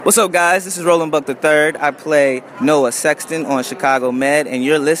What's up, guys? This is Roland Buck III. I play Noah Sexton on Chicago Med, and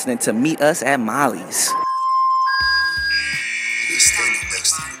you're listening to Meet Us at Molly's. You're standing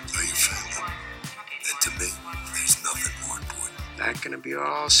next to you, are your family. And to me, there's nothing more important. Not gonna be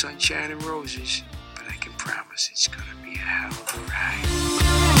all sunshine and roses, but I can promise it's gonna be a hell of a ride.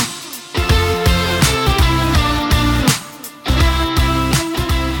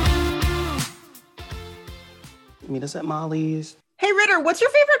 Meet us at Molly's. Hey, Ritter, what's your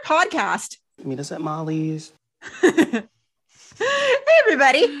favorite podcast? Meet us at Molly's. Hey,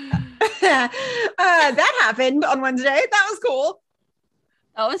 everybody. That happened on Wednesday. That was cool.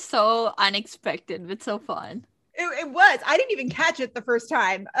 That was so unexpected, but so fun. It was. I didn't even catch it the first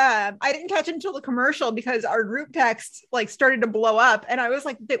time. I didn't catch it until the commercial because our group text started to blow up. And I was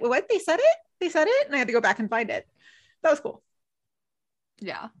like, what? They said it? They said it? And I had to go back and find it. That was cool.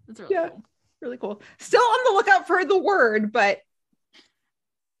 Yeah, it's really cool. Really cool. Still on the lookout for the word, but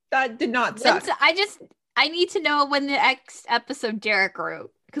that did not suck. I need to know when the next episode Derek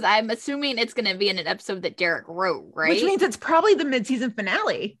wrote, because I'm assuming it's going to be in an episode that Derek wrote, right? Which means it's probably the mid-season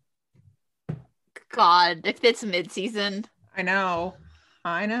finale. God, if it's mid-season. I know.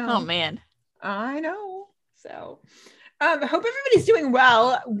 Oh, man. I know. So, hope everybody's doing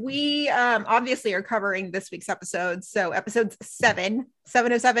well. We obviously are covering this week's episodes. So episodes 7,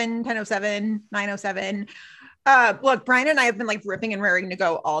 707, 1007, 907. Look, Brian and I have been ripping and raring to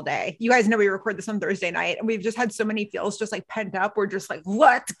go all day. You guys know we record this on Thursday night and we've just had so many feels just pent up. We're just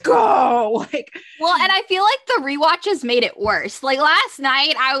let's go. Well, and I feel like the rewatches made it worse. Last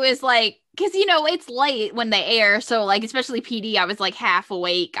night I was because it's late when they air. So especially PD, I was half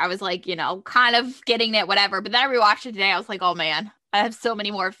awake. I was kind of getting it, whatever. But then I rewatched it today. I was like, oh man, I have so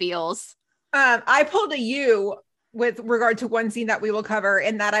many more feels. I pulled a U with regard to one scene that we will cover,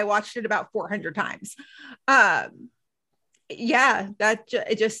 in that I watched it about 400 times. It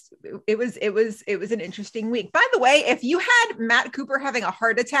was an interesting week. By the way, if you had Matt Cooper having a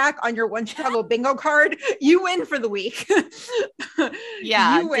heart attack on your One Chicago bingo card, you win for the week.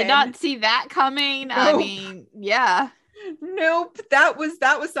 Yeah, did not see that coming. Nope. I mean, yeah. Nope. That was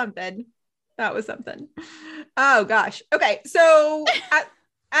something. That was something. Oh gosh. Okay. So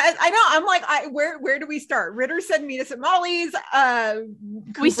I know. Where do we start? Ritter said meet us at Molly's.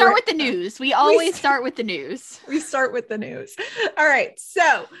 We start with the news. We always start with the news. We start with the news. All right.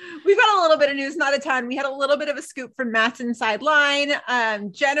 So we've got a little bit of news, not a ton. We had a little bit of a scoop from Matt's Inside Line.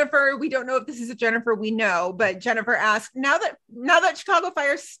 Jennifer, we don't know if this is a Jennifer we know, but Jennifer asked, now that Chicago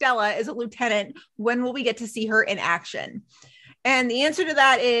Fire Stella is a lieutenant, when will we get to see her in action? And the answer to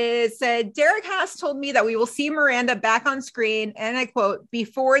that is, Derek Haas told me that we will see Miranda back on screen, and I quote,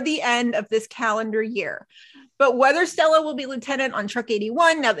 before the end of this calendar year. But whether Stella will be lieutenant on Truck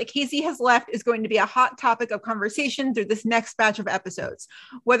 81 now that Casey has left is going to be a hot topic of conversation through this next batch of episodes.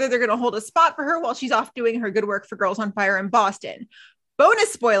 Whether they're going to hold a spot for her while she's off doing her good work for Girls on Fire in Boston.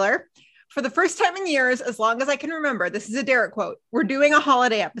 Bonus spoiler, for the first time in years, as long as I can remember, this is a Derek quote, we're doing a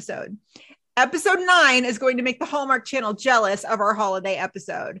holiday episode. Episode 9 is going to make the Hallmark Channel jealous of our holiday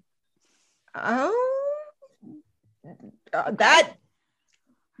episode. Oh, that.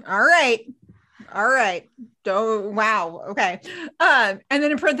 All right. Wow. Okay. And then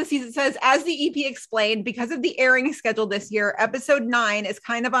in parentheses, it says, as the EP explained, because of the airing schedule this year, episode 9 is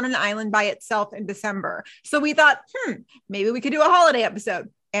kind of on an island by itself in December. So we thought, maybe we could do a holiday episode.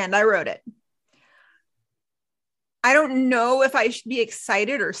 And I wrote it. I don't know if I should be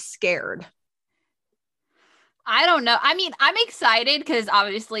excited or scared. I don't know. I mean, I'm excited because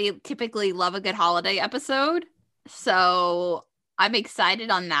obviously typically love a good holiday episode. So I'm excited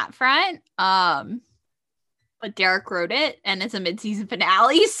on that front. But Derek wrote it and it's a mid-season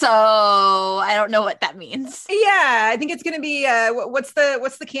finale. So I don't know what that means. Yeah, I think it's going to be, what's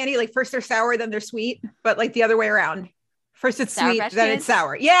the candy? First they're sour, then they're sweet, but the other way around. First it's Sour sweet, Patch then Kids? it's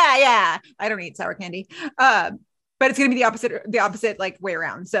sour. Yeah. I don't eat sour candy. But it's going to be the opposite way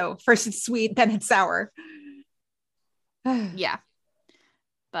around. So first it's sweet, then it's sour. Yeah.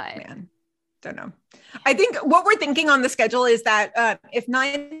 But man, don't know. I think what we're thinking on the schedule is that if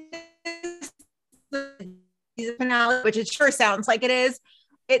 9 is the season finale, which it sure sounds like it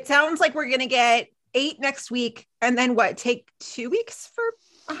sounds like we're going to get 8 next week and then take 2 weeks for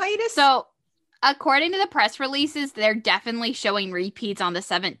a hiatus? So according to the press releases, they're definitely showing repeats on the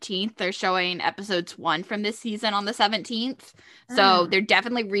 17th. They're showing episodes 1 from this season on the 17th. So they're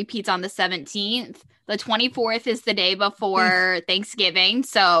definitely repeats on the 17th. The 24th is the day before Thanksgiving.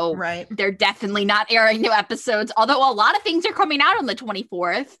 So they're definitely not airing new episodes. Although a lot of things are coming out on the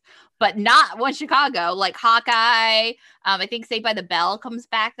 24th, but not One Chicago, like Hawkeye. I think Saved by the Bell comes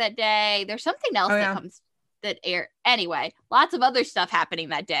back that day. There's something else that comes. that air. Anyway, lots of other stuff happening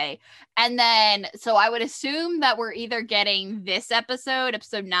that day. And then, so I would assume that we're either getting this episode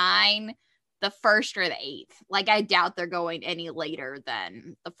 9, the 1st or the 8th. Like, I doubt they're going any later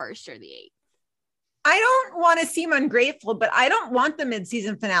than the 1st or the 8th. I don't want to seem ungrateful, but I don't want the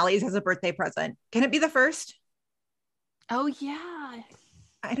mid-season finales as a birthday present. Can it be the 1st? Oh, yeah.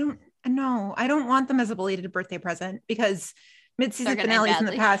 I don't want them as a belated birthday present because mid-season finales in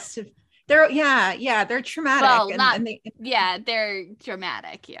the past, they're traumatic. Well, they're dramatic. Yeah.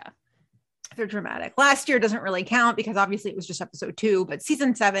 They're dramatic. Last year doesn't really count because obviously it was just episode 2, but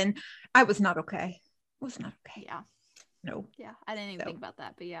season 7, I was not okay. Yeah. No. Yeah. I didn't even think about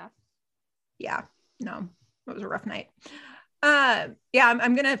that, but yeah. Yeah. No, it was a rough night. I'm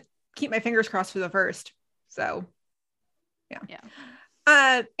going to keep my fingers crossed for the 1st. So yeah.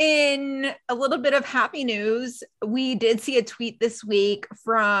 In a little bit of happy news, we did see a tweet this week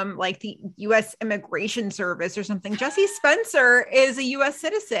from like the U.S. Immigration Service or something. Jesse Spencer is a U.S.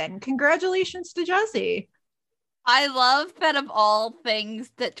 citizen. Congratulations to Jesse. I love that of all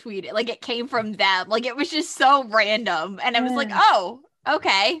things that tweeted, like it came from them. Like it was just so random. And I was like, oh,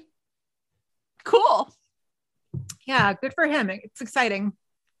 okay. Cool. Yeah, good for him. It's exciting.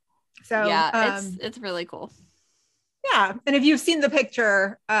 So yeah, it's really cool. Yeah, and if you've seen the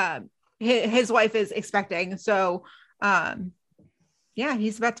picture, his wife is expecting. So, yeah,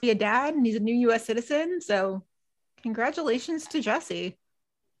 he's about to be a dad, and he's a new U.S. citizen. So, congratulations to Jesse.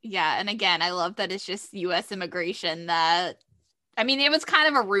 Yeah, and again, I love that it's just U.S. immigration. That, I mean, it was kind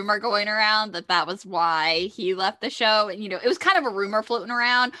of a rumor going around that was why he left the show, and it was kind of a rumor floating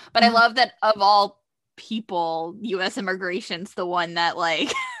around. But I love that of all people, U.S. immigration's the one that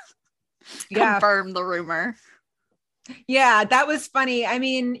like confirmed the rumor. Yeah, that was funny. I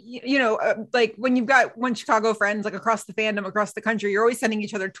mean, like when you've got one Chicago friends like across the fandom, across the country, you're always sending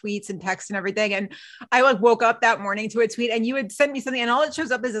each other tweets and texts and everything. And I like woke up that morning to a tweet and you had sent me something and all it shows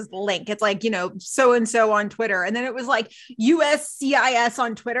up is this link. It's like, so-and-so on Twitter. And then it was like USCIS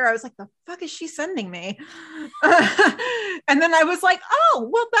on Twitter. I was like, the fuck is she sending me? And then I was like, oh,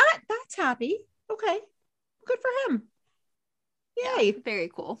 well, that's happy. Okay. Good for him. Yay. Yeah,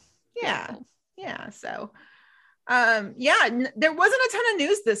 very cool. Yeah. Very cool. Yeah. So there wasn't a ton of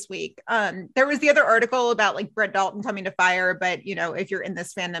news this week. There was the other article about like Brett Dalton coming to Fire, but if you're in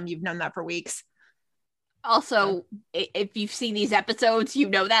this fandom, you've known that for weeks. Also, if you've seen these episodes, you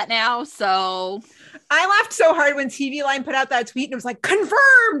know that now. So I laughed so hard when TV Line put out that tweet and it was like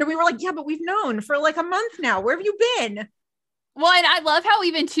confirmed. And we were like, yeah, but we've known for like a month now. Where have you been? Well, and I love how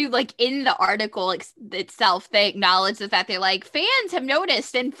even too, like in the article itself, they acknowledge the fact they're like fans have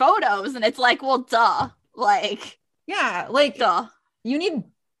noticed in photos, and it's like, well, duh, like. Yeah, like duh. You need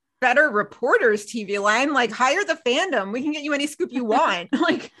better reporters, TV Line. Like hire the fandom. We can get you any scoop you want.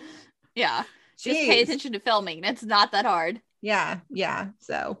 Like, yeah, just pay attention to filming. It's not that hard. Yeah.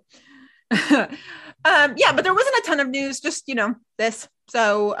 So, but there wasn't a ton of news. Just this.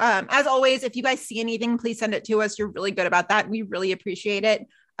 So, as always, if you guys see anything, please send it to us. You're really good about that. We really appreciate it.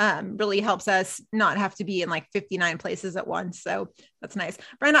 Really helps us not have to be in like 59 places at once. So that's nice.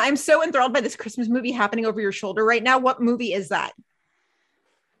 Brenna, I'm so enthralled by this Christmas movie happening over your shoulder right now. What movie is that?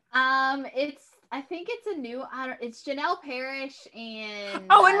 I think it's a new, it's Janelle Parrish and...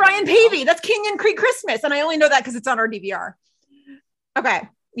 Oh, and Ryan Pavey. That's King and Creek Christmas. And I only know that because it's on our DVR. Okay.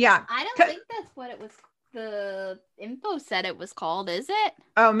 Yeah. I don't think that's what it was. The info said it was called, is it?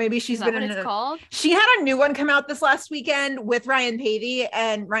 Oh, maybe she's been in it's called. She had a new one come out this last weekend with Ryan Pavey,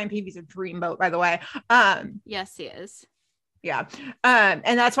 and Ryan Pavey's a dreamboat, by the way. Yes, he is. Yeah.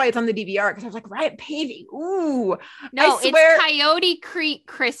 And that's why it's on the DVR, because I was like, Ryan Pavey. Ooh. No, it's Coyote Creek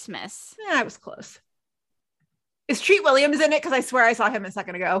Christmas. Yeah, I was close. Is Treat Williams in it? Because I swear I saw him a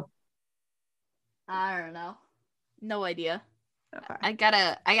second ago. I don't know. No idea. Okay.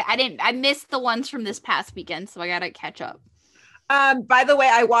 I missed the ones from this past weekend, so I gotta catch up. By the way,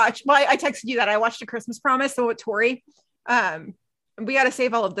 I texted you that I watched A Christmas Promise, so with Tori. We gotta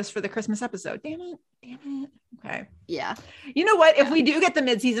save all of this for the Christmas episode. Damn it. Okay. Yeah. You know what? If we do get the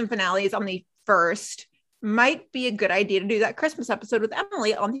mid-season finales on the 1st, might be a good idea to do that Christmas episode with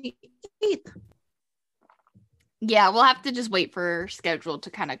Emily on the 8th. Yeah, we'll have to just wait for her schedule to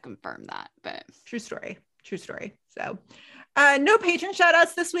kind of confirm that, but true story. So no patron shout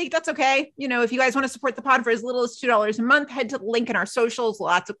outs this week. That's okay. If you guys want to support the pod for as little as $2 a month, head to the link in our socials.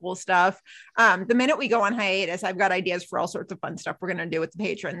 Lots of cool stuff. The minute we go on hiatus, I've got ideas for all sorts of fun stuff we're going to do with the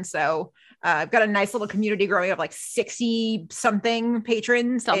patrons. So I've got a nice little community growing of like 60 something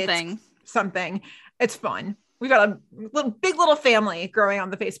patrons. Something. It's fun. We got a big little family growing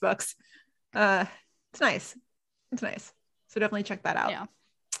on the Facebooks. It's nice. So definitely check that out. Yeah.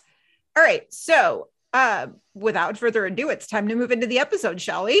 All right. So Without further ado, it's time to move into the episode,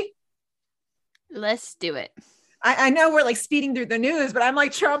 shall we? Let's do it. I know we're like speeding through the news, but I'm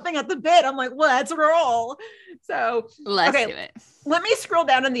like chomping at the bit. I'm like, let's roll. So Let's do it. Let me scroll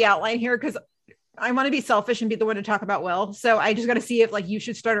down in the outline here because I want to be selfish and be the one to talk about Will. So I just got to see if like you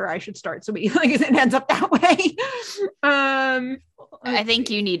should start or I should start. So we like it ends up that way. I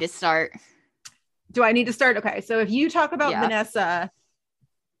think you need to start. Do I need to start? Okay. So if you talk about Vanessa,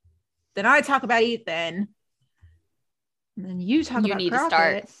 then I talk about Ethan. And then you talk about need Crockett.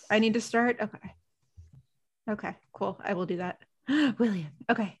 to start. I need to start. Okay. Okay, cool. I will do that. William.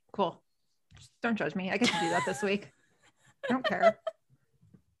 Okay, cool. Just don't judge me. I get to do that this week. I don't care.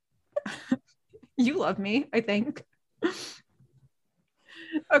 You love me, I think.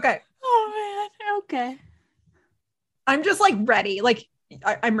 Okay. Oh man. Okay. I'm just like ready. Like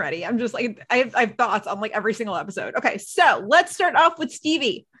I'm ready. I'm just like I have thoughts on like every single episode. Okay, so let's start off with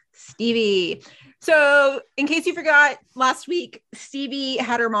Stevie. So in case you forgot, last week Stevie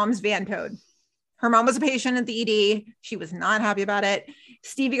had her mom's van towed. Her mom was a patient at the ED. She was not happy about it.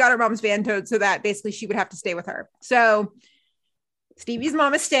 Stevie got her mom's van towed so that basically she would have to stay with her. So Stevie's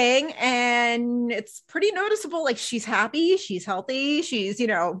mom is staying and it's pretty noticeable. Like she's happy, she's healthy, she's,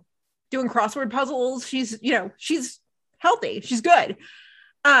 doing crossword puzzles. She's healthy, she's good.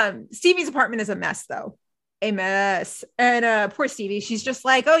 Stevie's apartment is a mess though. A mess. And poor Stevie, she's just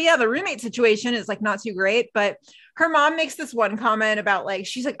like, oh yeah, the roommate situation is like not too great. But her mom makes this one comment about like,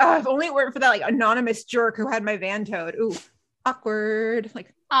 she's like, oh, if only it weren't for that like anonymous jerk who had my van towed. Ooh, awkward.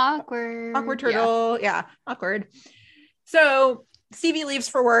 Like awkward turtle. Yeah, awkward. So Stevie leaves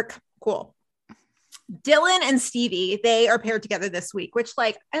for work. Cool. Dylan and Stevie, they are paired together this week, which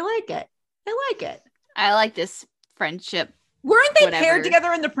like, I like it. I like this friendship. Weren't they paired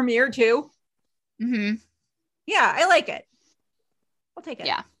together in the premiere too? Mm-hmm. Yeah, I like it. I'll take it.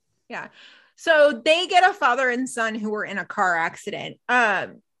 Yeah. So they get a father and son who were in a car accident.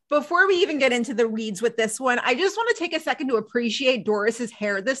 Before we even get into the weeds with this one, I just want to take a second to appreciate Doris's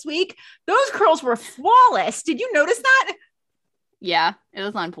hair this week. Those curls were flawless. Did you notice that? Yeah, it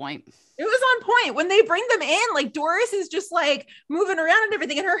was on point. It was on point. When they bring them in, like Doris is just like moving around and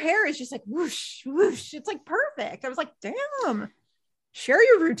everything, and her hair is just like whoosh, whoosh. It's like perfect. I was like, damn, share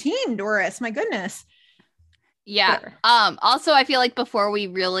your routine, Doris. My goodness. Yeah. Whatever. Also, I feel like before we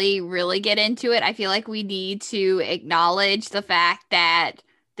really get into it, I feel like we need to acknowledge the fact that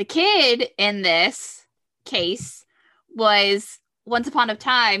the kid in this case was once upon a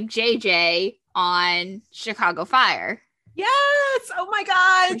time JJ on Chicago Fire. Yes. Oh my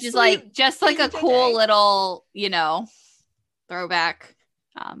God. Which is like just like a cool little, throwback.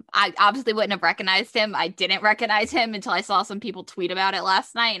 I obviously wouldn't have recognized him. I didn't recognize him until I saw some people tweet about it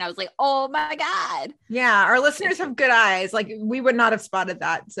last night. And I was like, oh my God. Yeah. Our listeners have good eyes. Like we would not have spotted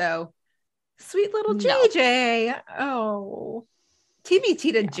that. So sweet little JJ. Oh,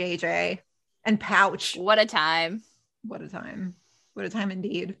 TBT to JJ and Pouch. What a time. What a time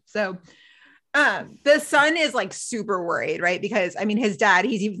indeed. So the son is like super worried, right? Because I mean, his dad,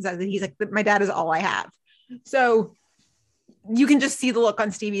 he's even says that he's like, my dad is all I have. So you can just see the look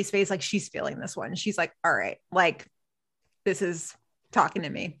on Stevie's face. Like she's feeling this one. She's like, all right, like this is talking to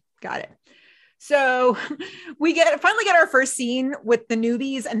me. Got it. So we finally get our first scene with the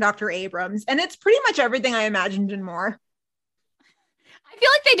newbies and Dr. Abrams. And it's pretty much everything I imagined and more. I feel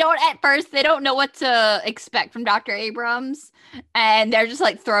like they don't know what to expect from Dr. Abrams. And they're just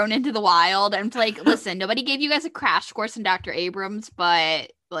like thrown into the wild. And it's like, listen, nobody gave you guys a crash course in Dr. Abrams,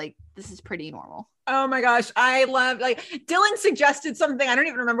 but like, this is pretty normal. Oh my gosh. I love like Dylan suggested something. I don't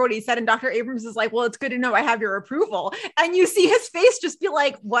even remember what he said. And Dr. Abrams is like, well, it's good to know I have your approval. And you see his face just be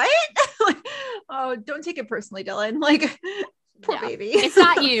like, what? Like, oh, don't take it personally, Dylan. Like, poor baby. It's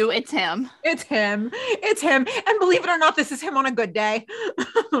not you. It's him. It's him. And believe it or not, this is him on a good day.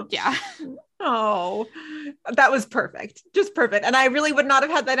 Yeah. Oh, that was perfect. Just perfect. And I really would not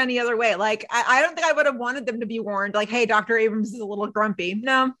have had that any other way. Like, I don't think I would have wanted them to be warned like, hey, Dr. Abrams is a little grumpy.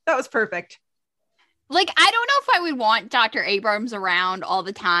 No, that was perfect. Like, I don't know if I would want Dr. Abrams around all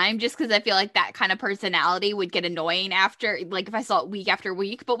the time, just because I feel like that kind of personality would get annoying after, like, if I saw it week after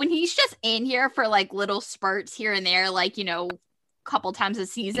week. But when he's just in here for, like, little spurts here and there, like, a couple times a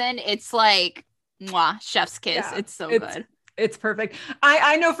season, it's like, mwah, chef's kiss. Yeah, it's so good. It's perfect.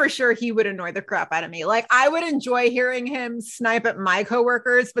 I know for sure he would annoy the crap out of me. Like, I would enjoy hearing him snipe at my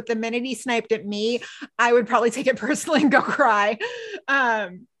coworkers, but the minute he sniped at me, I would probably take it personally and go cry.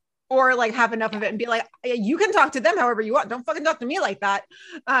 Or like have enough of it and be like, you can talk to them however you want. Don't fucking talk to me like that.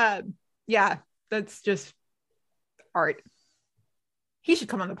 Yeah, that's just art. He should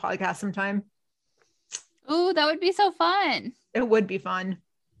come on the podcast sometime. Ooh, that would be so fun. It would be fun.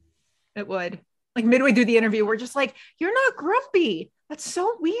 It would. Like midway through the interview, we're just like, you're not grumpy. That's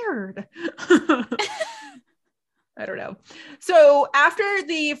so weird. I don't know. So after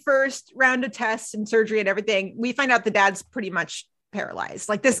the first round of tests and surgery and everything, we find out the dad's pretty much paralyzed.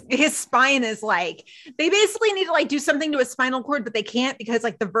 Like his spine is like, they basically need to like do something to his spinal cord, but they can't because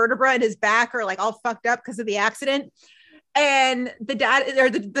like the vertebra in his back are like all fucked up because of the accident. And the dad or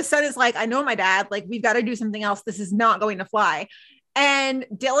the son is like, I know my dad, like we've got to do something else. This is not going to fly. And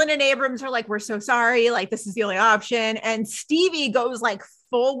Dylan and Abrams are like, we're so sorry. Like, this is the only option. And Stevie goes like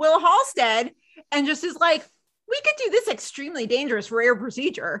full Will Halstead and just is like, we could do this extremely dangerous rare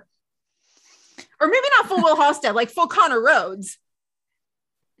procedure. Or maybe not full Will Halstead, like full Connor Rhodes.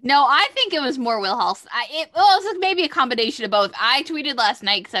 No, I think it was more Will Halstead. It was maybe a combination of both. I tweeted last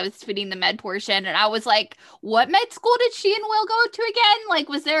night because I was tweeting the med portion, and I was like, what med school did she and Will go to again? Like,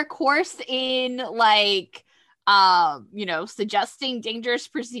 was there a course in like suggesting dangerous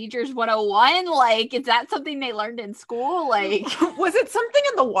procedures 101? Like, is that something they learned in school? Like, was it something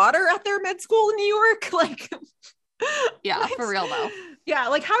in the water at their med school in New York? Like, yeah, for real though. Yeah,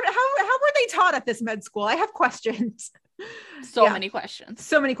 like how were they taught at this med school? I have questions. So many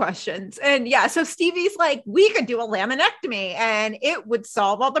questions. And yeah, so Stevie's like, we could do a laminectomy and it would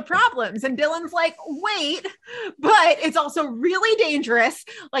solve all the problems. And Dylan's like, wait, but it's also really dangerous.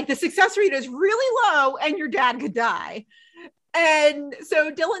 Like the success rate is really low and your dad could die. And so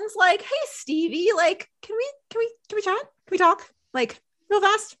Dylan's like, hey, Stevie, like, can we chat? Can we talk? Like real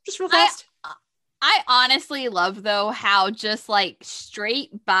fast, just real fast. I honestly love though how just like straight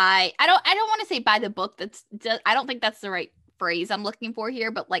by, I don't want to say by the book. I don't think that's the right phrase I'm looking for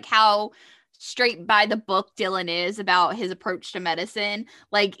here, but like how straight by the book Dylan is about his approach to medicine.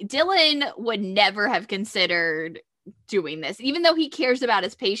 Like Dylan would never have considered doing this, even though he cares about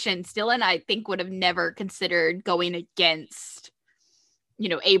his patients. Dylan, I think, would have never considered going against,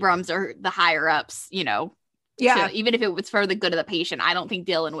 Abrams or the higher ups, Yeah. Even if it was for the good of the patient, I don't think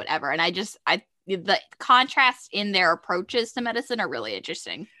Dylan would ever. And the contrast in their approaches to medicine are really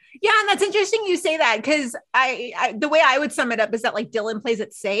interesting. Yeah. And that's interesting you say that because I the way I would sum it up is that like Dylan plays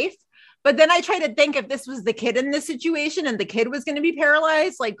it safe. But then I try to think if this was the kid in this situation and the kid was going to be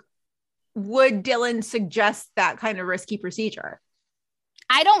paralyzed, like would Dylan suggest that kind of risky procedure?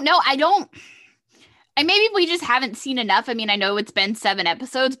 I don't know. And maybe we just haven't seen enough. I mean, I know it's been 7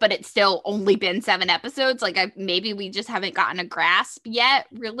 episodes, but it's still only been 7 episodes. Like maybe we just haven't gotten a grasp yet,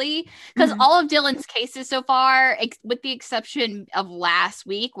 really. Because all of Dylan's cases so far, with the exception of last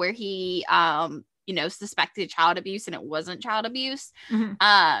week where he, suspected child abuse and it wasn't child abuse,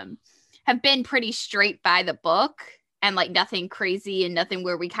 have been pretty straight by the book and like nothing crazy and nothing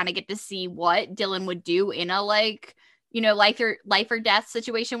where we kind of get to see what Dylan would do in a like, life or death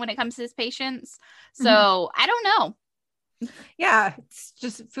situation when it comes to his patients. So I don't know. Yeah, it's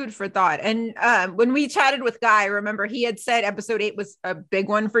just food for thought. And when we chatted with Guy, remember he had said episode 8 was a big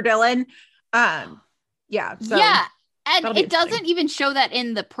one for Dylan. And it doesn't even show that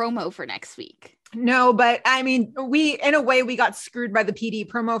in the promo for next week. No, but I mean, we got screwed by the PD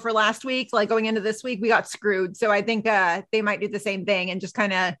promo for last week. Like going into this week, we got screwed. So I think they might do the same thing and just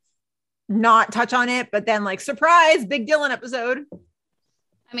kind of not touch on it, but then like surprise, big Dylan episode.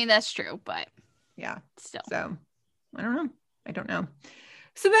 I mean, that's true, but yeah, still. So I don't know.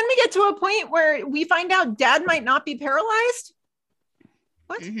 So then we get to a point where we find out dad might not be paralyzed.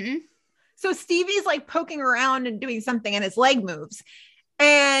 What? So Stevie's like poking around and doing something and his leg moves.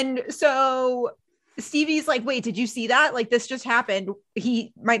 And so Stevie's like, wait, did you see that? Like this just happened.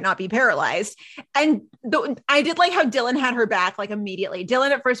 He might not be paralyzed. And I did like how Dylan had her back like immediately.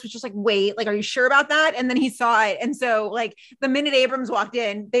 Dylan at first was just like, wait, like, are you sure about that? And then he saw it. And so like the minute Abrams walked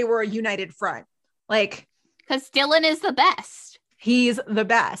in, they were a united front. Like, because Dylan is the best. He's the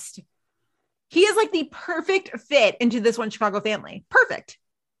best. He is like the perfect fit into this One Chicago family. Perfect.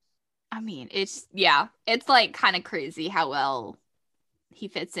 I mean, it's like kind of crazy how well he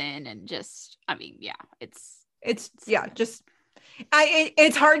fits in and just, I mean, yeah, it's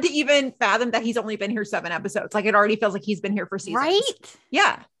hard to even fathom that he's only been here 7 episodes. Like it already feels like he's been here for seasons. Right?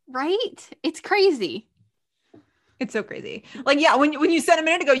 Yeah. Right? It's crazy. It's so crazy. Like, yeah, when you said a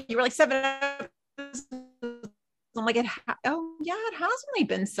minute ago, you were like 7 episodes. I'm like, it has only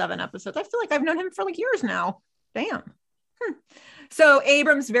been 7 episodes. I feel like I've known him for like years now. Damn. So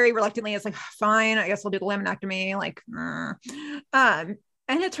Abrams very reluctantly is like, fine, I guess I'll do the laminectomy. Like, and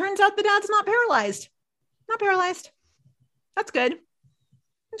it turns out the dad's not paralyzed. Not paralyzed. That's good.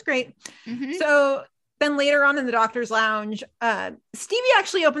 That's great. So then later on in the doctor's lounge, Stevie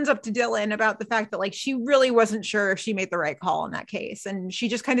actually opens up to Dylan about the fact that like she really wasn't sure if she made the right call in that case. And she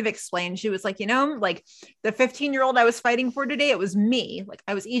just kind of explained, she was like, you know, like the 15-year-old I was fighting for today, it was me. Like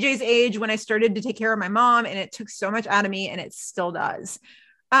I was EJ's age when I started to take care of my mom, and it took so much out of me, and it still does.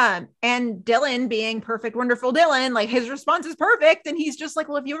 And Dylan, being perfect, wonderful Dylan, like his response is perfect. And he's just like,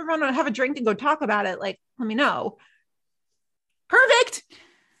 well, if you ever want to have a drink and go talk about it, like, let me know. Perfect.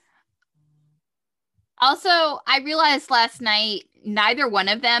 Also, I realized last night neither one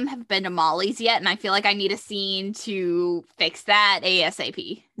of them have been to Molly's yet, and I feel like I need a scene to fix that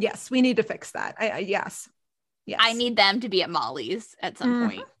ASAP. Yes, we need to fix that. Yes. I need them to be at Molly's at some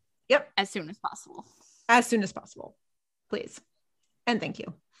point. Yep. As soon as possible. As soon as possible. Please. And thank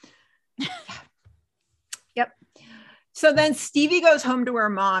you. Yep. So then Stevie goes home to her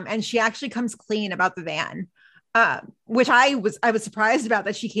mom, and she actually comes clean about the van. Which I was surprised about,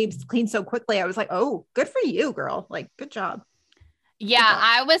 that she came clean so quickly. I was like, oh, good for you, girl. Like, good job. Yeah, Good job.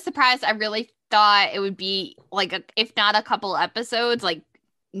 I was surprised. I really thought it would be like, if not a couple episodes, like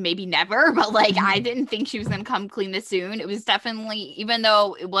maybe never, but like I didn't think she was going to come clean this soon. It was definitely, even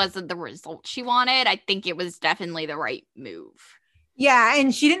though it wasn't the result she wanted, I think it was definitely the right move. Yeah,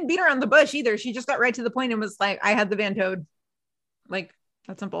 and she didn't beat around the bush either. She just got right to the point and was like, I had the van towed. Like,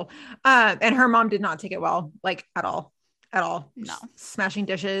 that's simple. And her mom did not take it well, like at all. No. Smashing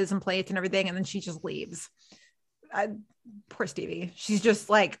dishes and plates and everything. And then she just leaves. Poor Stevie. She's just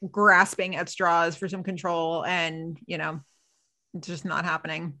like grasping at straws for some control, and, you know, it's just not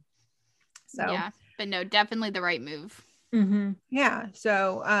happening. So, yeah, but no, definitely the right move. Yeah.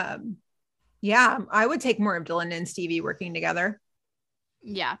 So, yeah, I would take more of Dylan and Stevie working together.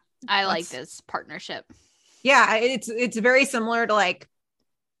 Yeah. I like this partnership. Yeah. It's very similar to like,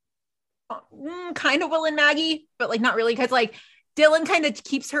 kind of Will and Maggie, but like not really, because like Dylan kind of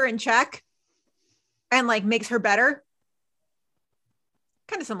keeps her in check and like makes her better.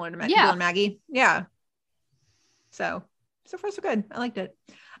 Kind of similar to Will and Maggie. Yeah. So far so good. I liked it.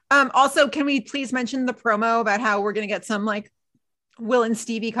 Also, can we please mention the promo about how we're going to get some like Will and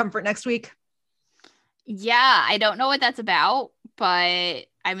Stevie comfort next week? Yeah, I don't know what that's about, but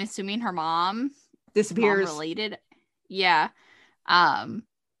I'm assuming her mom disappears. Mom related. Yeah.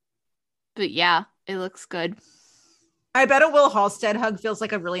 But yeah, it looks good. I bet a Will Halstead hug feels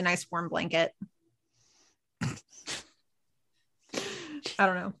like a really nice warm blanket. I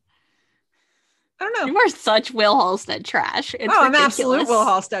don't know. You are such Will Halstead trash. It's I'm ridiculous. absolute Will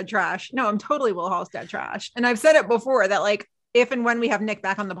Halstead trash. No, I'm totally Will Halstead trash. And I've said it before that like, if and when we have Nick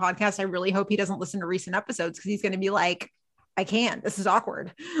back on the podcast, I really hope he doesn't listen to recent episodes, because he's going to be like, I can't. This is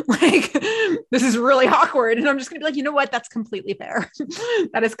awkward. Like, this is really awkward. And I'm just going to be like, you know what? That's completely fair.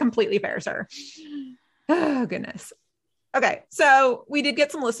 That is completely fair, sir. Oh, goodness. Okay. So we did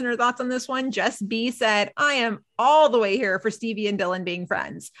get some listener thoughts on this one. Jess B said, I am all the way here for Stevie and Dylan being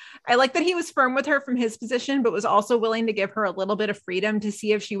friends. I like that he was firm with her from his position, but was also willing to give her a little bit of freedom to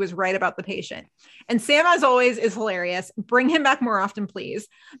see if she was right about the patient. And Sam, as always, is hilarious. Bring him back more often, please.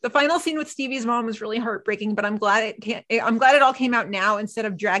 The final scene with Stevie's mom was really heartbreaking, but I'm glad it all came out now instead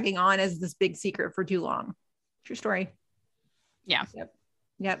of dragging on as this big secret for too long. True story. Yeah. Yep.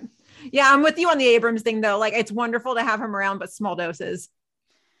 Yeah, I'm with you on the Abrams thing, though. Like, it's wonderful to have him around, but small doses.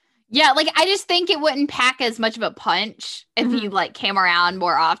 Yeah, like, I just think it wouldn't pack as much of a punch if he, like, came around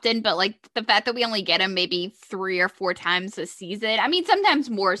more often. But, like, the fact that we only get him maybe 3 or 4 times a season. I mean, sometimes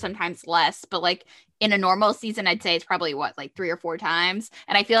more, sometimes less. But, like, in a normal season, I'd say it's probably, like 3 or 4 times.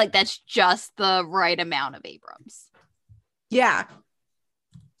 And I feel like that's just the right amount of Abrams. Yeah.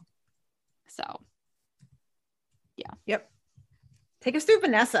 So, yeah. Yep. Take us through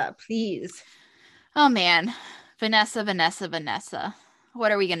Vanessa, please. Oh, man. Vanessa.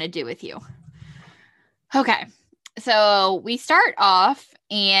 What are we going to do with you? Okay. So we start off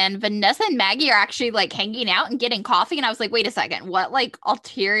and Vanessa and Maggie are actually like hanging out and getting coffee. And I was like, wait a second. What like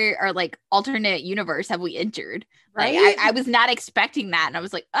ulterior or like alternate universe have we entered? Right. Like, I was not expecting that. And I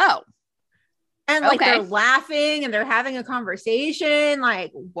was like, oh. And like they're laughing and they're having a conversation.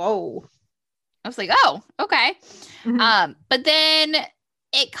 Like, whoa. I was like, oh, okay. But then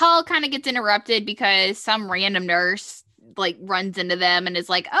it all kind of gets interrupted because some random nurse like runs into them and is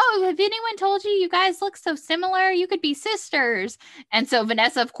like, oh, have anyone told you guys look so similar? You could be sisters. And so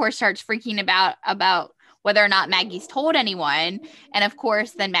Vanessa, of course, starts freaking about whether or not Maggie's told anyone. And of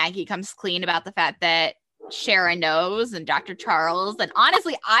course, then Maggie comes clean about the fact that Sharon knows and Dr. Charles. And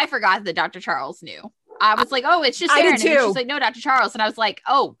honestly, I forgot that Dr. Charles knew. I was like, oh, it's just Sharon. And she's like, no, Dr. Charles. And I was like,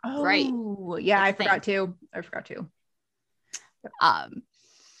 oh, right. Yeah, I forgot too.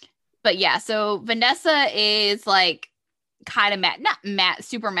 But yeah, so Vanessa is like kind of not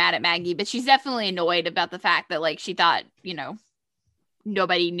super mad at Maggie, but she's definitely annoyed about the fact that like she thought,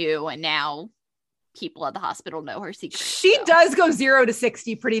 nobody knew, and now people at the hospital know her secret. She does go 0 to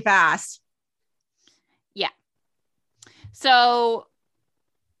 60 pretty fast. Yeah. So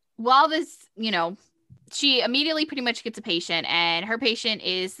while this, she immediately pretty much gets a patient, and her patient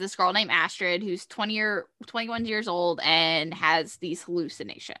is this girl named Astrid, who's 21 years old and has these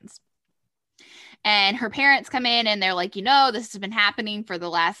hallucinations. And her parents come in and they're like, this has been happening for the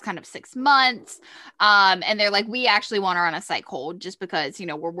last kind of 6 months. And they're like, we actually want her on a psych hold just because,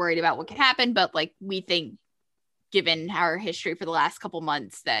 we're worried about what could happen. But like, we think given our history for the last couple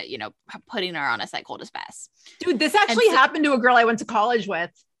months that, putting her on a psych hold is best. Dude, this actually happened to a girl I went to college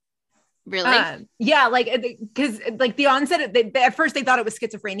with. Really? Yeah, like because like the onset at first they thought it was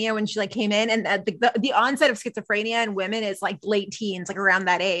schizophrenia when she like came in, and the onset of schizophrenia in women is like late teens, like around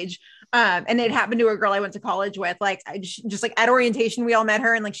that age. And it happened to a girl I went to college with. Like I just like at orientation we all met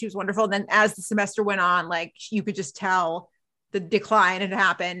her, and like she was wonderful. And then as the semester went on, like you could just tell the decline had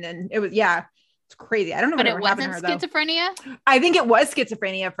happened, and it was it's crazy. I don't know, but what it wasn't happened to her, schizophrenia. though. I think it was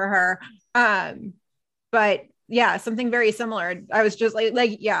schizophrenia for her. But yeah, something very similar. I was just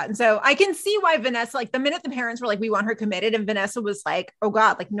like, yeah. And so I can see why Vanessa, like the minute the parents were like, we want her committed, and Vanessa was like, oh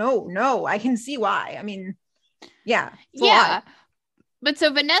God, like, no, I can see why. I mean, yeah. Yeah. But so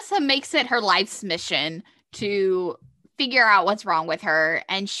Vanessa makes it her life's mission to figure out what's wrong with her.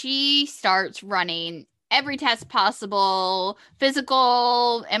 And she starts running every test possible,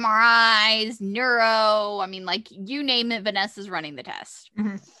 physical, MRIs, neuro. I mean, like you name it, Vanessa's running the test.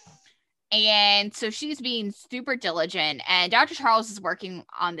 Mm-hmm. And so she's being super diligent, and Dr. Charles is working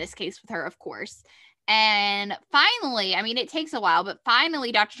on this case with her, of course. And finally, I mean, it takes a while, but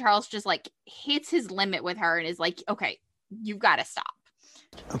finally Dr. Charles just like hits his limit with her and is like, okay, you've got to stop.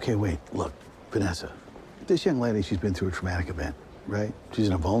 Okay, wait, look, Vanessa, this young lady, she's been through a traumatic event, right? She's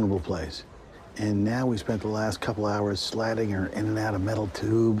in a vulnerable place. And now we spent the last couple hours slatting her in and out of metal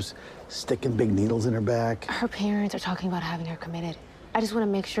tubes, sticking big needles in her back. Her parents are talking about having her committed. I just want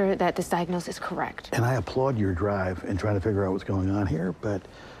to make sure that this diagnosis is correct. And I applaud your drive in trying to figure out what's going on here, but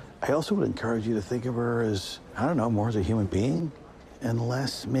I also would encourage you to think of her as, I don't know, more as a human being and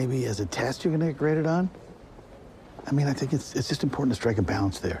less maybe as a test you're going to get graded on. I mean, I think it's just important to strike a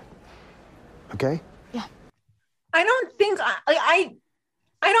balance there. Okay? Yeah. I don't think, I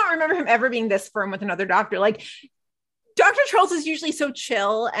don't remember him ever being this firm with another doctor. Like, Dr. Charles is usually so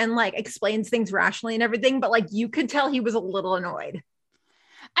chill and like explains things rationally and everything, but like you could tell he was a little annoyed.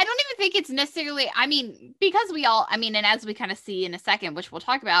 I don't even think it's necessarily, I mean, because and as we kind of see in a second, which we'll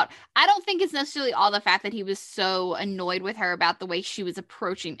talk about, I don't think it's necessarily all the fact that he was so annoyed with her about the way she was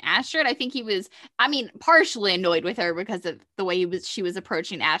approaching Astrid. I think he was, partially annoyed with her because of the way she was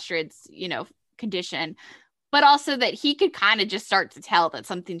approaching Astrid's, condition, but also that he could kind of just start to tell that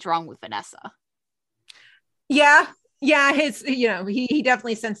something's wrong with Vanessa. Yeah. Yeah, he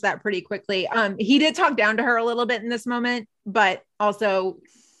definitely sensed that pretty quickly. He did talk down to her a little bit in this moment, but also,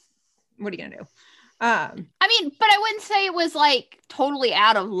 what are you gonna do? But I wouldn't say it was like totally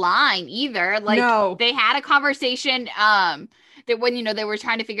out of line either. Like, no. They had a conversation that when they were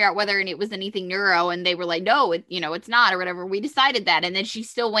trying to figure out whether it was anything neuro, and they were like, no, it's not, or whatever. We decided that, and then she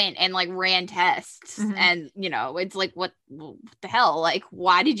still went and like ran tests, mm-hmm. and it's like, what the hell? Like,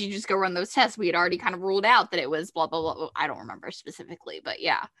 why did you just go run those tests? We had already kind of ruled out that it was blah blah blah. I don't remember specifically, but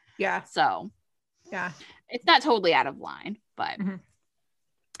yeah. So yeah, it's not totally out of line, but mm-hmm.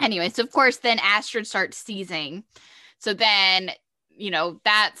 Anyway. So of course, then Astrid starts seizing. So then,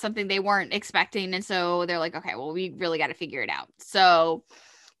 that's something they weren't expecting. And so they're like, okay, well, we really got to figure it out. So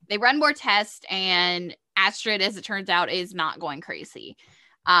they run more tests, and Astrid, as it turns out, is not going crazy.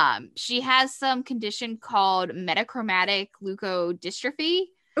 She has some condition called metachromatic leukodystrophy.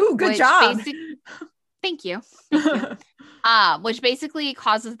 Ooh, good job. Thank you. Which basically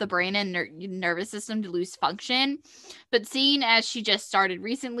causes the brain and nervous system to lose function. But seeing as she just started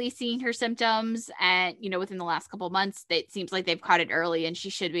recently seeing her symptoms, and within the last couple of months, it seems like they've caught it early, and she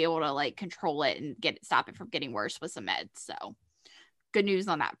should be able to like control it and stop it from getting worse with some meds. So good news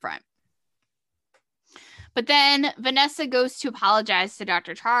on that front. But then Vanessa goes to apologize to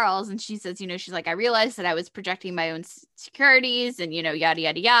Dr. Charles, and she says, she's like, I realized that I was projecting my own securities and, yada,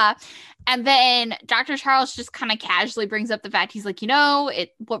 yada, yada. And then Dr. Charles just kind of casually brings up the fact, he's like,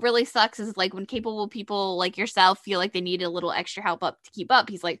 what really sucks is like when capable people like yourself feel like they need a little extra help up to keep up.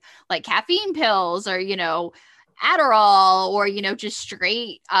 He's like caffeine pills or, Adderall or, just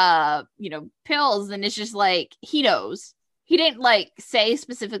straight, pills. And it's just like, he knows he didn't like say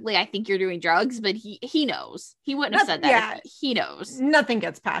specifically, I think you're doing drugs, but he knows. He wouldn't have said that. Yeah. He knows. Nothing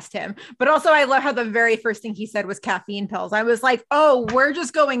gets past him. But also I love how the very first thing he said was caffeine pills. I was like, oh, we're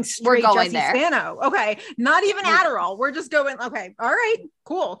just going straight going Jesse there. Spano. Okay. Not even Adderall. We're just going, okay. All right,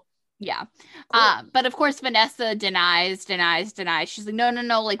 cool. Yeah. Cool. But of course, Vanessa denies. She's like,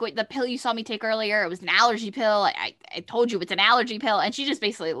 no. Like, wait, the pill you saw me take earlier, it was an allergy pill. I told you it's an allergy pill. And she just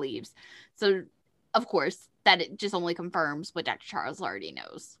basically leaves. So, of course, that it just only confirms what Dr. Charles already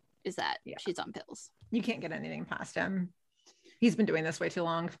knows, is that she's on pills. You can't get anything past him. He's been doing this way too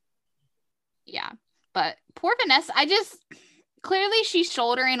long. Yeah. But poor Vanessa, clearly she's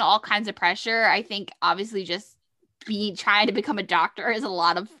shouldering all kinds of pressure. I think obviously just trying to become a doctor is a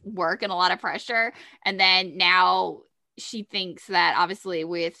lot of work and a lot of pressure. And then now she thinks that obviously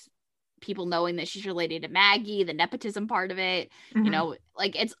with people knowing that she's related to Maggie, the nepotism part of it, you know,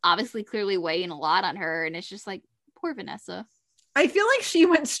 like it's obviously clearly weighing a lot on her. And it's just like, poor Vanessa. I feel like she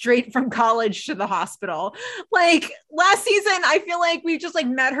went straight from college to the hospital. Like last season, I feel like we just like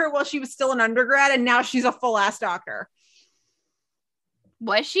met her while she was still an undergrad, and now she's a full ass doctor.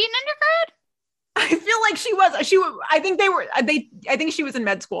 Was she an undergrad? I feel like she was. I think she was in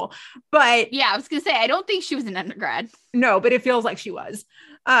med school, but yeah, I was gonna say I don't think she was an undergrad. No, but it feels like she was.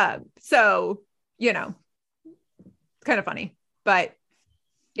 So you know, kind of funny, but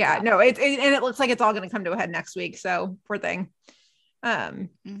yeah, no, and it looks like it's all going to come to a head next week. So poor thing.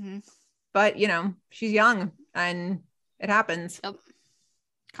 But you know, she's young and it happens. Yep.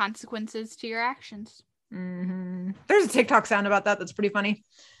 Consequences to your actions. There's a TikTok sound about that. That's pretty funny.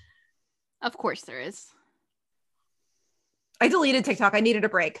 Of course there is. I deleted TikTok. I needed a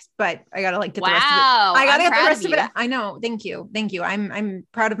break, but I gotta like get the rest of it. Wow. I gotta I'm get the proud rest of of it. you. I know. Thank you. I'm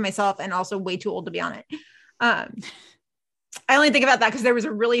proud of myself and also way too old to be on it. I only think about that because there was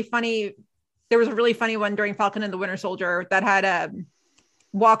a really funny one during Falcon and the Winter Soldier that had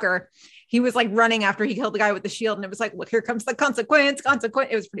Walker. He was like running after he killed the guy with the shield, and it was like, look, here comes the consequence.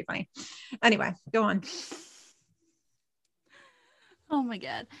 It was pretty funny. Anyway, go on. Oh my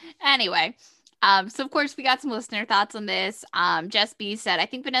God. Anyway, so of course we got some listener thoughts on this. Jess B said, I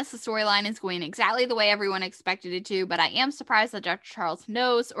think Vanessa's storyline is going exactly the way everyone expected it to, but I am surprised that Dr. Charles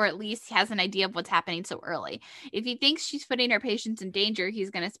knows, or at least has an idea of what's happening so early. If he thinks she's putting her patients in danger, he's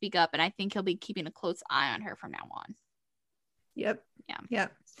going to speak up, and I think he'll be keeping a close eye on her from now on. Yep. Yeah.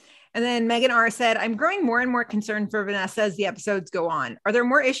 Yep. And then Megan R said, I'm growing more and more concerned for Vanessa as the episodes go on. Are there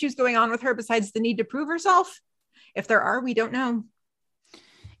more issues going on with her besides the need to prove herself? If there are, we don't know.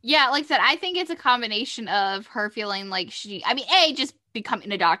 Yeah, like I said, I think it's a combination of her feeling like just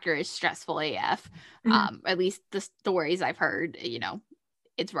becoming a doctor is stressful AF. At least the stories I've heard, you know,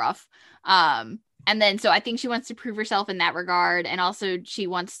 it's rough. And then so I think she wants to prove herself in that regard. And also she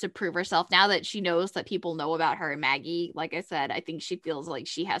wants to prove herself now that she knows that people know about her and Maggie. Like I said, I think she feels like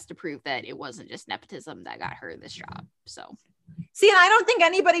she has to prove that it wasn't just nepotism that got her this job. So. See, and I don't think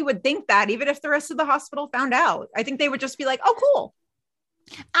anybody would think that, even if the rest of the hospital found out. I think they would just be like, oh, cool.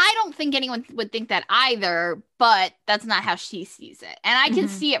 I don't think anyone would think that either, but that's not how she sees it. And I can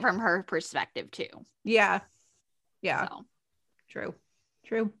see it from her perspective too. Yeah. Yeah. So.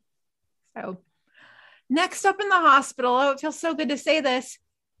 True. So next up in the hospital, oh, it feels so good to say this.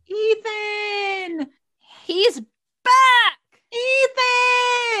 Ethan. He's back.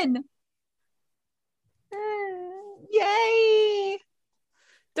 Ethan. Yay.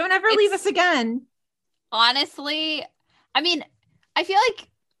 Don't ever leave us again. Honestly, I mean, I feel like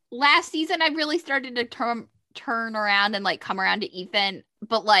last season I really started to turn around and like come around to Ethan,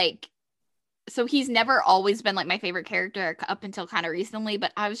 but like, so he's never always been like my favorite character up until kind of recently,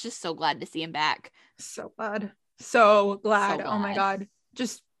 but I was just so glad to see him back. So glad. Oh my God.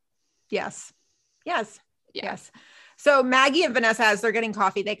 Just yes. So Maggie and Vanessa, as they're getting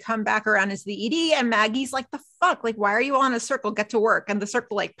coffee, they come back around as the ED, and Maggie's like, the fuck? Like, why are you on a circle? Get to work. And the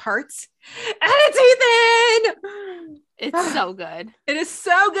circle like parts. And it's Ethan. It's so good. It is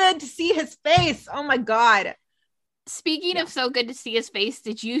so good to see his face. Oh my God. Speaking of so good to see his face,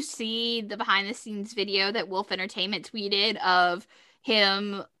 did you see the behind the scenes video that Wolf Entertainment tweeted of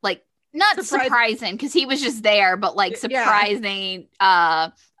him like not surprising because he was just there, but like surprising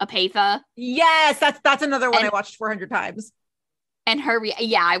Apatha? Yes, that's another one I watched 400 times. And her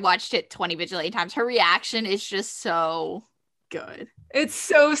I watched it 20 bajillion times. Her reaction is just so good. It's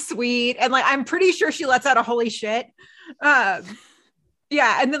so sweet. And like I'm pretty sure she lets out a holy shit.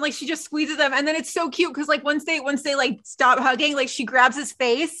 Yeah, and then like she just squeezes them, and then it's so cute because like once they like stop hugging, like she grabs his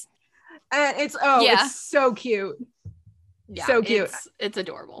face, and it's so cute. Yeah, so cute. It's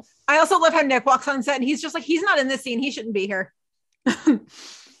adorable. I also love how Nick walks on set and he's just like, he's not in this scene, he shouldn't be here.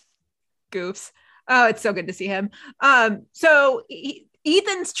 Goofs. Oh, it's so good to see him. So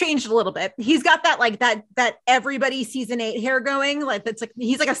Ethan's changed a little bit. He's got that like that everybody season 8 hair going. Like that's like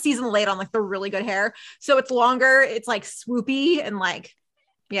he's like a season late on like the really good hair. So it's longer. It's like swoopy and like,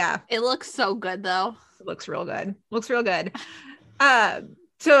 yeah. It looks so good though. It looks real good. Looks real good.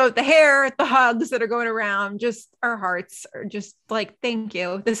 So the hair, the hugs that are going around, just our hearts are just like, thank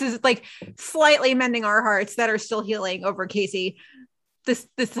you. This is like slightly mending our hearts that are still healing over Casey. This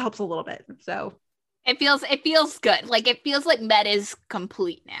helps a little bit. So it feels good. Like it feels like Med is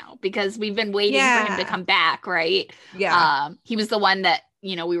complete now because we've been waiting for him to come back, right? Yeah. He was the one that,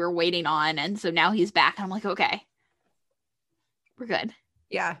 we were waiting on. And so now he's back. And I'm like, okay, we're good.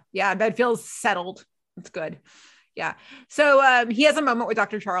 Yeah. Med feels settled. It's good. Yeah. So he has a moment with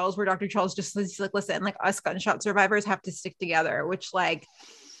Dr. Charles where Dr. Charles just is like, listen, like us gunshot survivors have to stick together, which like,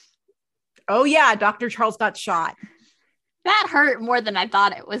 oh yeah, Dr. Charles got shot. That hurt more than I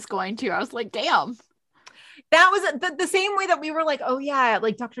thought it was going to. I was like, damn. That was the same way that we were like, oh yeah,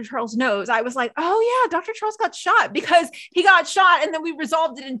 like Dr. Charles knows. I was like, oh yeah, Dr. Charles got shot because he got shot and then we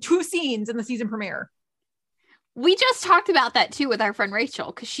resolved it in 2 scenes in the season premiere. We just talked about that too with our friend Rachel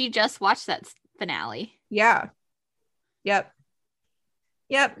because she just watched that finale. Yeah. Yep.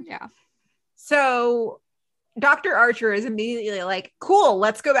 Yeah. So Dr. Archer is immediately like, cool,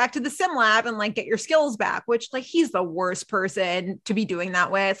 let's go back to the sim lab and like get your skills back, which like he's the worst person to be doing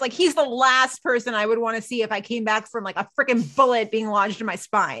that with. Like he's the last person I would want to see if I came back from like a freaking bullet being lodged in my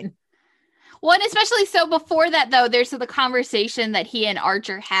spine. Well, and especially so before that, though, there's the conversation that he and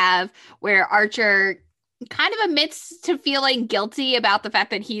Archer have where Archer kind of admits to feeling guilty about the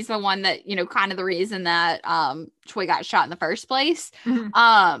fact that he's the one that, kind of the reason that Choi got shot in the first place.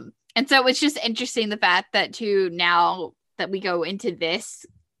 Mm-hmm. And so it's just interesting the fact that too, now that we go into this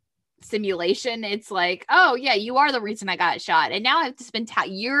simulation, it's like, oh yeah, you are the reason I got shot. And now I have to spend time.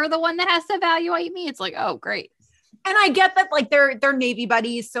 You're the one that has to evaluate me. It's like, oh, great. And I get that like they're Navy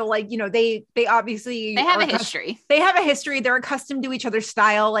buddies. So like, they obviously they have a history. They have a history. They're accustomed to each other's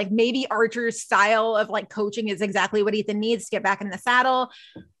style. Like maybe Archer's style of like coaching is exactly what Ethan needs to get back in the saddle.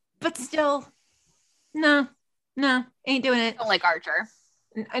 But still, no, ain't doing it. I don't like Archer.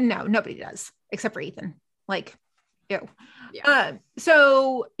 No, nobody does except for Ethan. Like, ew. Yeah.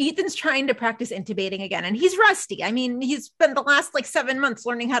 So Ethan's trying to practice intubating again, and he's rusty. I mean, he's spent the last like 7 months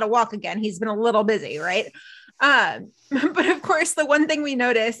learning how to walk again. He's been a little busy, right? But of course, the one thing we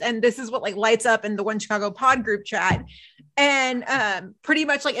notice, and this is what like lights up in the One Chicago Pod group chat, and pretty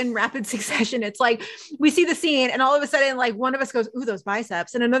much like in rapid succession, it's like we see the scene, and all of a sudden, like one of us goes, "Ooh, those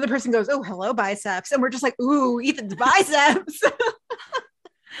biceps," and another person goes, "Oh, hello, biceps," and we're just like, "Ooh, Ethan's biceps."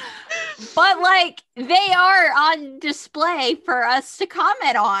 But like they are on display for us to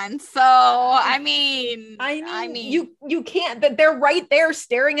comment on. So I mean you can't, but they're right there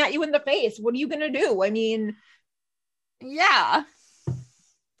staring at you in the face. What are you gonna do? I mean, yeah.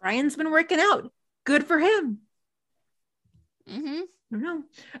 Brian's been working out. Good for him. Mm-hmm. I don't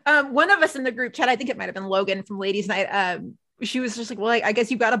know. One of us in the group chat, I think it might have been Logan from Ladies Night. She was just like, well, I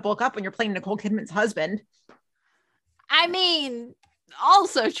guess you got to bulk up when you're playing Nicole Kidman's husband. I mean,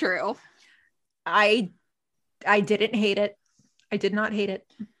 also true. I didn't hate it. I did not hate it.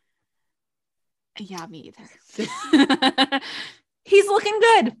 Yeah, me either. He's looking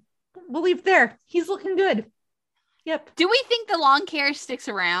good. We'll leave it there. He's looking good. Yep. Do we think the long hair sticks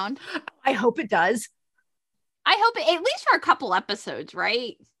around? I hope it does. I hope it, at least for a couple episodes,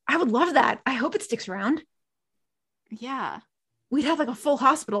 right? I would love that. I hope it sticks around. Yeah. We'd have like a full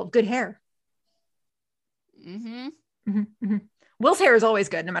hospital of good hair. Mm-hmm. Mm-hmm, mm-hmm. Will's hair is always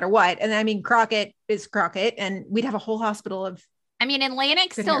good no matter what. And I mean, Crockett is Crockett, and we'd have a whole hospital of. I mean, and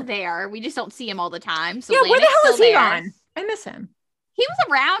Lannick's still hair. there. We just don't see him all the time. So yeah, where the Lannick's hell is he there. on? I miss him. He was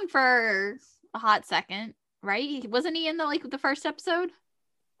around for a hot second, right? Wasn't he in the first episode?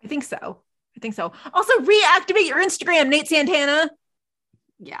 I think so. Also, reactivate your Instagram, Nate Santana.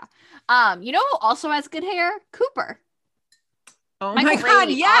 Yeah. You know who also has good hair? Cooper. Oh Michael my God,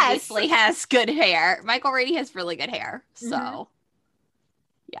 Rady yes. obviously has good hair. Michael Rady has really good hair. So,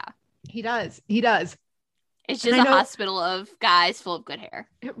 yeah. He does. It's just a hospital of guys full of good hair.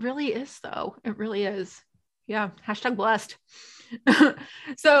 It really is, though. It really is. Yeah. Hashtag blessed.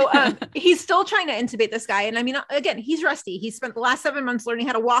 So he's still trying to intubate this guy. And I mean, again, he's rusty. He spent the last 7 months learning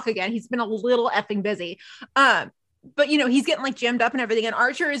how to walk again. He's been a little effing busy. But he's getting like jammed up and everything. And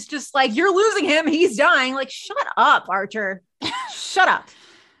Archer is just like, you're losing him. He's dying. Like, shut up, Archer. Shut up.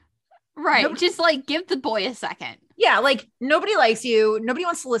 Right. Just like give the boy a second. Yeah. Like nobody likes you. Nobody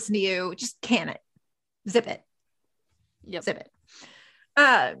wants to listen to you. Just can it. Zip it. Yep. Zip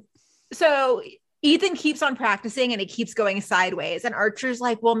it. So Ethan keeps on practicing and it keeps going sideways. And Archer's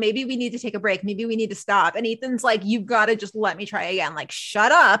like, well, maybe we need to take a break. Maybe we need to stop. And Ethan's like, you've got to just let me try again. Like,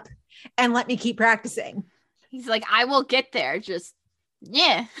 shut up and let me keep practicing. He's like, I will get there. Just,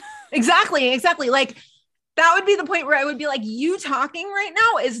 yeah. Exactly. Like, that would be the point where I would be like, you talking right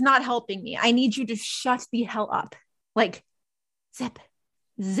now is not helping me. I need you to shut the hell up. Like, zip.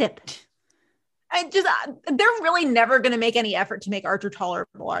 They're really never going to make any effort to make Archer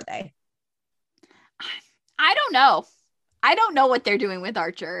tolerable, are they? I don't know. I don't know what they're doing with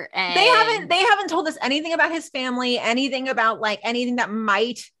Archer. And They haven't told us anything about his family, anything about like anything that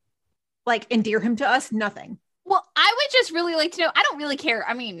might like endear him to us. Nothing. Well, I would just really like to know. I don't really care.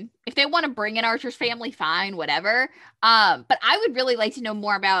 I mean, if they want to bring in Archer's family, fine, whatever. But I would really like to know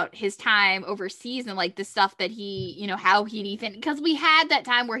more about his time overseas and like the stuff that he, you know, how he'd even, because we had that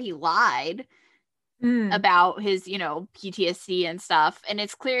time where he lied about his, you know, PTSD and stuff. And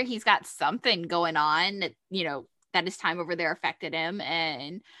it's clear he's got something going on that, you know, that his time over there affected him.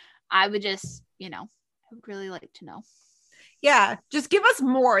 And I would just, you know, I would really like to know. Yeah, just give us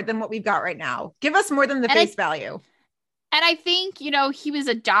more than what we've got right now. Give us more than the face value. And I think, you know, he was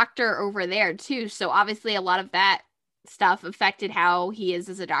a doctor over there too. So obviously a lot of that stuff affected how he is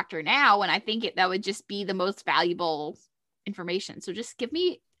as a doctor now. And I think that would just be the most valuable information. So just give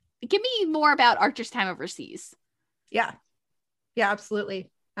me more about Archer's time overseas. Yeah,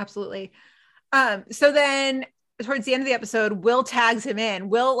 absolutely. So then towards the end of the episode, Will tags him in.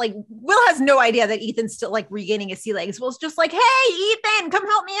 Will has no idea that Ethan's still like regaining his sea legs. Will's just like, hey, Ethan, come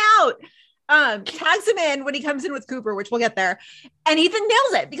help me out. Tags him in when he comes in with Cooper, which we'll get there. And Ethan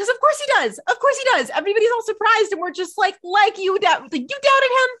nails it because of course he does. Everybody's all surprised. And we're just like you doubted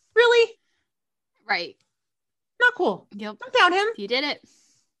him? Really? Right. Not cool. Yep. Don't doubt him. He did it.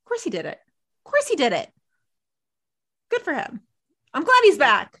 Of course he did it. Good for him. I'm glad he's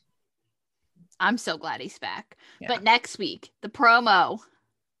back. I'm so glad he's back. Yeah. But next week, the promo.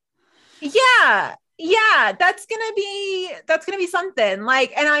 Yeah, that's gonna be something.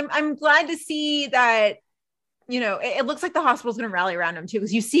 Like, and I'm glad to see that, you know, it looks like the hospital's gonna rally around him too,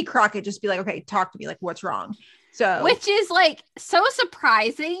 because you see Crockett just be like, okay, talk to me, like, what's wrong? So, which is like so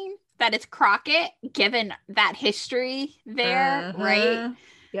surprising that it's Crockett, given that history there, right?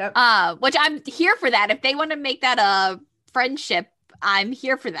 Yep. Which I'm here for that. If they want to make that a friendship, I'm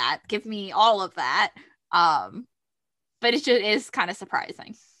here for that. Give me all of that. But it just is kind of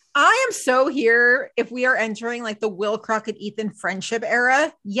surprising. I am so here if we are entering like the Will Crockett Ethan friendship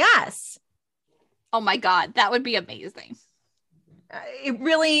era. Yes. Oh my God, that would be amazing. It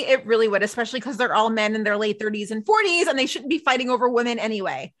really would, especially because they're all men in their late 30s and 40s and they shouldn't be fighting over women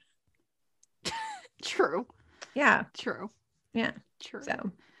anyway. True. Yeah. True. Yeah. True.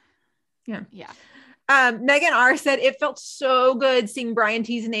 So, yeah. Yeah. Megan R said it felt so good seeing Brian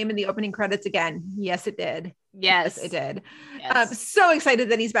T's name in the opening credits again. Yes, it did. Yes, it did. Yes. I'm so excited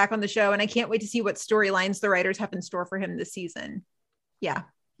that he's back on the show, and I can't wait to see what storylines the writers have in store for him this season. Yeah.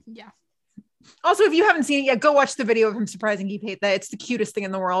 Also, if you haven't seen it yet, go watch the video of him surprising Geepaita. It's the cutest thing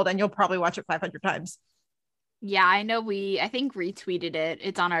in the world, and you'll probably watch it 500 times. Yeah, I know. I think retweeted it.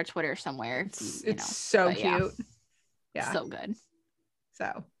 It's on our Twitter somewhere. It's so cute. Yeah. So good.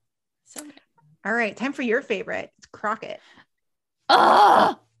 So good. All right, time for your favorite. It's Crockett.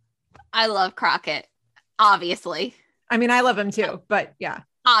 Oh, I love Crockett. Obviously. I mean, I love him too, but yeah.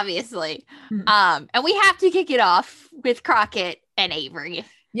 Obviously. And we have to kick it off with Crockett and Avery.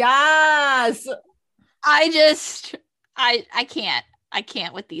 Yes. I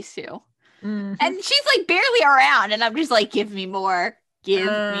can't with these two. Mm-hmm. And she's like barely around and I'm just like, give me more. Give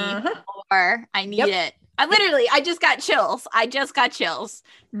me more. I need it. I just got chills.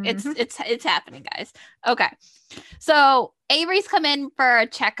 Mm-hmm. It's happening, guys. Okay. So Avery's come in for a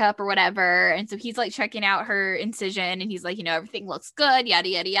checkup or whatever. And so he's like checking out her incision and he's like, you know, everything looks good, yada,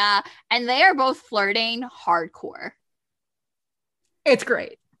 yada, yada. And they are both flirting hardcore. It's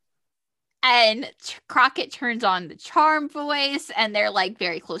great. And Crockett turns on the charm voice and they're like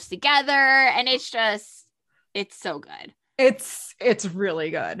very close together. And it's so good. It's really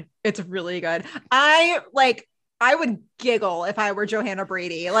good. It's really good. I would giggle if I were Johanna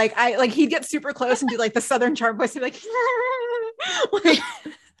Brady. He'd get super close and do like the Southern charm voice and be like,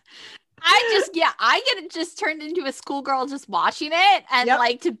 I get just turned into a schoolgirl just watching it and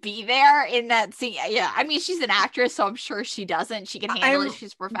like to be there in that scene. Yeah. I mean, she's an actress, so I'm sure she doesn't. She can handle it.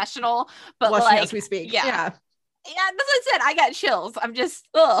 She's professional, but as we speak. Yeah. Yeah. That's what I said. I got chills. I'm just,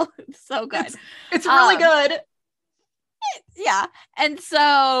 it's so good. It's really good. Yeah. And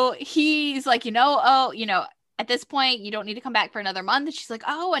so he's like, at this point, you don't need to come back for another month. And she's like,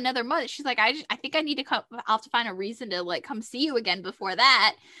 oh, another month. She's like, I think I need to come. I'll have to find a reason to like come see you again before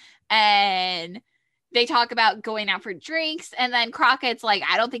that. And they talk about going out for drinks, and then Crockett's like,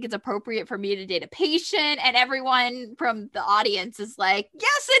 I don't think it's appropriate for me to date a patient, and everyone from the audience is like,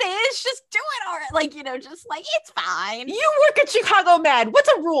 yes it is, just do it, all right, like, you know, just like, it's fine. You work at Chicago Med. What's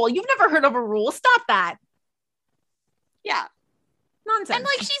a rule? You've never heard of a rule. Stop that. Yeah. Nonsense. And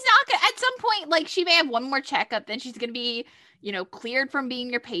like, she's not gonna, at some point, like, she may have one more checkup, then she's gonna be, you know, cleared from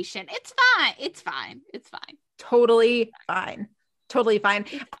being your patient. It's fine. It's fine. It's fine. Totally fine. Totally fine.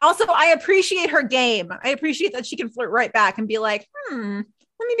 Also, I appreciate her game. I appreciate that she can flirt right back and be like, let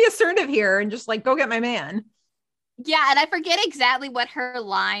me be assertive here and just like go get my man. Yeah, and I forget exactly what her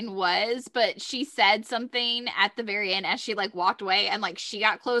line was, but she said something at the very end as she like walked away, and like she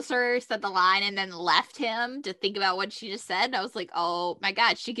got closer, said the line, and then left him to think about what she just said. And I was like, oh my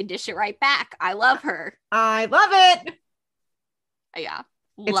God, she can dish it right back. I love her. I love it. Yeah.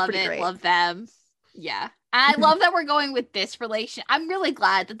 It's Love pretty it. great. Love them. Yeah. And I love that we're going with this relation. I'm really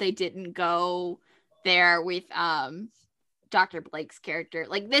glad that they didn't go there with Dr. Blake's character.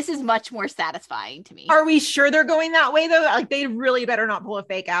 Like, this is much more satisfying to me. Are we sure they're going that way though? Like, they really better not pull a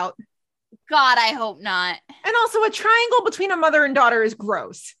fake out. God, I hope not. And also, a triangle between a mother and daughter is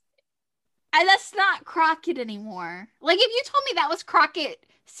gross. And that's not Crockett anymore. Like, if you told me that was Crockett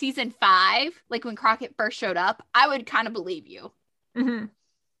season 5, like when Crockett first showed up, I would kind of believe you. Mm-hmm.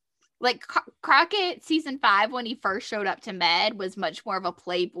 Like, Crockett season 5, when he first showed up to Med, was much more of a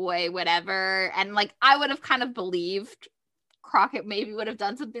playboy, whatever. And like, I would have kind of believed Crockett maybe would have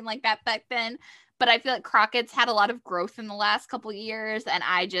done something like that back then. But I feel like Crockett's had a lot of growth in the last couple of years, and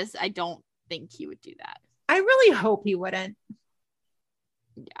I don't think he would do that. I really hope he wouldn't.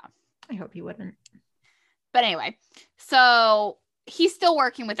 Yeah. I hope he wouldn't. But anyway, so he's still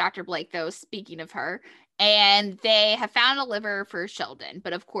working with Dr. Blake, though, speaking of her. And they have found a liver for Sheldon.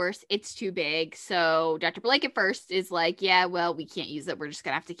 But of course, it's too big. So Dr. Blake at first is like, yeah, well, we can't use it. We're just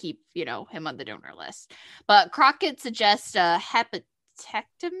going to have to keep, you know, him on the donor list. But Crockett suggests a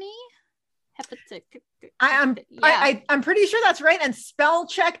hepatectomy. I'm pretty sure that's right. And spell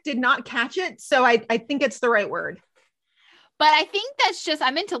check did not catch it. So I think it's the right word. But I think that's just,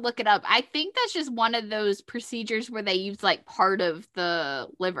 I meant to look it up. I think that's just one of those procedures where they use like part of the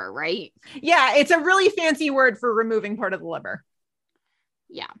liver, right? Yeah, it's a really fancy word for removing part of the liver.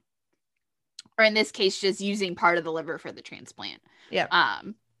 Yeah. Or in this case, just using part of the liver for the transplant. Yeah.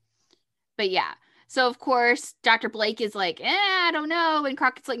 But yeah. So of course, Dr. Blake is like, I don't know. And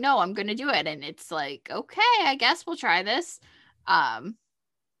Crockett's like, no, I'm going to do it. And it's like, okay, I guess we'll try this.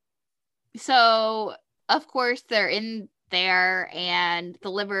 So of course they're in there and the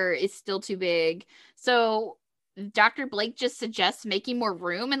liver is still too big. So Dr. Blake just suggests making more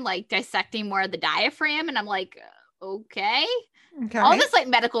room and like dissecting more of the diaphragm. And I'm like, okay. All this like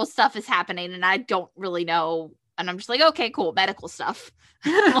medical stuff is happening and I don't really know. And I'm just like, okay, cool. Medical stuff.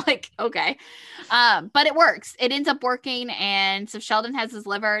 I'm like, okay. But it works. It ends up working. And so Sheldon has his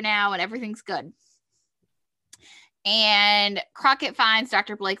liver now and everything's good. And Crockett finds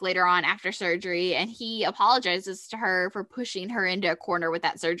Dr. Blake later on after surgery and he apologizes to her for pushing her into a corner with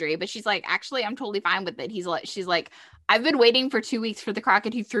that surgery. But she's like, actually, I'm totally fine with it. She's like, I've been waiting for 2 weeks for the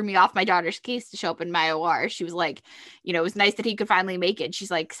Crockett who threw me off my daughter's case to show up in my OR. She was like, you know, it was nice that he could finally make it. She's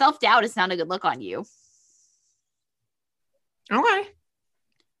like, self-doubt is not a good look on you. Okay.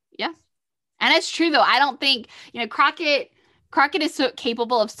 Yeah. And it's true though. I don't think, you know, Crockett is so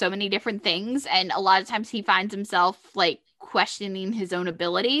capable of so many different things. And a lot of times he finds himself like questioning his own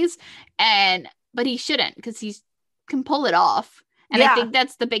abilities but he shouldn't because he can pull it off. And I think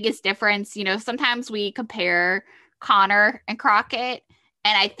that's the biggest difference. You know, sometimes we compare Connor and Crockett,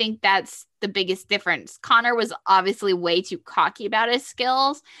 and I think that's the biggest difference. Connor was obviously way too cocky about his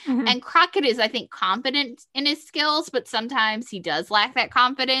skills, and Crockett is, I think, confident in his skills, but sometimes he does lack that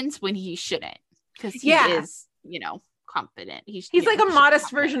confidence when he shouldn't because he is, you know, confident. He's like a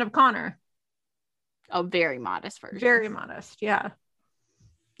modest version of Connor. A very modest version. Very modest. Yeah.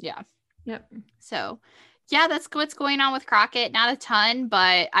 Yeah. Yep. So, yeah, that's what's going on with Crockett. Not a ton,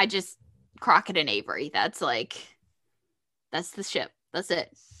 but Crockett and Avery. That's the ship. That's it.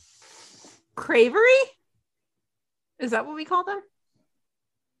 Cravery? Is that what we call them?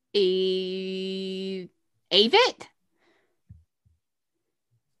 Avett?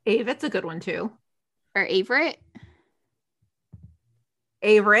 Avett's a good one too. Or Averett?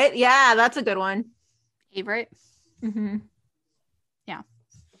 Averett. Yeah, that's a good one. Averett. Mm-hmm. Yeah.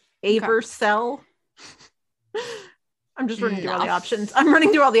 Avercell. I'm just running through all the options. I'm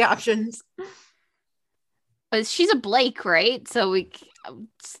running through all the options. But she's a Blake, right? So we...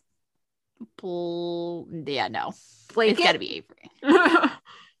 yeah, no. Blake. It's got to be Avery.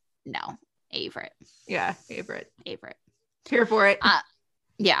 No. Averett. Yeah, Averett. Averett. Here for it.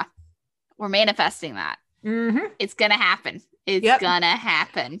 Yeah. We're manifesting that. Mm-hmm. It's gonna happen. It's gonna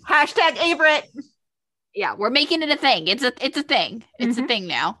happen. Hashtag Averett. Yeah, we're making it a thing. It's a thing. It's a thing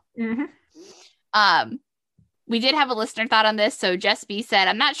now. We did have a listener thought on this. So Jess B said,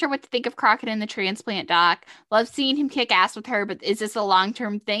 I'm not sure what to think of Crockett in the transplant doc. Love seeing him kick ass with her, but is this a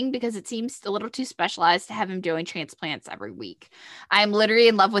long-term thing? Because it seems a little too specialized to have him doing transplants every week. I'm literally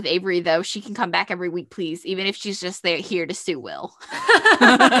in love with Avery, though. She can come back every week, please, even if she's just there here to sue Will.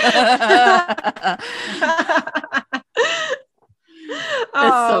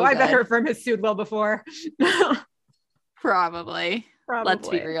 I bet her firm has sued Will before. Probably. Let's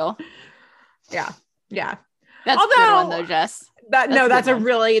be real. Yeah. That's a good one though, Jess. That's a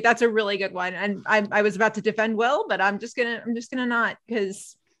really good one. And I was about to defend Will, but I'm just gonna not,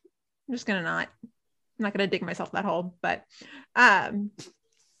 because I'm not gonna dig myself that hole. But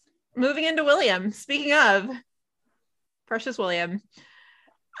moving into William, speaking of Precious William,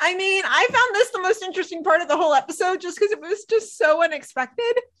 I mean, I found this the most interesting part of the whole episode just because it was just so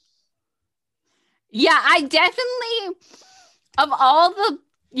unexpected. Yeah, I definitely, of all the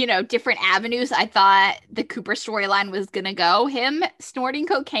different avenues I thought the Cooper storyline was gonna go, him snorting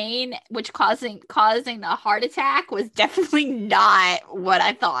cocaine, which causing a heart attack, was definitely not what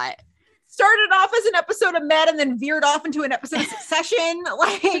I thought. Started off as an episode of Mad and then veered off into an episode of Succession.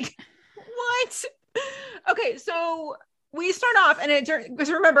 Like, what? Okay, so we start off, and because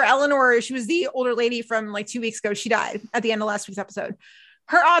remember, Eleanor, she was the older lady from like 2 weeks ago. She died at the end of last week's episode.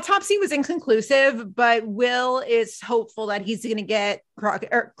 Her autopsy was inconclusive, but Will is hopeful that he's going to get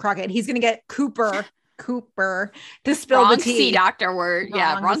Crockett. He's going to get Cooper to spill the tea. C doctor word.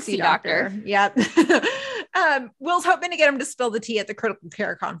 Wrong C doctor. Yep. Will's hoping to get him to spill the tea at the critical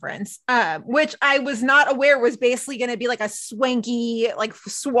care conference, which I was not aware was basically going to be like a swanky like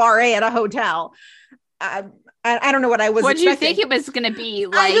soiree at a hotel. I don't know what I was What do expecting. you think it was going to be?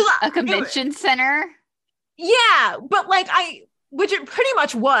 Like a convention center? Yeah, but which it pretty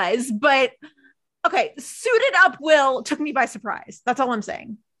much was, but okay, suited up Will took me by surprise. That's all I'm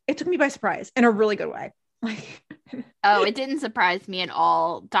saying. It took me by surprise in a really good way. Oh, it didn't surprise me at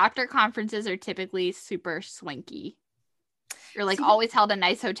all. Doctor conferences are typically super swanky. You're like always held in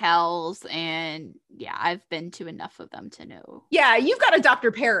nice hotels, and yeah, I've been to enough of them to know. Yeah, you've got a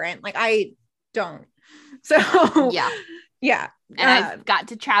doctor parent. Like I don't. So yeah. And I've got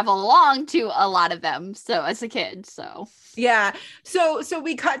to travel along to a lot of them. So as a kid, yeah. So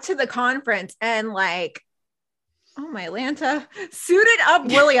we cut to the conference and like, oh my Lanta, suited up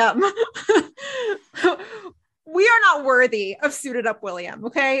William. We are not worthy of suited up William.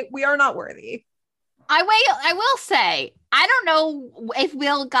 Okay. We are not worthy. I will say, I don't know if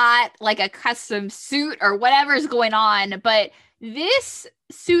Will got like a custom suit or whatever's going on, but this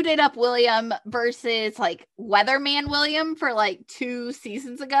suited up William versus like Weatherman William for like 2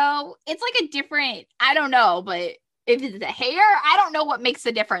 seasons ago, it's like a different, I don't know, but if it's the hair, I don't know what makes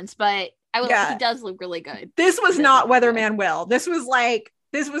the difference, but he does look really good. This was not Weatherman Will. This was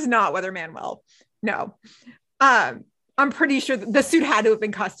not Weatherman Will. No. I'm pretty sure the suit had to have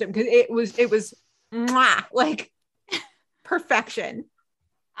been custom because it was like perfection.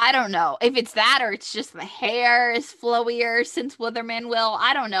 I don't know if it's that or it's just the hair is flowier since Weatherman Will.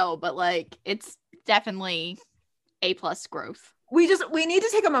 I don't know, but like it's definitely A+ growth. We need to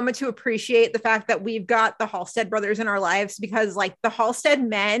take a moment to appreciate the fact that we've got the Halstead brothers in our lives, because like the Halstead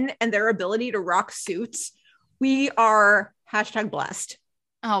men and their ability to rock suits, we are #blessed.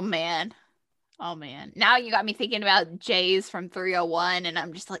 Oh man. Now you got me thinking about Jays from 301 and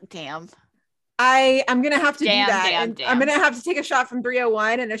I'm just like, damn. I'm going to have to do that. Damn. I'm going to have to take a shot from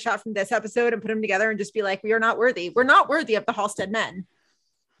 301 and a shot from this episode and put them together and just be like, we are not worthy. We're not worthy of the Halstead men.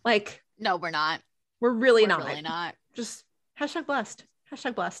 Like, no, we're not. We're really not. Really not. Just #blessed.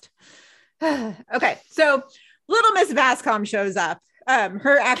 Okay. So Little Miss Vascom shows up.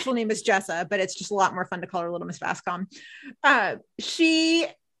 Her actual name is Jessa, but it's just a lot more fun to call her Little Miss Vascom. She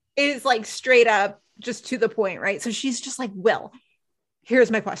is like straight up just to the point, right? So she's just like, Will, here's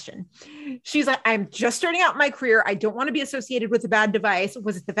my question. She's like, I'm just starting out my career. I don't want to be associated with a bad device.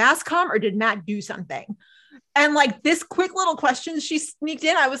 Was it the Vascom or did Matt do something? And like this quick little question she sneaked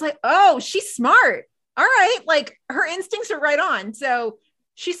in, I was like, oh, she's smart. All right. Like her instincts are right on. So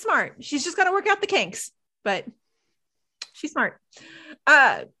she's smart. She's just got to work out the kinks, but she's smart.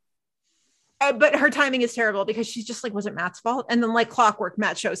 But her timing is terrible because she's just like, was it Matt's fault? And then like clockwork,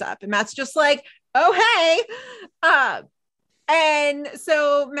 Matt shows up and Matt's just like, oh, hey. And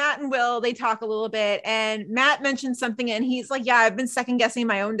so Matt and Will, they talk a little bit and Matt mentions something and he's like, yeah, I've been second guessing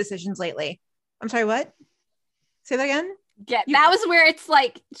my own decisions lately. I'm sorry, what? Say that again? Yeah, that was where it's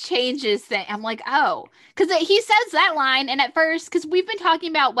like changes thing. I'm like, oh, because he says that line, and at first, because we've been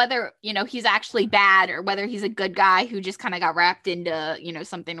talking about whether he's actually bad or whether he's a good guy who just kind of got wrapped into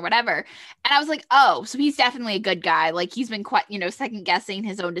something or whatever. And I was like, oh, so he's definitely a good guy. Like he's been quite second guessing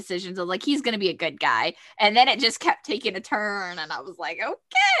his own decisions of like he's gonna be a good guy, and then it just kept taking a turn, and I was like,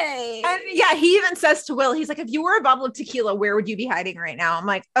 okay. And yeah, he even says to Will, he's like, if you were a bottle of tequila, where would you be hiding right now? I'm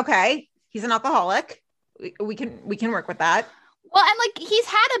like, okay, he's an alcoholic. We can work with that. Well, and like he's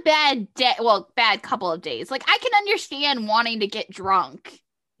had a bad couple of days. Like I can understand wanting to get drunk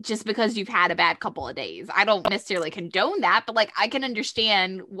just because you've had a bad couple of days. I don't necessarily condone that, but like I can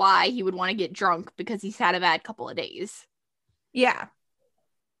understand why he would want to get drunk because he's had a bad couple of days. Yeah.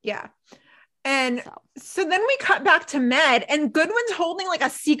 And so then we cut back to Med, and Goodwin's holding like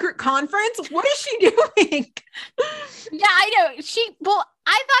a secret conference. What is she doing? Yeah, I know.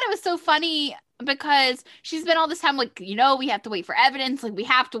 I thought it was so funny because she's been all this time like, we have to wait for evidence. Like we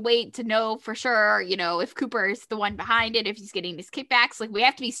have to wait to know for sure, if Cooper is the one behind it, if he's getting his kickbacks, like we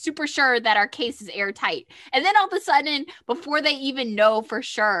have to be super sure that our case is airtight. And then all of a sudden, before they even know for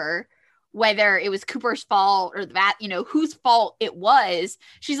sure whether it was Cooper's fault or that, whose fault it was,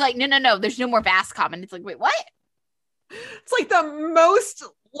 she's like, no, there's no more VASCOM. And it's like, wait, what? It's like the most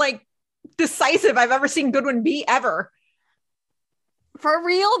like decisive I've ever seen Goodwin be ever. For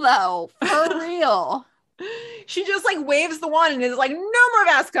real though, for real. She just like waves the wand and is like, no more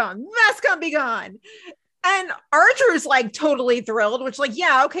VASCOM, VASCOM be gone. And Archer's like totally thrilled, which like,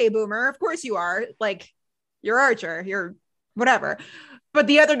 yeah, okay, Boomer, of course you are. Like, you're Archer, you're whatever. But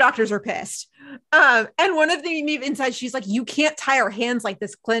the other doctors are pissed. And one of them even said, she's like, you can't tie our hands like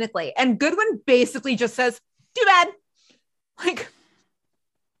this clinically. And Goodwin basically just says, too bad. Like,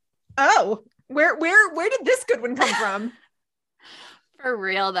 oh, where did this Goodwin come from? For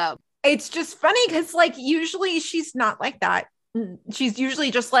real though. It's just funny because like usually she's not like that. She's usually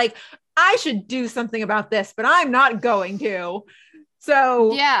just like, I should do something about this, but I'm not going to.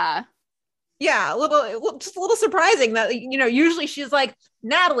 So yeah, just a little surprising that usually she's like,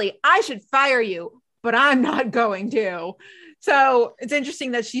 Natalie, I should fire you, but I'm not going to. So it's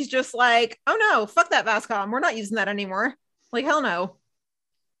interesting that she's just like, oh no, fuck that VASCOM. We're not using that anymore. Like, hell no.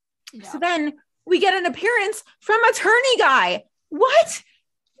 Yeah. So then we get an appearance from attorney guy. What?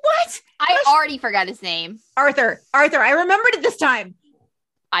 I already forgot his name. Arthur. I remembered it this time.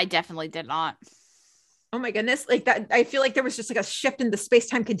 I definitely did not. Oh my goodness. Like that. I feel like there was just like a shift in the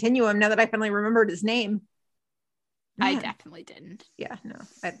space-time continuum now that I finally remembered his name. Man. I definitely didn't. Yeah, no.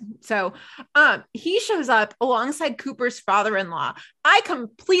 So he shows up alongside Cooper's father-in-law. I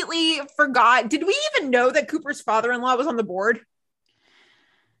completely forgot. Did we even know that Cooper's father-in-law was on the board?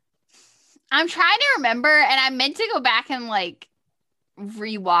 I'm trying to remember, and I meant to go back and like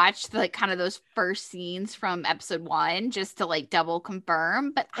rewatch the like kind of those first scenes from episode 1 just to like double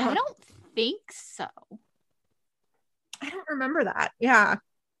confirm, but I don't think so. I don't remember that. Yeah.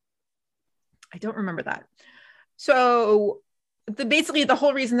 I don't remember that. So basically the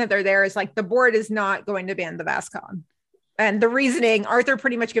whole reason that they're there is like the board is not going to ban the VASCOM. And the reasoning, Arthur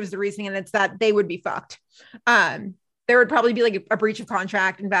pretty much gives the reasoning, and it's that they would be fucked. There would probably be like a breach of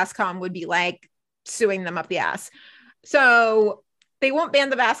contract, and VASCOM would be like suing them up the ass. So they won't ban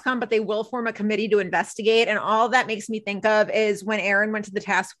the VASCOM, but they will form a committee to investigate. And all that makes me think of is when Erin went to the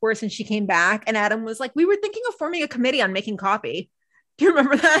task force and she came back and Adam was like, we were thinking of forming a committee on making coffee. Do you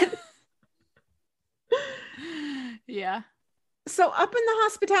remember that? Yeah. So up in the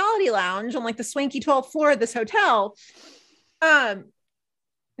hospitality lounge on like the swanky 12th floor of this hotel,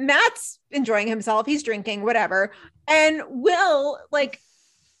 Matt's enjoying himself. He's drinking, whatever. And Will, like,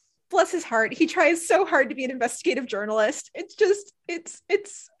 bless his heart, he tries so hard to be an investigative journalist. It's just, it's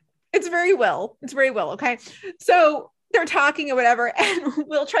very Will. It's very Will. Okay. So they're talking or whatever. And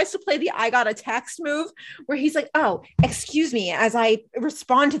Will tries to play the I got a text move where he's like, oh, excuse me, as I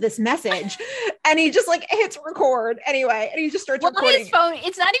respond to this message. And he just like hits record anyway. And he just starts recording. His phone,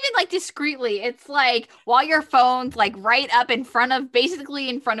 it's not even like discreetly. It's like while your phone's like right up basically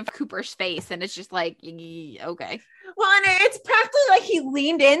in front of Cooper's face. And it's just like, okay. Well, and it's practically like he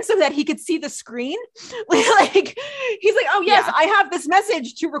leaned in so that he could see the screen. Like he's like, oh yes, yeah. I have this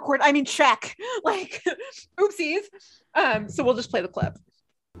message to record. I mean, check. Like, oopsies. So we'll just play the clip.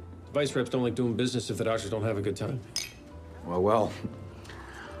 Vice reps don't like doing business if the doctors don't have a good time. Well.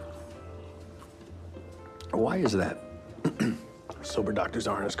 Why is that? Sober doctors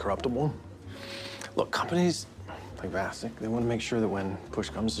aren't as corruptible. Look, companies like Vasek, they want to make sure that when push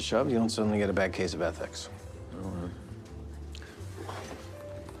comes to shove, you don't suddenly get a bad case of ethics.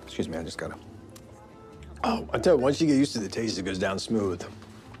 Excuse me, I just gotta. Oh, I tell you, once you get used to the taste, it goes down smooth.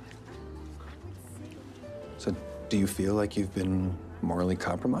 So, Do you feel like you've been morally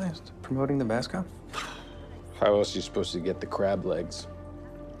compromised promoting the mascot? How else are you supposed to get the crab legs?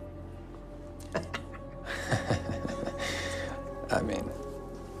 I mean,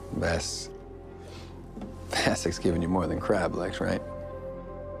 Basic's giving you more than crab legs, right?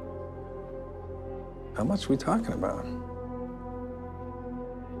 How much are we talking about?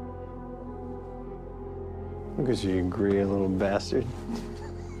 Because you greedy little bastard.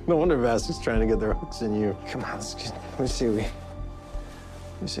 No wonder Basic's trying to get their hooks in you. Come on, let me see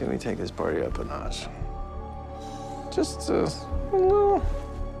we take this party up a notch. Just no.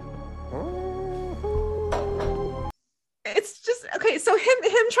 It's just okay. So him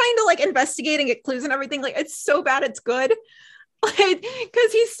trying to like investigate and get clues and everything, like it's so bad it's good. Like,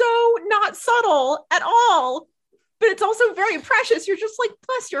 because he's so not subtle at all, but it's also very precious. You're just like,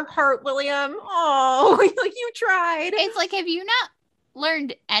 bless your heart, William. Oh, like you tried. It's like, have you not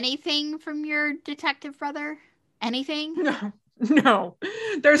learned anything from your detective brother? Anything? No.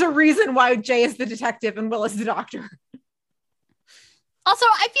 There's a reason why Jay is the detective and Will is the doctor. Also,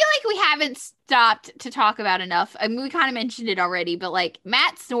 I feel like we haven't stopped to talk about enough. I mean, we kind of mentioned it already, but like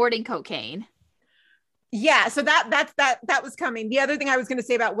Matt snorting cocaine. Yeah, so that was coming. The other thing I was going to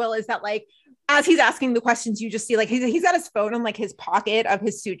say about Will is that like as he's asking the questions, you just see like he's got his phone in like his pocket of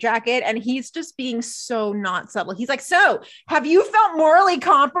his suit jacket, and he's just being so not subtle. He's like, "So, have you felt morally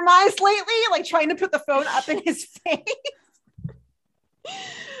compromised lately?" Like trying to put the phone up in his face.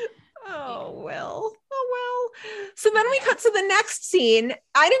 Oh, Will. So then we cut to the next scene.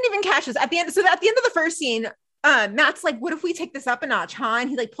 I didn't even catch this at the end. So at the end of the first scene, Matt's like, what if we take this up a notch, huh? And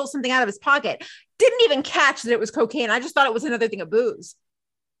he like pulls something out of his pocket. Didn't even catch that it was cocaine. I just thought it was another thing of booze.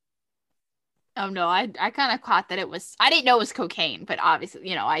 Oh no, I kind of caught that it was, I didn't know it was cocaine, but obviously,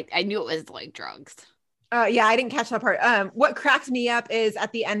 you know, I knew it was like drugs. Yeah, I didn't catch that part. What cracks me up is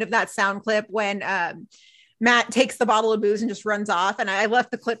at the end of that sound clip when Matt takes the bottle of booze and just runs off. And I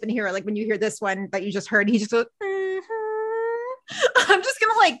left the clip in here. Like when you hear this one that you just heard, he just goes, mm-hmm. I'm just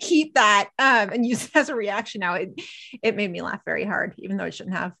going to like keep that and use it as a reaction now. It made me laugh very hard, even though it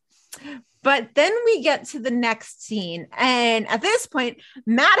shouldn't have. But then we get to the next scene. And at this point,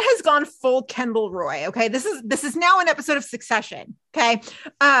 Matt has gone full Kendall Roy. Okay. This is now an episode of Succession. Okay.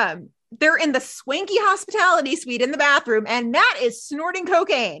 They're in the swanky hospitality suite in the bathroom and Matt is snorting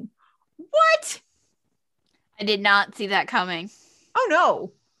cocaine. What? I did not see that coming. Oh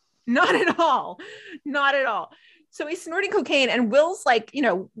no, not at all. Not at all. So he's snorting cocaine and Will's like, you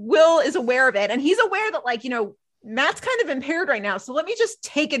know, Will is aware of it and he's aware that like, you know, Matt's kind of impaired right now. So let me just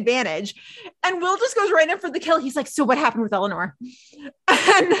take advantage. And Will just goes right in for the kill. He's like, so what happened with Eleanor?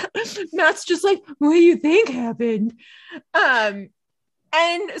 And Matt's just like, what do you think happened?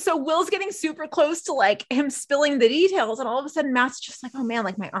 And so Will's getting super close to like him spilling the details. And all of a sudden Matt's just like, oh man,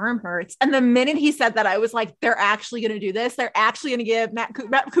 like my arm hurts. And the minute he said that, I was like, they're actually going to do this. They're actually going to give Matt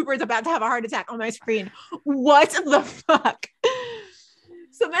Cooper is about to have a heart attack on my screen. What the fuck?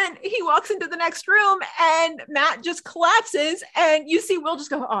 So then he walks into the next room and Matt just collapses and you see Will just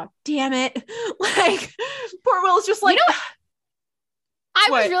go, oh, damn it. Like poor Will's just like, you know, I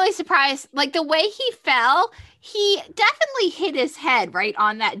was really surprised. Like the way he fell, he definitely hit his head right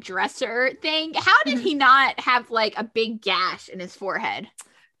on that dresser thing. How did he not have like a big gash in his forehead?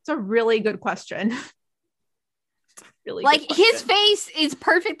 It's a really good question. Really like his face is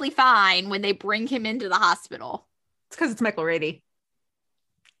perfectly fine when they bring him into the hospital. It's because it's Michael Rady.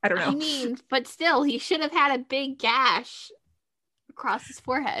 I don't know. I mean, but still, he should have had a big gash across his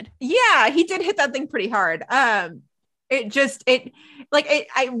forehead. Yeah, he did hit that thing pretty hard. I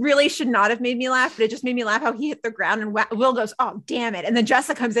really should not have made me laugh, but it just made me laugh how he hit the ground and Will goes, oh, damn it. And then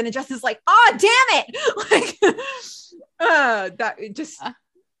Jessica comes in and Jessica's like, oh, damn it.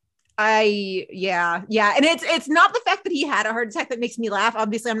 And it's not the fact that he had a heart attack that makes me laugh.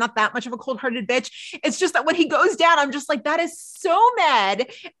 Obviously, I'm not that much of a cold-hearted bitch. It's just that when he goes down, I'm just like, that is so mad.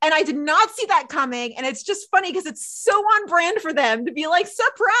 And I did not see that coming. And it's just funny because it's so on brand for them to be like,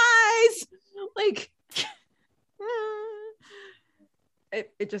 surprise. Like,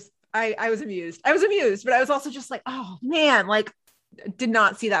 I was amused. But I was also just like, oh man, like did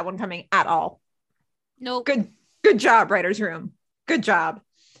not see that one coming at all. Nope. Good job, writer's room. Good job.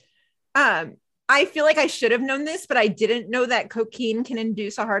 I feel like I should have known this, but I didn't know that cocaine can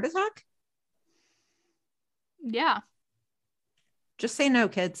induce a heart attack. Yeah. Just say no,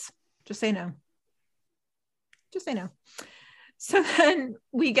 kids. Just say no. So then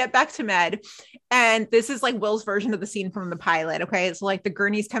we get back to Med, and this is like Will's version of the scene from the pilot. Okay. It's like the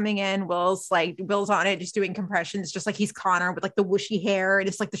gurney's coming in. Will's on it, just doing compressions, just like he's Connor with like the whooshy hair. And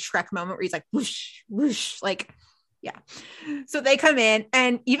it's like the Shrek moment where he's like, whoosh, whoosh, like, yeah. So they come in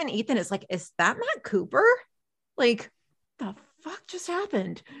and even Ethan is like, is that Matt Cooper? Like, the fuck just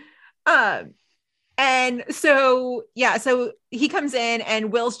happened? And so, yeah, so he comes in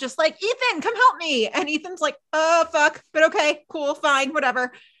and Will's just like, Ethan, come help me. And Ethan's like, oh, fuck, but okay, cool, fine, whatever.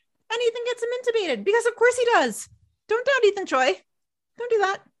 And Ethan gets him intubated because of course he does. Don't doubt Ethan Choi. Don't do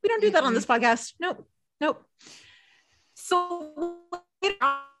that. We don't do that on this podcast. Nope. So later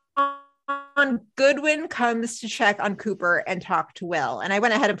on, Goodwin comes to check on Cooper and talk to Will. And I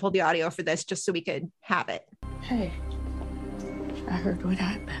went ahead and pulled the audio for this just so we could have it. Hey, I heard what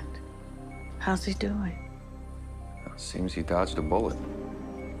happened. How's he doing? Seems he dodged a bullet,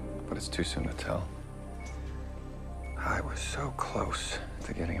 but it's too soon to tell. I was so close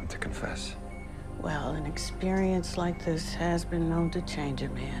to getting him to confess. Well, an experience like this has been known to change a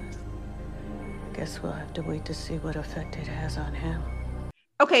man. Guess we'll have to wait to see what effect it has on him.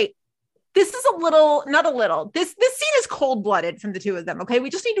 Okay, this is not a little. This scene is cold-blooded from the two of them, okay? We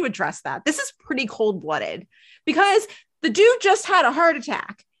just need to address that. This is pretty cold-blooded because the dude just had a heart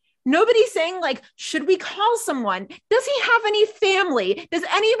attack. Nobody's saying, like, should we call someone? Does he have any family? Does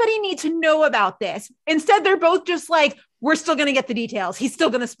anybody need to know about this? Instead, they're both just like, we're still going to get the details. He's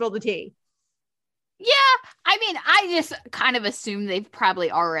still going to spill the tea. Yeah, I mean, I just kind of assume they've probably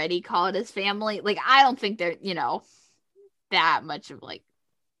already called his family. Like, I don't think they're, that much of, like,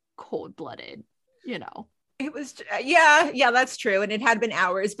 cold-blooded, It was, yeah, that's true. And it had been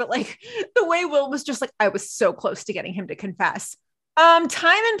hours, but, like, the way Will was just like, I was so close to getting him to confess.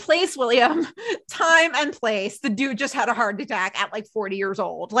 Time and place, William. Time and place. The dude just had a heart attack at like 40 years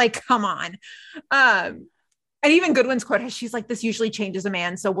old. Like, come on. And even Goodwin's quote, she's like, this usually changes a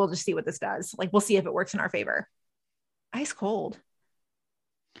man, so we'll just see what this does. Like, we'll see if it works in our favor. Ice cold.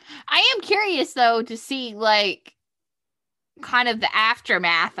 I am curious, though, to see, like, kind of the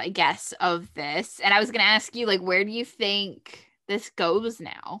aftermath, I guess, of this. And I was going to ask you, like, where do you think this goes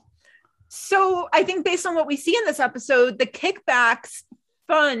now? So I think based on what we see in this episode, the kickbacks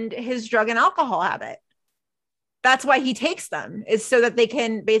fund his drug and alcohol habit. That's why he takes them, is so that they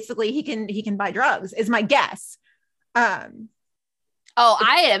can basically he can buy drugs, is my guess. I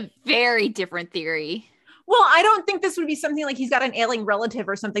had a very different theory. Well, I don't think this would be something like he's got an ailing relative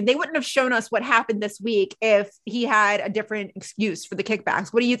or something. They wouldn't have shown us what happened this week if he had a different excuse for the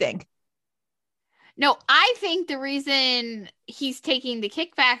kickbacks. What do you think? No, I think the reason he's taking the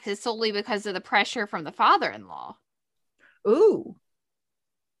kickbacks is solely because of the pressure from the father-in-law. Ooh.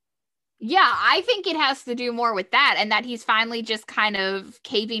 Yeah, I think it has to do more with that, and that he's finally just kind of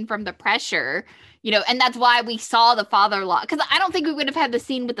caving from the pressure, and that's why we saw the father-in-law. Because I don't think we would have had the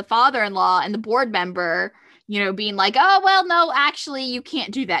scene with the father-in-law and the board member, being like, oh, well, no, actually, you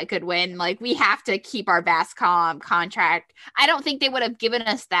can't do that, Goodwin. Like, we have to keep our VASCOM contract. I don't think they would have given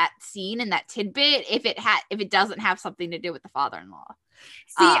us that scene and that tidbit if it doesn't have something to do with the father-in-law.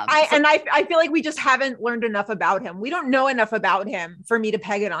 See, I feel like we just haven't learned enough about him. We don't know enough about him for me to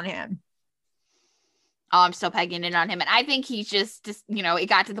peg it on him. Oh, I'm still pegging it on him. And I think he's just it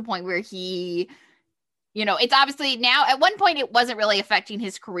got to the point where he... it's obviously now at one point it wasn't really affecting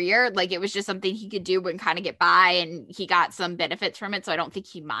his career. Like, it was just something he could do and kind of get by, and he got some benefits from it. So I don't think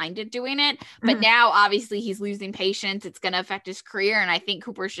he minded doing it. But now obviously he's losing patience. It's going to affect his career. And I think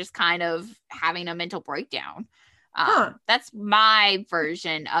Cooper's just kind of having a mental breakdown. That's my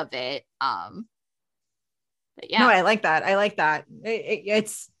version of it. But yeah. No, I like that.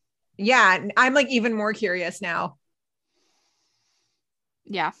 It's I'm like even more curious now.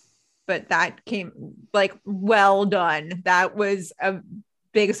 Yeah. But that came like well done. That was a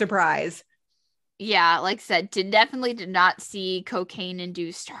big surprise. Yeah, like I said, definitely did not see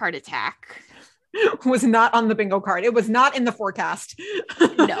cocaine-induced heart attack. Was not on the bingo card. It was not in the forecast.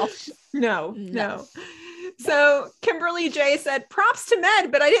 No. So Kimberly J said, props to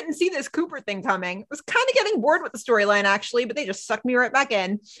Med, but I didn't see this Cooper thing coming. I was kind of getting bored with the storyline, actually, but they just sucked me right back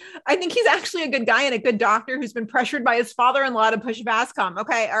in. I think he's actually a good guy and a good doctor who's been pressured by his father-in-law to push VASCOM.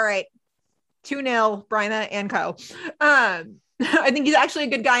 Okay, all right. 2-0, Bryna and co. I think he's actually a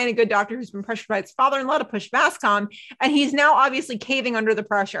good guy and a good doctor who's been pressured by his father-in-law to push VASCOM, and he's now obviously caving under the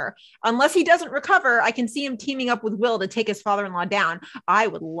pressure. Unless he doesn't recover, I can see him teaming up with Will to take his father-in-law down. I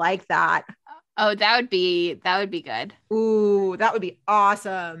would like that. Oh, that would be good. Ooh, that would be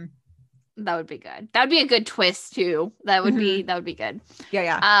awesome. That would be good. That would be a good twist too. That would be good.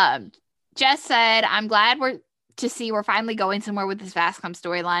 Yeah. Jess said, I'm glad we're finally going somewhere with this VASCOM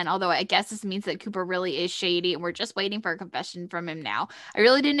storyline, although I guess this means that Cooper really is shady and we're just waiting for a confession from him now. I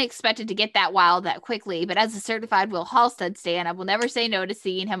really didn't expect it to get that wild that quickly, but as a certified Will Halstead stan, I will never say no to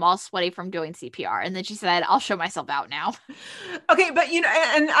seeing him all sweaty from doing CPR. And then she said, I'll show myself out now. Okay, but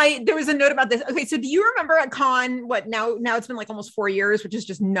there was a note about this. Okay, so do you remember at Con, now it's been like almost 4 years, which is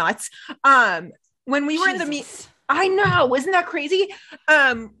just nuts. when we were in the meet, I know, isn't that crazy?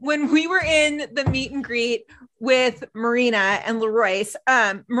 When we were in the meet and greet with Marina and Leroyce,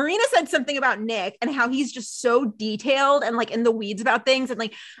 Marina said something about Nick and how he's just so detailed and like in the weeds about things. And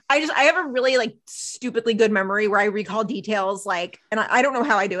like, I have a really like stupidly good memory where I recall details, like, and I don't know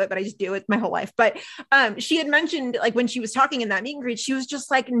how I do it, but I just do it my whole life. But she had mentioned, like, when she was talking in that meet and greet, she was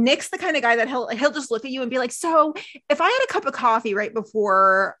just like, Nick's the kind of guy that he'll just look at you and be like, so if I had a cup of coffee right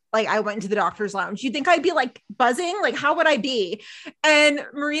before like I went into the doctor's lounge, you think I'd be like buzzing? Like, how would I be? And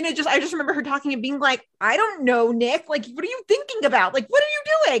Marina I just remember her talking and being like, I don't know, Nick, like, what are you thinking about? Like, what are you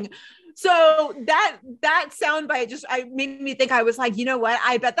doing? So that soundbite just made me think. I was like, you know what?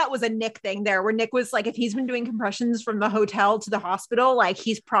 I bet that was a Nick thing there, where Nick was like, if he's been doing compressions from the hotel to the hospital, like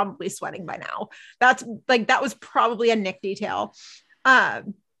he's probably sweating by now. That was probably a Nick detail. It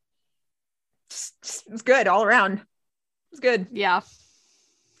was good all around. It was good. Yeah.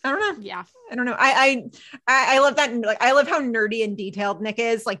 I don't know. Yeah. I don't know. I love that. Like, I love how nerdy and detailed Nick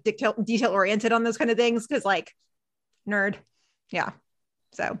is, like detail oriented on those kind of things. Cause like nerd. Yeah.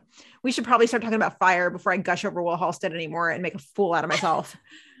 So we should probably start talking about fire before I gush over Will Halstead anymore and make a fool out of myself.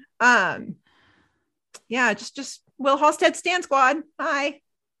 Yeah, just Will Halstead Stan Squad. Hi,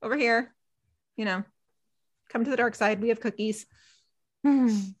 over here. You know, come to the dark side. We have cookies.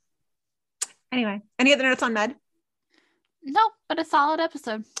 Anyway, any other notes on Med? No, but a solid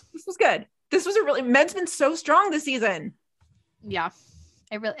episode. This was good. This was Med's been so strong this season. Yeah,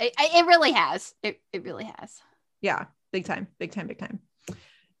 it really has. It really has. Yeah, big time.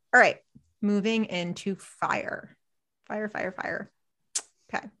 All right, moving into fire. Okay,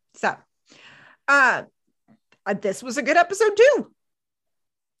 so this was a good episode too.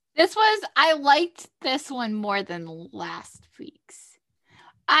 I liked this one more than last week's.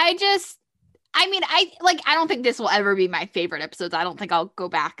 I don't think this will ever be my favorite episodes. I don't think I'll go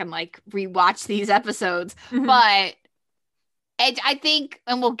back and like rewatch these episodes, but I think,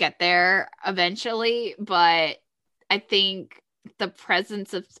 and we'll get there eventually, but I think the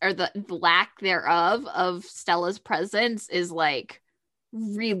presence of, or the lack thereof of Stella's presence is like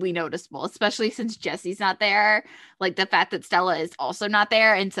really noticeable, especially since Jesse's not there. Like the fact that Stella is also not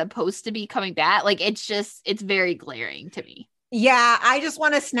there and supposed to be coming back, like it's very glaring to me. Yeah, I just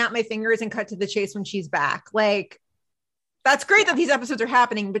want to snap my fingers and cut to the chase when she's back. Like, that's great that these episodes are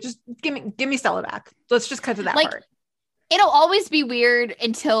happening, but just give me Stella back. Let's just cut to that part. It'll always be weird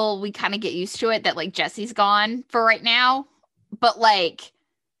until we kind of get used to it that like Jesse's gone for right now. But like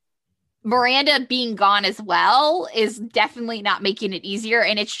Miranda being gone as well is definitely not making it easier.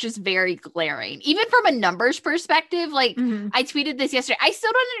 And it's just very glaring. Even from a numbers perspective, like I tweeted this yesterday. I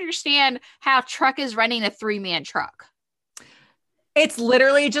still don't understand how Truck is running a 3-man truck. It's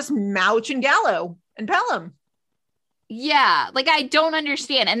literally just Mouch and Gallo and Pelham. Yeah, like I don't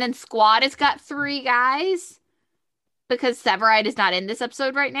understand. And then Squad has got 3 guys because Severide is not in this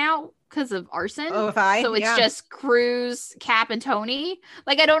episode right now because of arson. So it's just Cruz, Cap, and Tony.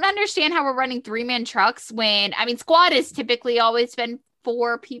 Like I don't understand how we're running 3-man trucks when, I mean, Squad has typically always been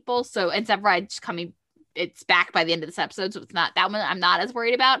 4 people. So, and Severide's coming, it's back by the end of this episode. So it's not that one I'm not as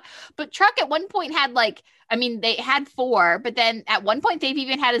worried about. But Truck at one point had like, I mean, they had 4, but then at one point they've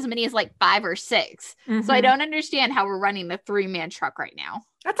even had as many as like 5 or 6. So I don't understand how we're running the 3-man truck right now.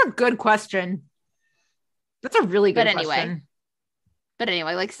 That's a good question. That's a really good question. But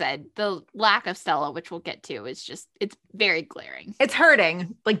anyway, like I said, the lack of Stella, which we'll get to, is just, it's very glaring. It's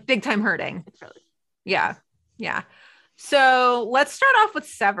hurting, like big time hurting. It's really, yeah. So let's start off with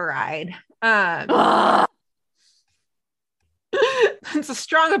Severide. It's a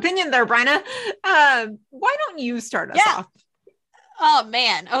strong opinion there, Bryna. Why don't you start us off? Oh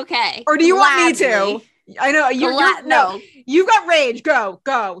man, okay. Or do you want me to? I know no. You've got rage. Go,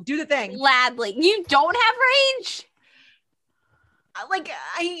 do the thing. Gladly. You don't have rage? Like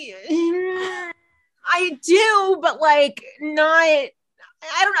I do, but like not. I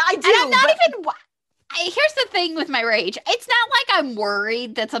don't know. I do. And I'm not even. Here's the thing with my rage. It's not like I'm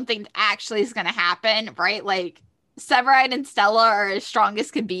worried that something actually is going to happen, right? Like Severide and Stella are as strong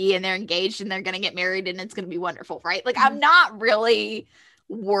as could be, and they're engaged, and they're going to get married, and it's going to be wonderful, right? Like I'm not really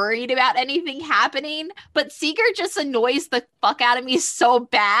worried about anything happening, but Seeger just annoys the fuck out of me so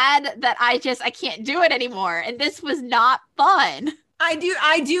bad that I can't do it anymore. And this was not fun. I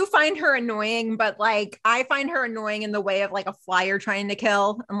do find her annoying, but like I find her annoying in the way of like a fly you're trying to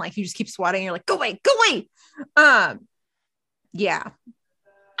kill, and like you just keep swatting, you're like, go away. Yeah.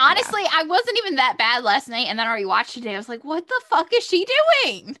 Honestly, I wasn't even that bad last night, and then I rewatched today. I was like, what the fuck is she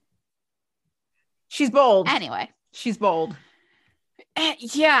doing? She's bold. Anyway. She's bold.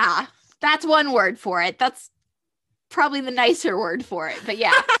 Yeah, that's one word for it. That's probably the nicer word for it, but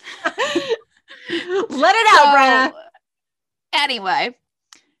yeah. Let it out, Brenna. Anyway,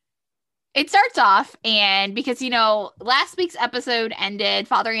 it starts off, and because, last week's episode ended,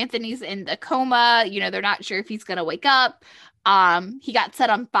 Father Anthony's in the coma. They're not sure if he's going to wake up. He got set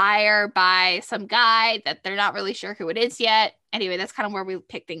on fire by some guy that they're not really sure who it is yet. Anyway, that's kind of where we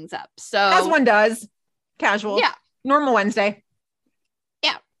pick things up. So, as one does, casual. Yeah. Normal Wednesday.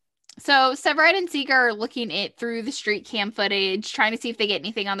 Yeah. So Severide and Seeger are looking it through the street cam footage, trying to see if they get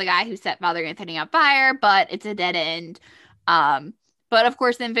anything on the guy who set Father Anthony on fire, but it's a dead end. But of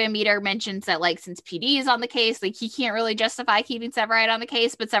course, then Van Meter mentions that, since PD is on the case, he can't really justify keeping Severide on the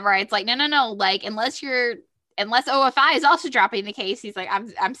case. But Severide's like, no. Unless OFI is also dropping the case, he's like,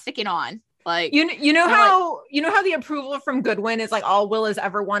 I'm sticking on. You know how the approval from Goodwin is all Will has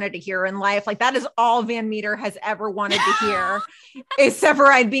ever wanted to hear in life. That is all Van Meter has ever wanted to hear is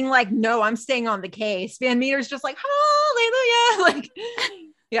Severide being like, no, I'm staying on the case. Van Meter's just like, hallelujah.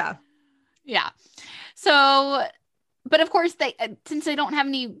 Yeah. So, but of course since they don't have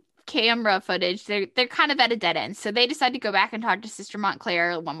any camera footage, they're kind of at a dead end. So they decide to go back and talk to Sister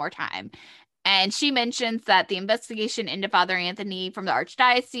Montclair one more time. And she mentions that the investigation into Father Anthony from the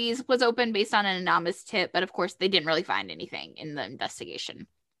Archdiocese was open based on an anonymous tip, but of course they didn't really find anything in the investigation.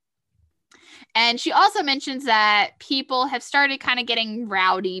 And she also mentions that people have started kind of getting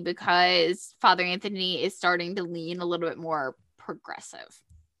rowdy because Father Anthony is starting to lean a little bit more progressive.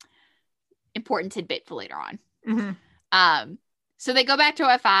 Important tidbit for later on. Mm-hmm. So they go back to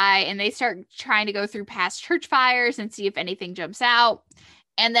OFI and they start trying to go through past church fires and see if anything jumps out.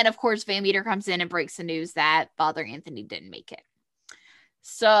 And then, of course, Van Meter comes in and breaks the news that Father Anthony didn't make it.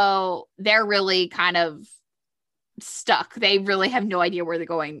 So they're really kind of stuck. They really have no idea where they're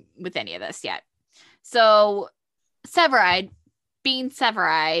going with any of this yet. So Severide, being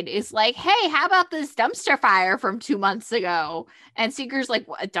Severide, is like, hey, how about this dumpster fire from 2 months ago? And Seeger's like,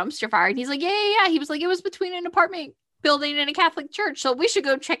 what, a dumpster fire? And he's like, yeah. He was like, it was between an apartment building and a Catholic church, so we should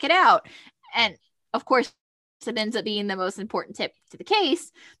go check it out. And, of course, it ends up being the most important tip to the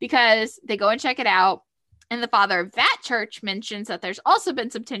case because they go and check it out. And the father of that church mentions that there's also been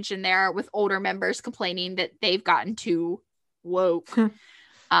some tension there with older members complaining that they've gotten too woke.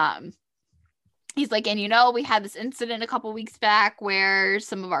 He's like, and we had this incident a couple weeks back where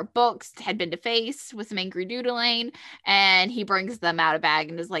some of our books had been defaced with some angry doodling, and he brings them out a bag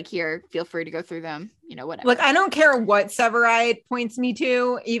and is like, here, feel free to go through them, whatever. Look, I don't care what Severide points me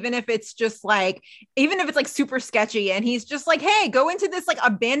to, even if it's just even if it's super sketchy and he's just like, hey, go into this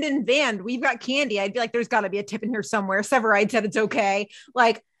abandoned van, we've got candy. I'd be like, there's got to be a tip in here somewhere. Severide said it's okay.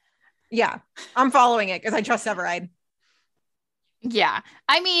 Yeah, I'm following it because I trust Severide. Yeah.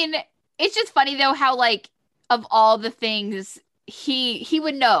 I mean, it's just funny though how of all the things he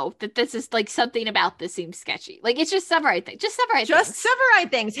would know that this is something about this seems sketchy. It's just Severide things. Just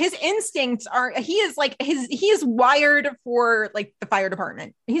Severide things. His instincts are he is wired for the fire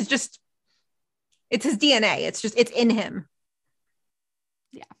department. It's his DNA. It's in him.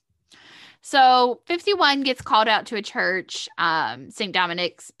 Yeah. So 51 gets called out to a church, St.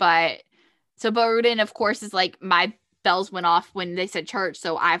 Dominic's, but so Barudin, of course, is like, my bells went off when they said church,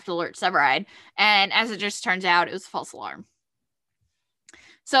 so I have to alert Severide. And as it just turns out, it was a false alarm.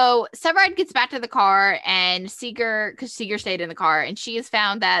 So Severide gets back to the car, and because Seeger stayed in the car, and she has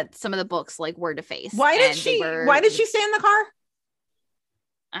found that some of the books were defaced. Why did she stay in the car?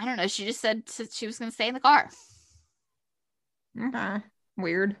 I don't know. She just said she was going to stay in the car. Okay.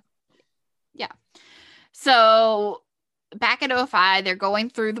 Weird. Yeah. So back at OFI, they're going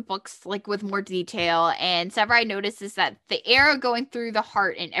through the books with more detail, and Severide notices that the arrow going through the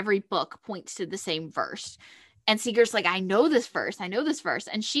heart in every book points to the same verse. And Seeger's like, I know this verse.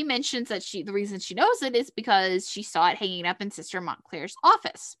 And she mentions that the reason she knows it is because she saw it hanging up in Sister Montclair's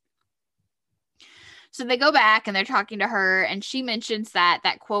office. So they go back and they're talking to her, and she mentions that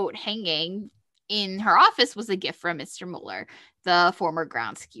quote hanging in her office was a gift from Mr. Mueller, the former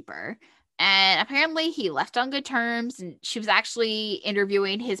groundskeeper. And apparently he left on good terms, and she was actually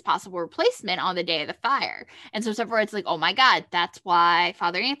interviewing his possible replacement on the day of the fire. And so Severide's like, oh my God, that's why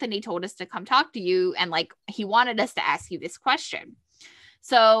Father Anthony told us to come talk to you. And he wanted us to ask you this question.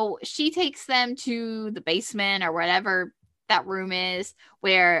 So she takes them to the basement or whatever that room is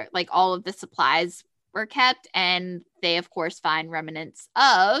where all of the supplies were kept. And they, of course, find remnants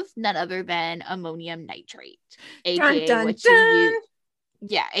of none other than ammonium nitrate, aka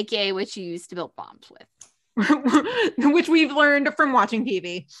aka what you used to build bombs with. Which we've learned from watching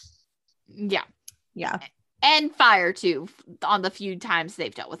TV. Yeah. Yeah. And fire, too, on the few times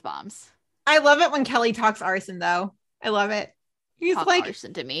they've dealt with bombs. I love it when Kelly talks arson, though. I love it. He's talk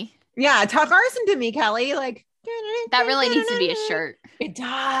arson to me. Yeah, talk arson to me, Kelly. That really needs to be a shirt. It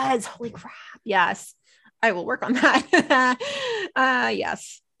does. Holy crap. Yes. I will work on that.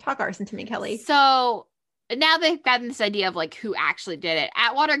 Yes. Talk arson to me, Kelly. So now they've gotten this idea of like who actually did it.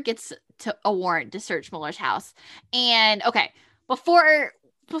 Atwater gets to a warrant to search Muller's house. And okay, before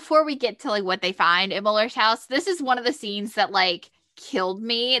we get to like what they find in Muller's house, this is one of the scenes that like killed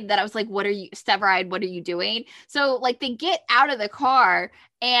me, that I was like, Severide, what are you doing? So like they get out of the car,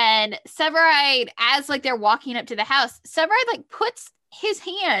 and Severide, as like they're walking up to the house, Severide like puts his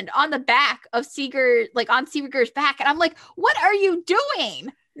hand on the back of Seeger, like on Seeger's back, and I'm like, what are you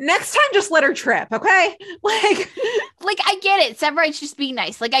doing? Next time, just let her trip, okay? Like I get it. Severide's just being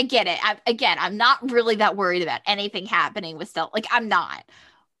nice. Like, I get it. I'm not really that worried about anything happening with Stella. Like, I'm not.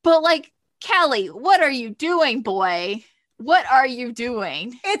 But like, Kelly, what are you doing, boy? What are you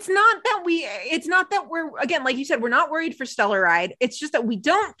doing? It's not that we're, again, like you said, we're not worried for Stellaride. It's just that we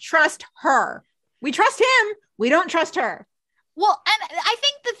don't trust her. We trust him. We don't trust her. Well, and I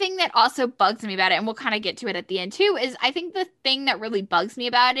think the thing that also bugs me about it, and we'll kind of get to it at the end too, is I think the thing that really bugs me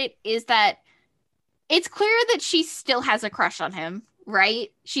about it is that it's clear that she still has a crush on him,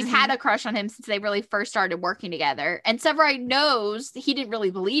 right? She's had a crush on him since they really first started working together. And Severide knows, he didn't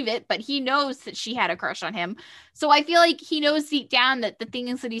really believe it, but he knows that she had a crush on him. So I feel like he knows deep down that the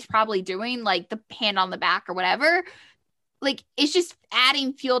things that he's probably doing, like the hand on the back or whatever, like it's just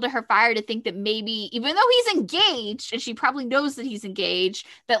adding fuel to her fire to think that maybe, even though he's engaged, and she probably knows that he's engaged,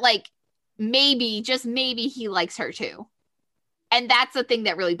 that like maybe, just maybe he likes her too. And that's the thing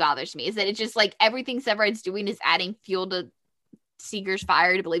that really bothers me, is that it's just like everything Severide's doing is adding fuel to Seeger's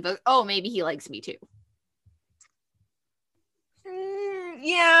fire to believe, like, oh, maybe he likes me too.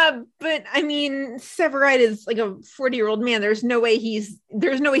 Yeah, but I mean, Severide is like a 40-year-old man. There's no way he's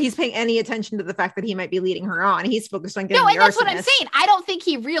paying any attention to the fact that he might be leading her on. He's focused on getting the and that's arsonist. what I'm saying. I don't think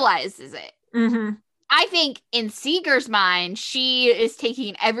he realizes it. Mm-hmm. I think in Seeger's mind, she is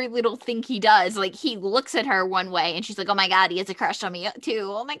taking every little thing he does. Like, he looks at her one way and she's like, oh my God, he has a crush on me too.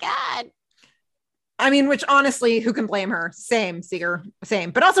 Oh my God. I mean, which honestly, who can blame her? Same, Seeger,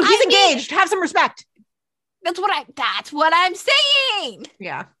 same. But also, he's engaged. Have some respect. That's what I'm saying.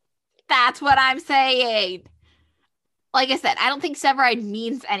 Yeah. That's what I'm saying. Like I said, I don't think Severide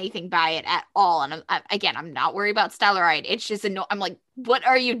means anything by it at all. And I'm not worried about Stellaride. It's just I'm like, what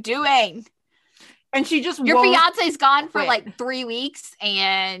are you doing? And she just your fiance's gone for like 3 weeks,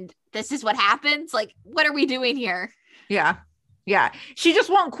 and this is what happens. Like, what are we doing here? Yeah. Yeah. She just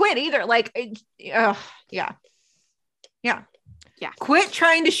won't quit either. Like, yeah. Quit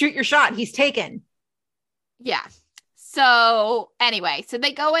trying to shoot your shot. He's taken. Yeah. So anyway, so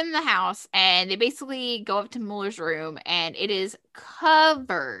they go in the house and they basically go up to Muller's room, and it is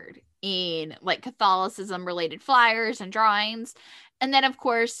covered in like Catholicism related flyers and drawings. And then of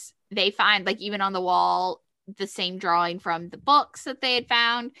course they find, like, even on the wall, the same drawing from the books that they had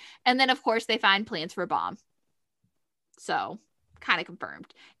found. And then of course they find plans for a bomb. So kind of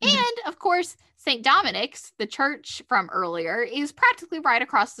confirmed. Mm-hmm. And of course, St. Dominic's, the church from earlier, is practically right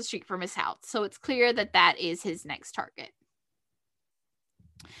across the street from his house. So it's clear that that is his next target.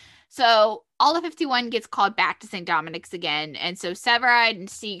 So all of 51 gets called back to St. Dominic's again. And so Severide and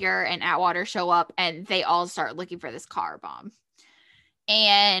Seeger and Atwater show up, and they all start looking for this car bomb.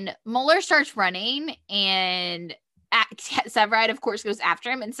 And Muller starts running, and Severide, of course, goes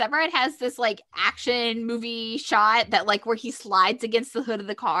after him. And Severide has this like action movie shot that like where he slides against the hood of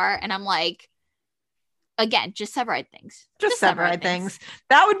the car. And I'm like, again, just Severide things. Just Severide things.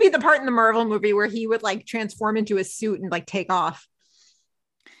 That would be the part in the Marvel movie where he would like transform into a suit and like take off.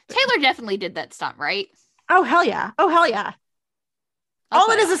 Taylor definitely did that stunt, right? Oh, hell yeah. Oh, hell yeah. All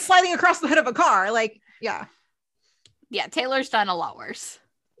it is sliding across the hood of a car. Like, yeah. Yeah, Taylor's done a lot worse.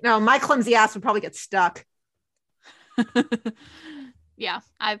 No, my clumsy ass would probably get stuck. Yeah,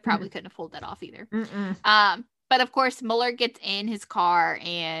 I probably couldn't have pulled that off either. But of course, Muller gets in his car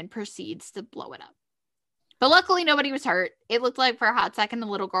and proceeds to blow it up. But luckily, nobody was hurt. It looked like for a hot second the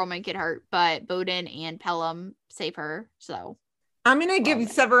little girl might get hurt, but Bowden and Pelham save her. So I'm going to give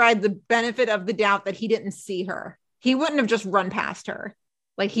Severide the benefit of the doubt that he didn't see her. He wouldn't have just run past her.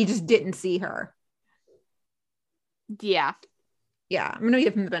 Like, he just didn't see her. Yeah. Yeah, I'm going to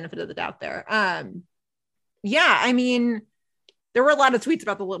give him the benefit of the doubt there. Yeah, I mean, there were a lot of tweets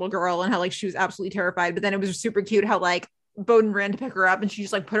about the little girl and how like she was absolutely terrified, but then it was super cute how like Bowden ran to pick her up and she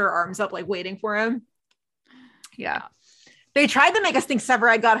just like put her arms up like waiting for him. Yeah. They tried to make us think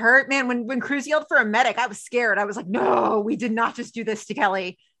Severide got hurt. Man, when Cruz yelled for a medic, I was scared. I was like, no, we did not just do this to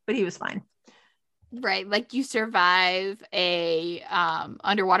Kelly, but he was fine. Right, like you survive a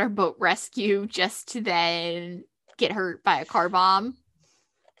underwater boat rescue just to then get hurt by a car bomb.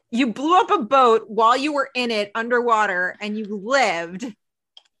 You blew up a boat while you were in it underwater and you lived,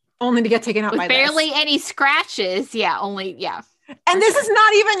 only to get taken out with by barely this. any scratches. Yeah, only And this is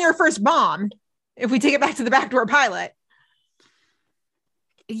not even your first bomb. If we take it back to the backdoor pilot.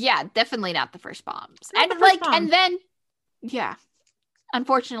 Yeah, definitely not the first bombs. Not And the first like, bomb. and then, yeah,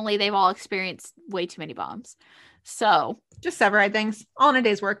 unfortunately, they've all experienced way too many bombs. So just Severide things, all in a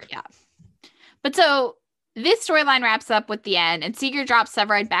day's work. Yeah. But so this storyline wraps up with the end, and Seeger drops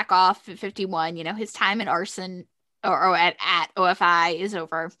Severide back off at 51. You know, his time in arson or at OFI is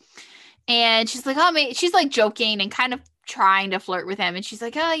over. And she's like, oh, man, she's like joking and kind of trying to flirt with him. And she's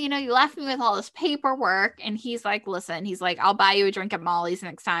like, oh, you know, you left me with all this paperwork. And he's like, listen, he's like, I'll buy you a drink at Molly's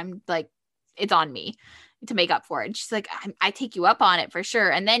next time. Like, it's on me to make up for it. And she's like, I take you up on it for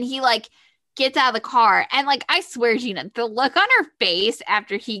sure. And then he like gets out of the car. And like, I swear, Gina, the look on her face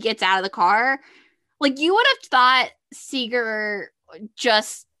after he gets out of the car, like you would have thought Seeger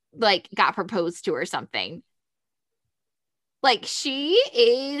just like got proposed to or something. Like she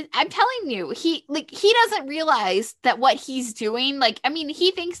is, I'm telling you, he doesn't realize that what he's doing, like, I mean, he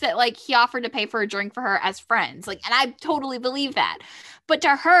thinks that like he offered to pay for a drink for her as friends. Like, and I totally believe that. But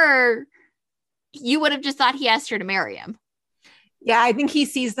to her, you would have just thought he asked her to marry him. Yeah, I think he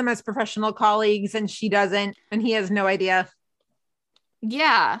sees them as professional colleagues and she doesn't, and he has no idea.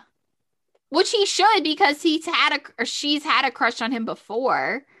 Yeah. Which he should, because she's had a crush on him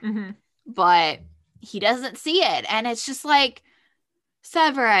before, but he doesn't see it. And it's just like,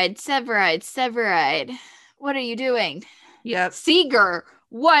 Severide, what are you doing? Yep. Seeger,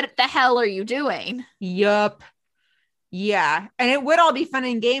 what the hell are you doing? Yup. Yeah. And it would all be fun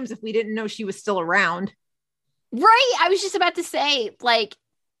and games if we didn't know she was still around. Right. I was just about to say, like,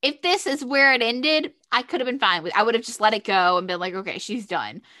 if this is where it ended, I could have been fine with it. I would have just let it go and been like, okay, she's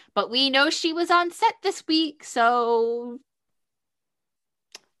done. But we know she was on set this week, so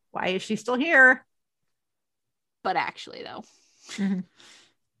why is she still here? But actually, though.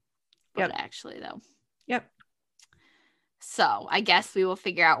 Yep. So I guess we will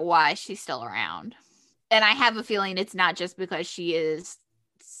figure out why she's still around. And I have a feeling it's not just because she is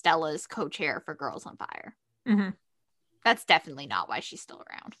Stella's co-chair for Girls on Fire. That's definitely not why she's still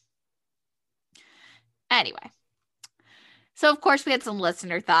around. Anyway. So, of course, we had some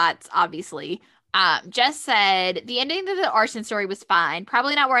listener thoughts, obviously. Jess said, the ending of the arson story was fine.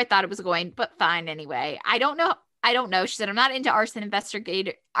 Probably not where I thought it was going, but fine anyway. I don't know. She said, I'm not into arson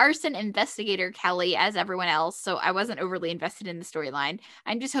investigator Kelly as everyone else, so I wasn't overly invested in the storyline.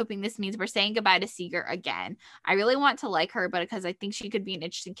 I'm just hoping this means we're saying goodbye to Seeger again. I really want to like her, but because I think she could be an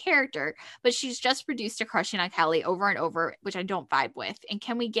interesting character, but she's just produced a crushing on Kelly over and over, which I don't vibe with. And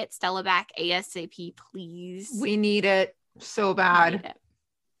can we get Stella back ASAP, please? We need it so bad.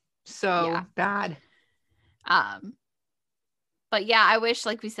 Bad. But yeah, I wish,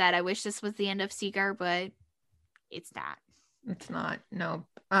 like we said, I wish this was the end of Seeger, but it's not. It's not. No.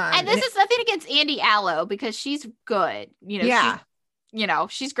 And this is nothing against Andy Allo because she's good. You know,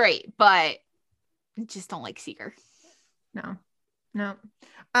 she's great, but I just don't like Seeger. No.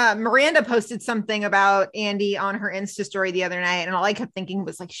 Miranda posted something about Andy on her Insta story the other night, and all I kept thinking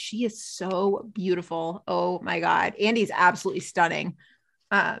was like, she is so beautiful. Oh my God. Andy's absolutely stunning.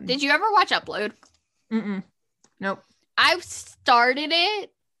 Did you ever watch Upload? Nope. I started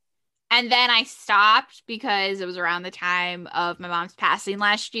it and then I stopped because it was around the time of my mom's passing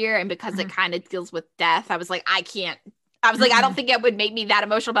last year. And because it kind of deals with death, I was like, I can't. I was like, I don't think it would make me that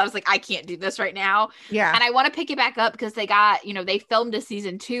emotional, but I was like, I can't do this right now. Yeah. And I want to pick it back up because they got, they filmed a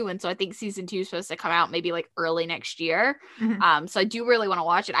season 2. And so I think season 2 is supposed to come out maybe like early next year. So I do really want to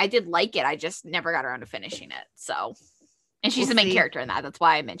watch it. I did like it. I just never got around to finishing it. So, and she's the main character in that. That's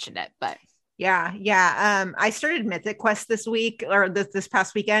why I mentioned it. But yeah. I started Mythic Quest this week or this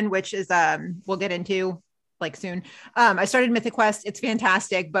past weekend, which is, we'll get into like soon. I started Mythic Quest. It's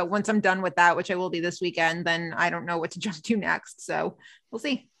fantastic. But once I'm done with that, which I will be this weekend, then I don't know what to jump to next. So we'll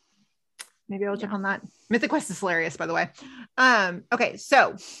see. Maybe I'll jump on that. Mythic Quest is hilarious, by the way. Okay.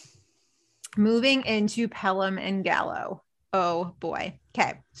 So moving into Pelham and Gallo. Oh boy.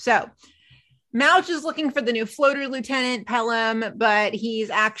 Okay. So Mouch is looking for the new floater lieutenant, Pelham, but he's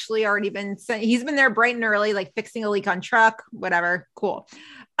actually already been sent. He's been there bright and early, like fixing a leak on truck, whatever. Cool.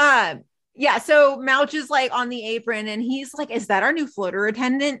 Yeah. So Mouch is like on the apron and he's like, is that our new floater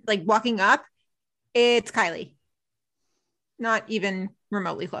attendant? Like walking up, it's Kylie. Not even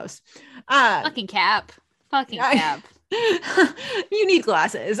remotely close. Fucking Cap. You need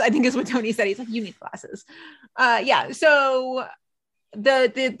glasses, I think is what Tony said. He's like, you need glasses. Yeah. So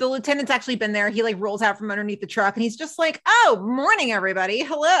the lieutenant's actually been there. He like rolls out from underneath the truck and he's just like, oh, morning, everybody.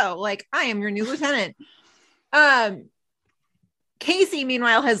 Hello. Like, I am your new lieutenant. Casey,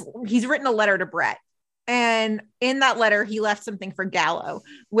 meanwhile, he's written a letter to Brett And in that letter, he left something for Gallo,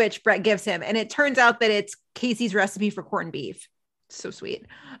 which Brett gives him. And it turns out that it's Casey's recipe for corned beef. So sweet.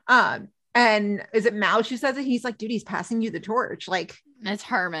 And is it Mouch who says it? He's like, dude, he's passing you the torch. Like, it's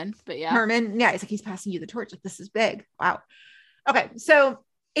Herman, but yeah. Herman. Yeah. He's like, he's passing you the torch. Like, this is big. Wow. Okay. So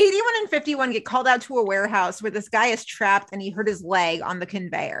 81 and 51 get called out to a warehouse where this guy is trapped and he hurt his leg on the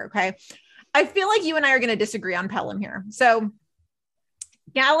conveyor. Okay. I feel like you and I are going to disagree on Pelham here. So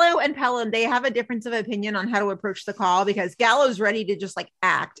Gallo and Pelham, they have a difference of opinion on how to approach the call, because Gallo's ready to just like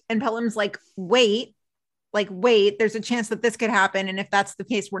act. And Pelham's like, wait, there's a chance that this could happen. And if that's the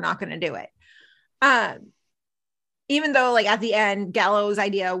case, we're not going to do it. Even though like at the end, Gallo's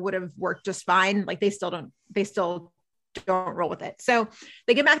idea would have worked just fine. Like they still don't roll with it. So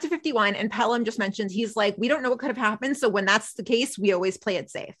they get back to 51 and Pelham just mentions, he's like, we don't know what could have happened. So when that's the case, we always play it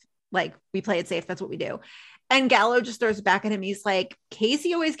safe. Like we play it safe. That's what we do. And Gallo just throws back at him. He's like,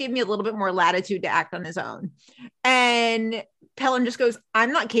 Casey always gave me a little bit more latitude to act on his own. And Pelham just goes,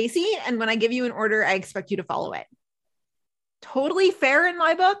 I'm not Casey. And when I give you an order, I expect you to follow it. Totally fair in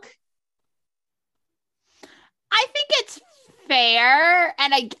my book. I think it's fair.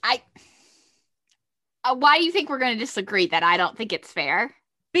 And I why do you think we're going to disagree that I don't think it's fair?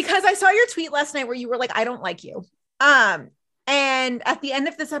 Because I saw your tweet last night where you were like, I don't like you. And at the end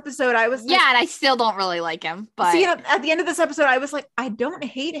of this episode, I was like, yeah, and I still don't really like him. But see, at the end of this episode, I was like, I don't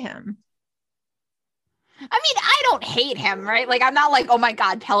hate him. I mean, I don't hate him, right? Like, I'm not like, oh my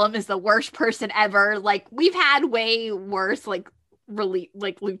God, Pelham is the worst person ever. Like, we've had way worse, like,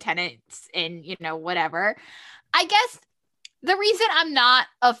 lieutenants and, you know, whatever. I guess the reason I'm not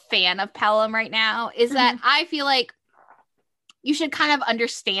a fan of Pelham right now is that I feel like you should kind of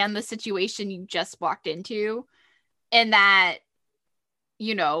understand the situation you just walked into. And that,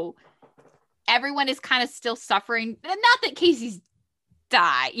 you know, everyone is kind of still suffering. Not that Casey's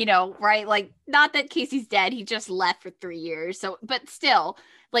died, you know, right? Like, not that Casey's dead. He just left for 3 years. So, but still,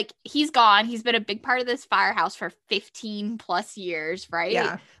 like, he's gone. He's been a big part of this firehouse for 15 plus years, right?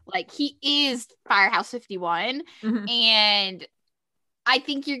 Yeah. Like, he is Firehouse 51. And I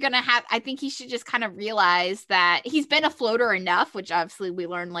think I think he should just kind of realize that he's been a floater enough, which obviously we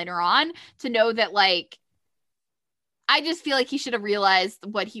learn later on, to know that, like, I just feel like he should have realized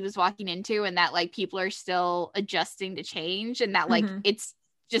what he was walking into, and that like people are still adjusting to change, and that like it's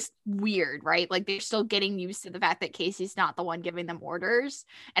just weird, right? Like they're still getting used to the fact that Casey's not the one giving them orders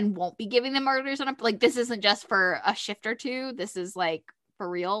and won't be giving them orders. And like, this isn't just for a shift or two. This is like for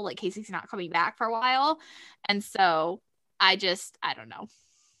real. Like Casey's not coming back for a while. And so I don't know.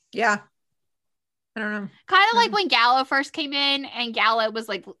 Yeah. I don't know. Kind of like when Gallo first came in, and Gallo was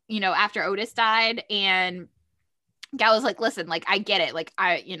like, you know, after Otis died, and Gallo's like, listen, like, I get it. Like,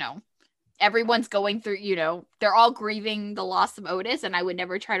 you know, everyone's going through, you know, they're all grieving the loss of Otis, and I would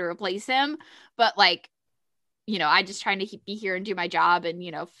never try to replace him. But like, you know, I just trying to be here and do my job and,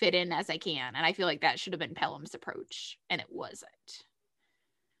 you know, fit in as I can. And I feel like that should have been Pelham's approach, and it wasn't.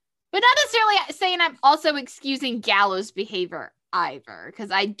 But not necessarily saying I'm also excusing Gallo's behavior either, because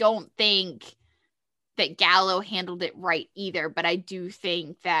I don't think that Gallo handled it right either. But I do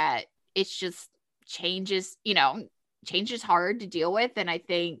think that it's just change is hard to deal with. And I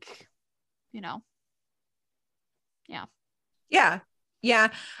think, you know, yeah.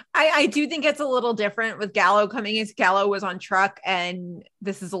 I do think it's a little different with Gallo coming in. Gallo was on truck and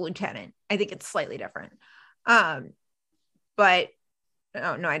this is a lieutenant. I think it's slightly different. But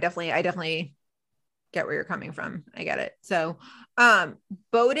no, I definitely get where you're coming from. I get it. So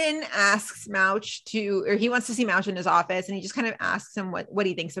Bowden asks Mouch he wants to see Mouch in his office, and he just kind of asks him what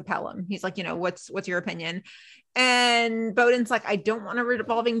he thinks of Pelham. He's like, you know, what's your opinion? And Bowden's like, I don't want a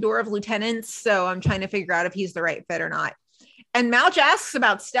revolving door of lieutenants, so I'm trying to figure out if he's the right fit or not. And Mouch asks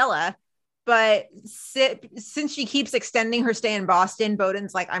about Stella, but since she keeps extending her stay in Boston,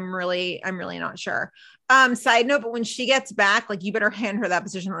 Bowden's like, I'm really not sure. Side note, but when she gets back, like, you better hand her that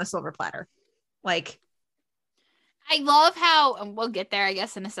position on a silver platter. Like, I love how, and we'll get there, I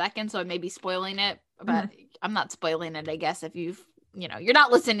guess, in a second, so I may be spoiling it, but I'm not spoiling it, I guess, if you've, you know, you're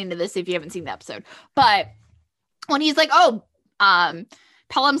not listening to this if you haven't seen the episode. But when he's like,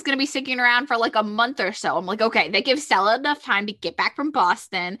 Pelham's going to be sticking around for like a month or so, I'm like, okay, that gives Stella enough time to get back from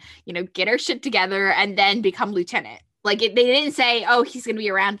Boston, you know, get her shit together, and then become lieutenant. Like, they didn't say, oh, he's going to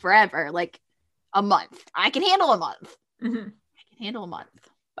be around forever. Like, a month. I can handle a month. I can handle a month.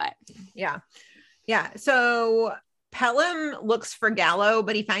 But yeah. So Pelham looks for Gallo,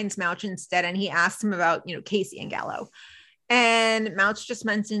 but he finds Mouch instead, and he asks him about, you know, Casey and Gallo. And Mouch just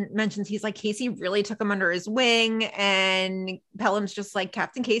mentions he's like, Casey really took him under his wing, and Pelham's just like,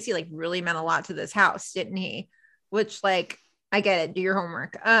 Captain Casey like really meant a lot to this house, didn't he? Which, like, I get it, do your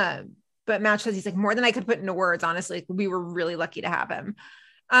homework. But but Mouch says he's like, more than I could put into words, honestly. Like, we were really lucky to have him.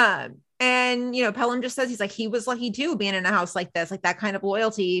 And, you know, Pelham just says he's like, he was lucky too, being in a house like this, like that kind of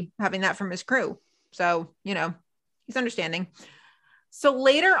loyalty, having that from his crew. So, you know, he's understanding. So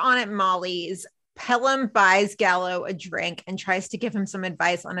later on at Molly's, Pelham buys Gallo a drink and tries to give him some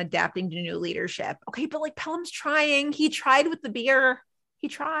advice on adapting to new leadership. Okay, but like Pelham's trying. He tried with the beer. He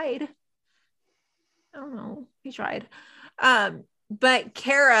tried. I don't know. He tried. But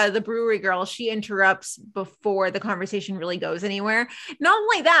Kara, the brewery girl, she interrupts before the conversation really goes anywhere. Not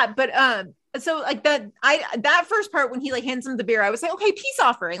only that, but so like that first part when he like hands him the beer, I was like, okay, peace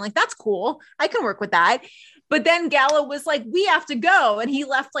offering. Like, that's cool. I can work with that. But then Gallo was like, we have to go. And he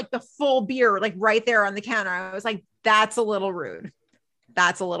left like the full beer, like right there on the counter. I was like, that's a little rude.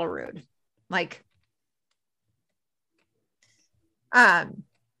 That's a little rude. Like, Gallo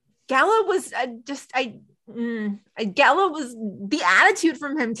was Gallo was the attitude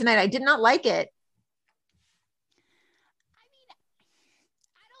from him tonight. I did not like it.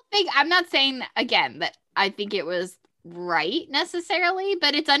 I'm not saying again that I think it was right necessarily,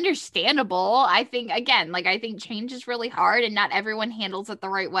 but it's understandable. I think again, like I think change is really hard and not everyone handles it the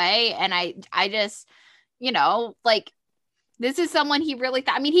right way. And I just, you know, like this is someone he really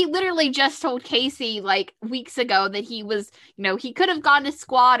thought. I mean, he literally just told Casey like weeks ago that he was, you know, he could have gone to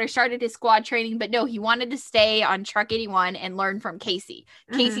squad or started his squad training, but no, he wanted to stay on Truck 81 and learn from Casey.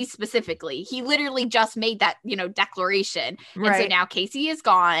 Casey specifically. He literally just made that, you know, declaration. Right. And so now Casey is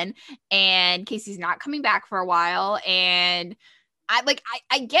gone and Casey's not coming back for a while. And I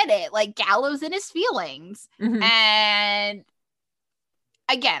get it. Like Gallo's in his feelings. And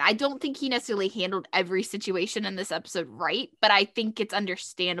again, I don't think he necessarily handled every situation in this episode right, but I think it's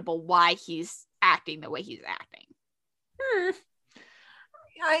understandable why he's acting the way he's acting.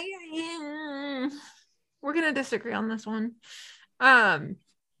 We're going to disagree on this one.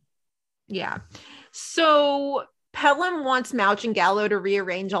 Yeah. So Pelham wants Mouch and Gallo to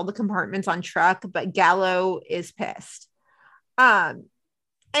rearrange all the compartments on Truck, but Gallo is pissed.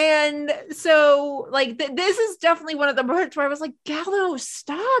 And so like this is definitely one of the parts where I was like, Gallo,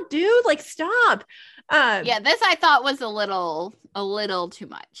 stop, dude, like stop. Yeah, this I thought was a little too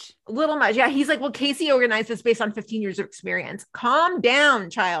much. A little much. Yeah, he's like, well, Casey organized this based on 15 years of experience. Calm down,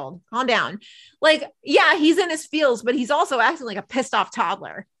 child. Calm down. Like, yeah, he's in his feels, but he's also acting like a pissed off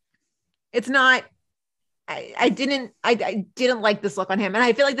toddler. It's not. I didn't like this look on him, and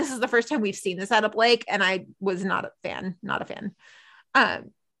I feel like this is the first time we've seen this out of Blake, and I was not a fan.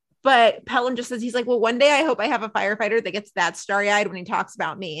 But Pelham just says, he's like, well, one day I hope I have a firefighter that gets that starry-eyed when he talks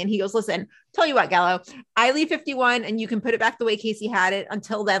about me. And he goes, listen, tell you what, Gallo, I leave 51 and you can put it back the way Casey had it.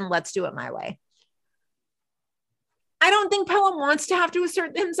 Until then, let's do it my way. I don't think Pelham wants to have to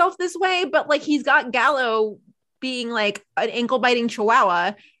assert himself this way, but like he's got Gallo being like an ankle-biting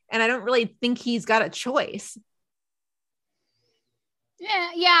chihuahua, and I don't really think he's got a choice.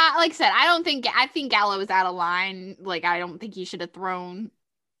 Yeah. Like I said, I think Gallo is out of line. Like, I don't think he should have thrown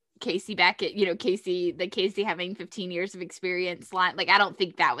Casey back at, you know, Casey having 15 years of experience line. Like, I don't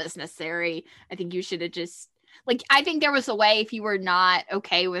think that was necessary. I think you should have just, like, I think there was a way if you were not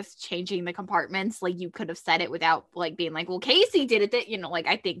okay with changing the compartments, like you could have said it without like being like, well, Casey did it, that, you know, like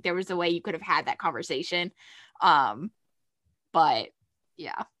I think there was a way you could have had that conversation. But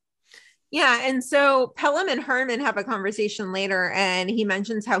yeah. Yeah. And so Pelham and Herman have a conversation later, and he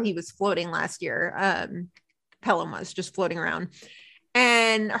mentions how he was floating last year. Pelham was just floating around.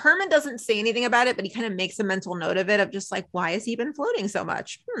 And Herman doesn't say anything about it, but he kind of makes a mental note of it, of just like, why has he been floating so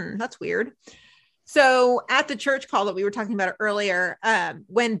much? That's weird. So at the church call that we were talking about earlier,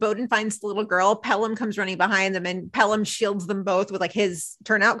 when Bowden finds the little girl, Pelham comes running behind them, and Pelham shields them both with like his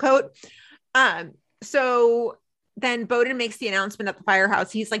turnout coat. So then Bowden makes the announcement at the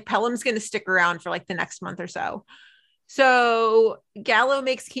firehouse. He's like, Pelham's going to stick around for like the next month or so. So Gallo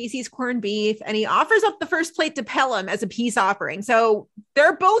makes Casey's corned beef, and he offers up the first plate to Pelham as a peace offering. So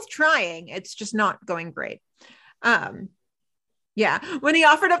they're both trying. It's just not going great. Yeah. When he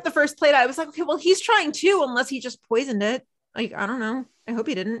offered up the first plate, I was like, okay, well, he's trying too, unless he just poisoned it. Like, I don't know. I hope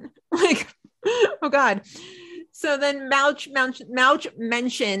he didn't. Like, oh God. So then Mouch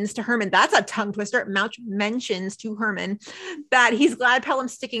mentions to Herman, that's a tongue twister. Mouch mentions to Herman that he's glad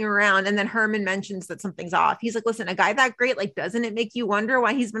Pelham's sticking around. And then Herman mentions that something's off. He's like, listen, a guy that great, like, doesn't it make you wonder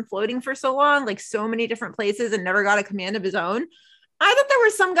why he's been floating for so long, like so many different places, and never got a command of his own? I thought there were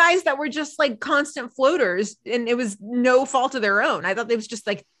some guys that were just like constant floaters, and it was no fault of their own. I thought it was just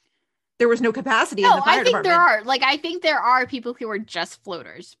like, there was no capacity in the fire department. I think there are people who are just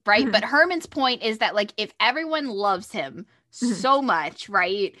floaters, right? But Herman's point is that like, if everyone loves him so much,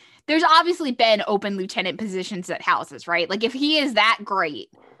 right? There's obviously been open lieutenant positions at houses, right? Like if he is that great,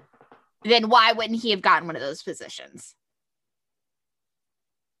 then why wouldn't he have gotten one of those positions?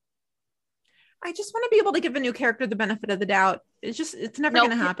 I just want to be able to give a new character the benefit of the doubt. It's never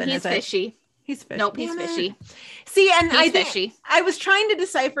going to happen. He's fishy. He's fishy. Nope, he's fishy. See, and I think I was trying to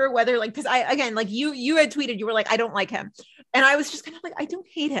decipher whether, like, because you had tweeted, you were like, I don't like him. And I was just kind of like, I don't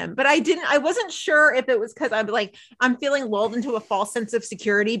hate him, but I wasn't sure if it was because I'm feeling lulled into a false sense of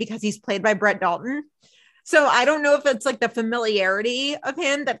security because he's played by Brett Dalton. So I don't know if it's like the familiarity of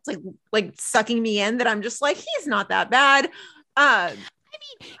him that's like sucking me in, that I'm just like, he's not that bad.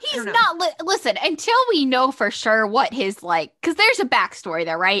 He's not listen, until we know for sure what his, like, because there's a backstory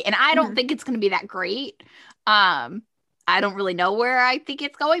there, right? And I don't think it's going to be that great. I don't really know where I think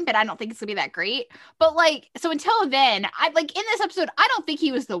it's going, but I don't think it's gonna be that great. But like, so until then, I like in this episode, I don't think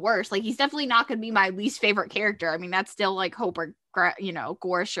he was the worst. Like, he's definitely not gonna be my least favorite character. I mean, that's still like Hope or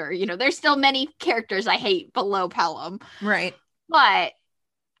Gorsh, or there's still many characters I hate below Pelham, right? But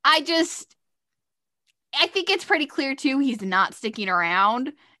I think it's pretty clear too, he's not sticking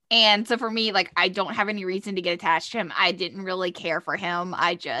around. And so for me, like, I don't have any reason to get attached to him. I didn't really care for him.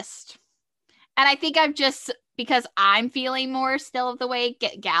 And I think because I'm feeling more still of the way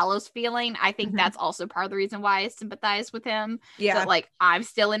Gallo's feeling, I think that's also part of the reason why I sympathize with him. Yeah. That, like, I'm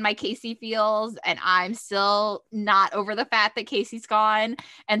still in my Casey feels, and I'm still not over the fact that Casey's gone.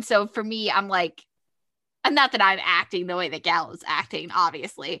 And so for me, I'm like, and not that I'm acting the way that Gallo's acting,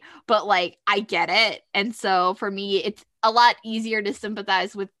 obviously, but like, I get it. And so for me, it's a lot easier to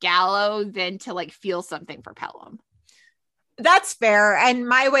sympathize with Gallo than to like feel something for Pelham. That's fair. And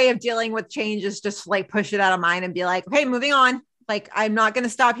my way of dealing with change is just like push it out of mind and be like, okay, moving on. Like, I'm not going to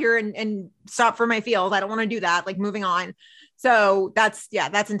stop here and stop for my feels. I don't want to do that. Like, moving on. So that's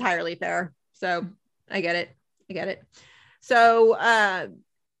entirely fair. So I get it. So,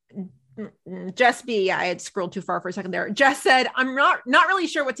 Jess B, I had scrolled too far for a second there. Jess said, I'm not really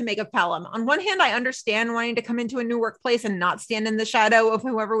sure what to make of Pelham. On one hand, I understand wanting to come into a new workplace and not stand in the shadow of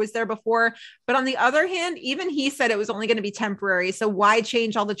whoever was there before. But on the other hand, even he said it was only going to be temporary. So why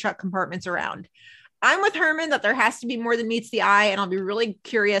change all the truck compartments around? I'm with Herman that there has to be more than meets the eye, and I'll be really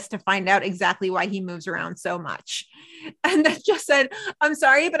curious to find out exactly why he moves around so much. And then just said, I'm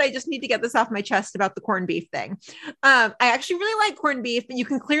sorry, but I just need to get this off my chest about the corned beef thing. I actually really like corned beef, but you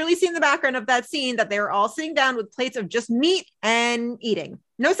can clearly see in the background of that scene that they were all sitting down with plates of just meat and eating.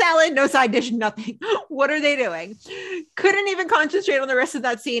 No salad, no side dish, nothing. What are they doing? Couldn't even concentrate on the rest of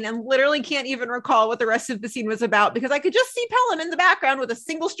that scene, and literally can't even recall what the rest of the scene was about because I could just see Pelham in the background with a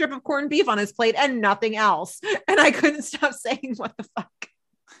single strip of corned beef on his plate and nothing else. And I couldn't stop saying, what the fuck?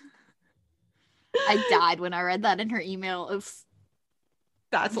 I died when I read that in her email.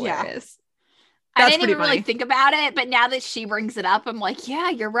 That's hilarious. I didn't even really think about it, but now that she brings it up, I'm like, yeah,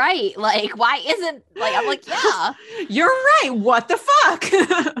 you're right. Like, why isn't, like, I'm like, yeah. You're right. What the fuck?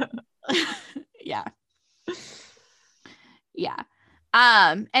 Yeah. Yeah.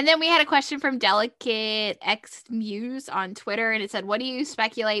 And then we had a question from Delicate X Muse on Twitter, and it said, what do you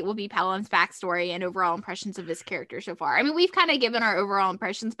speculate will be Pelham's backstory and overall impressions of his character so far? I mean, we've kind of given our overall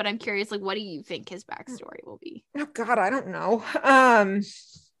impressions, but I'm curious, like, what do you think his backstory will be? Oh God, I don't know.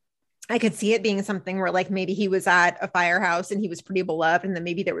 I could see it being something where like maybe he was at a firehouse and he was pretty beloved, and then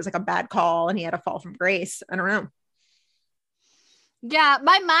maybe there was like a bad call and he had a fall from grace. I don't know. Yeah,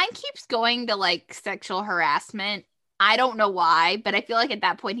 my mind keeps going to like sexual harassment. I don't know why, but I feel like at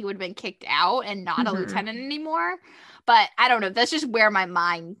that point he would have been kicked out and not a lieutenant anymore. But I don't know. That's just where my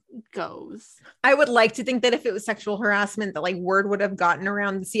mind goes. I would like to think that if it was sexual harassment, that like word would have gotten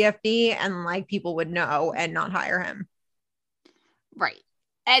around the CFD and like people would know and not hire him. Right.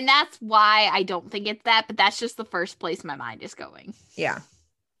 And that's why I don't think it's that, but that's just the first place my mind is going. Yeah.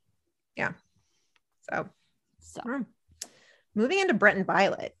 So. Moving into Brett and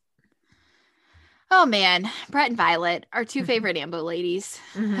Violet. Oh man, Brett and Violet, our two favorite Ambo ladies.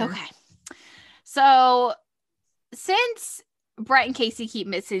 Mm-hmm. Okay. So since Brett and Casey keep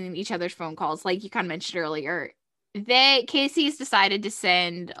missing each other's phone calls, like you kind of mentioned earlier, Casey's decided to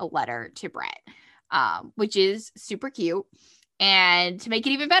send a letter to Brett, which is super cute. And to make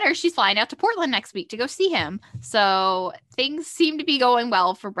it even better, she's flying out to Portland next week to go see him. So things seem to be going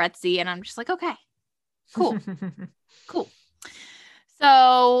well for Brettsy. And I'm just like, okay, cool. Cool.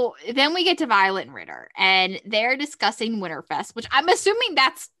 So then we get to Violet and Ritter, and they're discussing Winterfest, which I'm assuming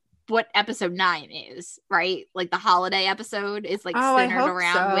that's what episode 9 is, right? Like the holiday episode is like centered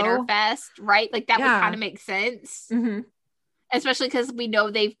around Winterfest, right? Like that would kind of make sense. Mm-hmm. Especially because we know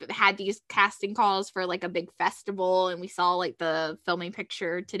they've had these casting calls for like a big festival, and we saw like the filming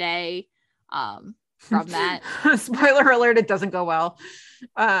picture today. from that. Spoiler alert, it doesn't go well.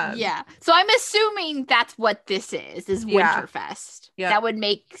 Yeah. So I'm assuming that's what this is Yeah. Winterfest. Yeah. That would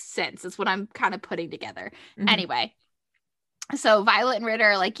make sense. That's what I'm kind of putting together. Mhm. Anyway. So Violet and Ritter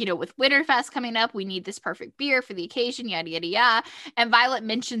are like, with Winterfest coming up, we need this perfect beer for the occasion, yada, yada, yada. And Violet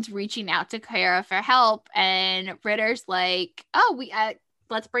mentions reaching out to Kara for help. And Ritter's like, oh,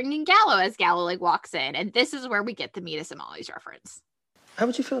 let's bring in Gallo as Gallo like walks in. And this is where we get the Meet Us at Molly's reference. How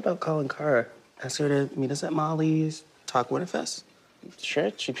would you feel about calling Kara? Ask her to meet us at Molly's, talk Winterfest?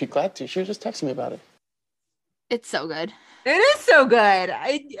 Sure, she'd be glad to. She was just texting me about it. It's so good. It is so good.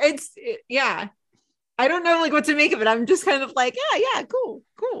 Yeah. I don't know like what to make of it. I'm just kind of like, yeah, cool.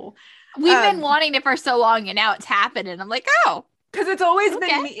 We've been wanting it for so long, and now it's happened. And I'm like, oh, because it's always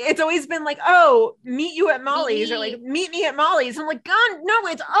been like, oh, meet you at Molly's or like meet me at Molly's. I'm like, God, no,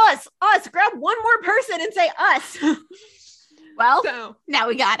 it's us. Grab one more person and say us. Well, so, now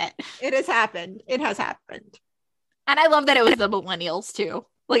we got it. It has happened. And I love that it was the millennials too.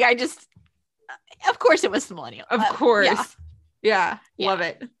 Like, of course it was the millennials. Of course. Yeah. Love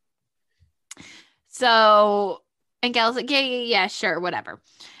it. So, and Gallo's like, yeah, sure, whatever.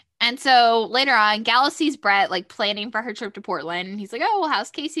 And so later on, Gallo sees Brett like planning for her trip to Portland. And he's like, oh, well, how's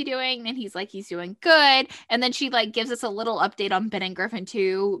Casey doing? And he's like, he's doing good. And then she like gives us a little update on Ben and Griffin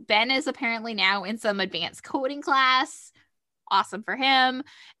too. Ben is apparently now in some advanced coding class. Awesome for him.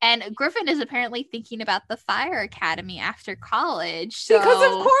 And Griffin is apparently thinking about the Fire Academy after college. So because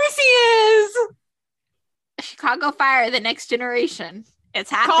of course he is. Chicago Fire, the next generation. It's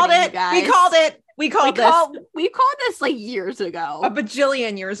happening, you guys. We called this like years ago. A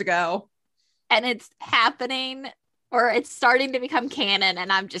bajillion years ago. And it's happening, or it's starting to become canon, and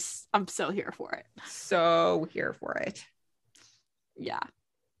I'm so here for it. So here for it. Yeah.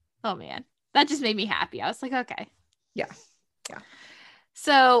 Oh man. That just made me happy. I was like, okay. Yeah.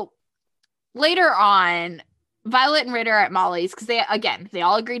 So later on, Violet and Ritter are at Molly's because they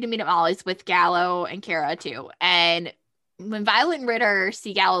all agreed to meet at Molly's with Gallo and Kara too. And when Violet and Ritter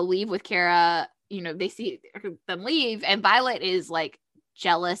see Gallo leave with Kara, they see them leave, and Violet is like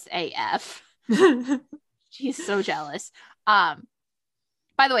jealous AF. She's so jealous. By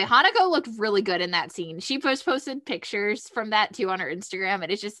the way, Hanako looked really good in that scene. She posted pictures from that too on her Instagram,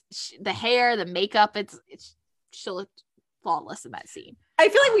 and it's just the hair, the makeup. She looked flawless in that scene. I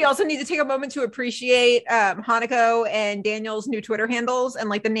feel like we also need to take a moment to appreciate Hanako and Daniel's new Twitter handles and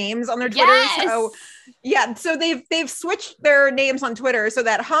like the names on their Twitter. Yes! So yeah, so they've switched their names on Twitter so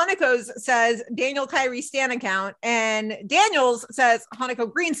that Hanako's says Daniel Kyrie Stan account and Daniel's says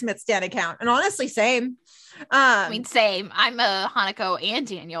Hanako Greensmith Stan account. And honestly, same. Same. I'm a Hanako and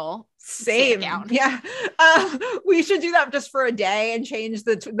Daniel. Same. Yeah. We should do that just for a day and change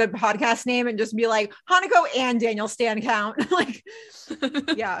the podcast name and just be like Hanako and Daniel Stan account. Like,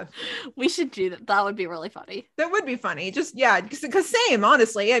 yeah, we should do that. That would be really funny. That would be funny. Just, yeah, because same,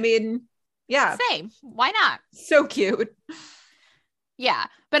 honestly. I mean, yeah. Same. Why not? So cute. Yeah.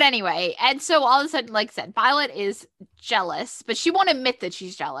 But anyway, and so all of a sudden, like I said, Violet is jealous, but she won't admit that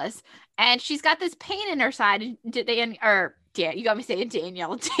she's jealous. And she's got this pain in her side. Dan, you got me saying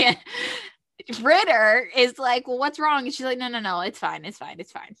Daniel. Dan Ritter is like, well, what's wrong? And she's like, no, it's fine.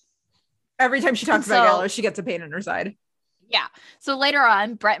 Every time she talks about Gallo, she gets a pain in her side. Yeah. So later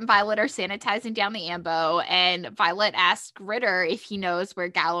on, Brett and Violet are sanitizing down the Ambo, and Violet asks Ritter if he knows where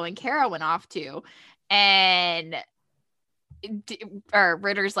Gallo and Kara went off to. And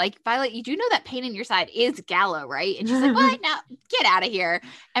Ritter's like, Violet, you do know that pain in your side is Gallo, right? And she's like, what? Now get out of here.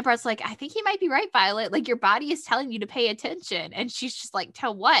 And Brett's like, I think he might be right, Violet. Like, your body is telling you to pay attention. And she's just like,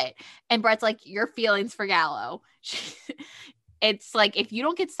 to what? And Brett's like, your feelings for Gallo. It's like, if you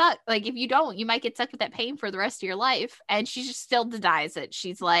don't get stuck, like if you don't, you might get stuck with that pain for the rest of your life. And she just still denies it.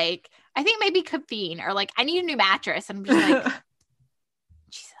 She's like, I think maybe caffeine, or like, I need a new mattress. And I'm just like,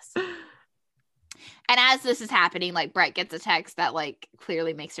 Jesus. And as this is happening, like Brett gets a text that like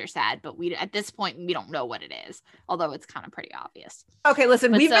clearly makes her sad, but at this point we don't know what it is, although it's kind of pretty obvious. Okay,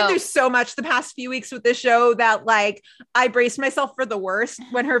 listen, we've been through so much the past few weeks with this show that like I braced myself for the worst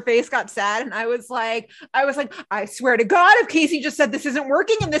when her face got sad, and I was like, I swear to God, if Casey just said this isn't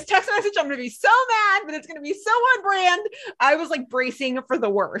working in this text message, I'm gonna be so mad, but it's gonna be so on brand. I was like bracing for the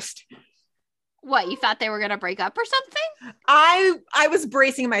worst. What, you thought they were gonna break up or something? I was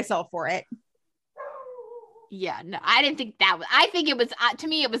bracing myself for it. Yeah, no, I didn't think that was, I think it was, to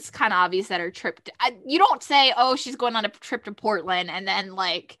me, it was kind of obvious that her trip, you don't say, oh, she's going on a trip to Portland and then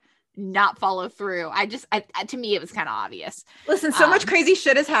like not follow through. To me, it was kind of obvious. Listen, so much crazy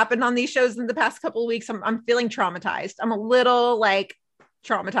shit has happened on these shows in the past couple of weeks. I'm feeling traumatized. I'm a little like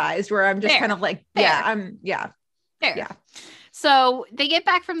traumatized where I'm just kind of like, Fair. yeah. So they get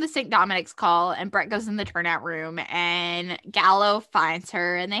back from the St. Dominic's call, and Brett goes in the turnout room, and Gallo finds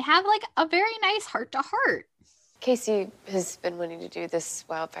her, and they have like a very nice heart to heart. Casey has been wanting to do this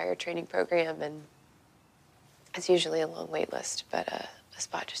wildfire training program, and it's usually a long wait list, but a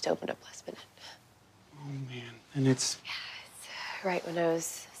spot just opened up last minute. Oh, man. And it's... Yeah, it's right when I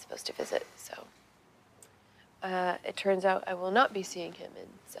was supposed to visit, so... it turns out I will not be seeing him in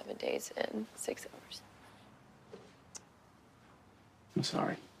 7 days and 6 hours. I'm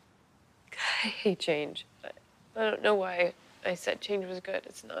sorry. I hate change. I don't know why I said change was good.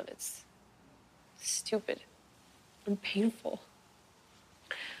 It's not. It's stupid and painful.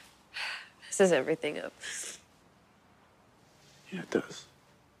 This is everything up. Yeah, it does.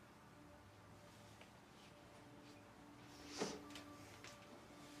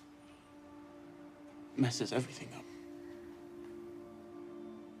 Messes everything up.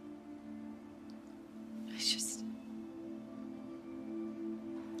 It's just...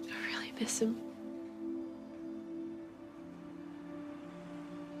 I really miss him.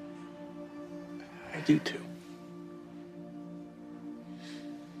 I do too.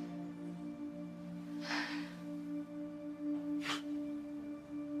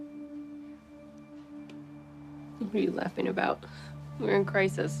 What are you laughing about? We're in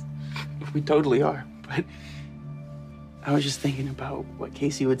crisis. We totally are, but I was just thinking about what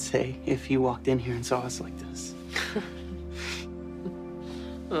Casey would say if he walked in here and saw us like this.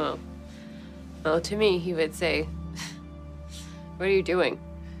 Well, to me, he would say, what are you doing?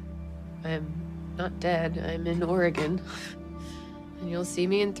 I'm not dead. I'm in Oregon. And you'll see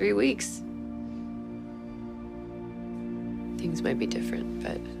me in 3 weeks. Things might be different,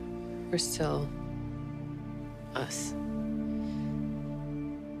 but we're still us.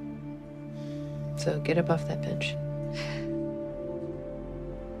 So get up off that bench.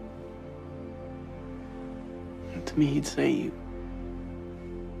 And to me, he'd say, you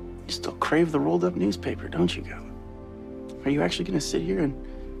still crave the rolled up newspaper, don't you, Gallo? Are you actually going to sit here and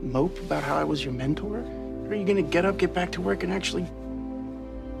mope about how I was your mentor? Or are you going to get up, get back to work, and actually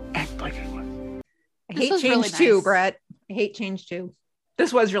act like I was? I hate change too, Brett. I hate change too.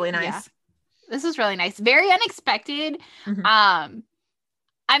 This was really nice. Yeah. This was really nice. Very unexpected. Mm-hmm.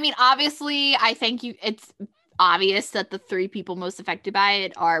 I mean, obviously, I think it's obvious that the 3 people most affected by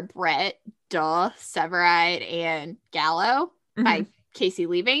it are Brett, Severide, and Gallo by Casey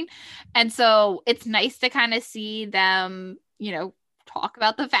leaving. And so it's nice to kind of see them, talk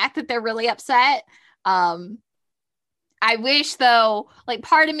about the fact that they're really upset. I wish, though, like,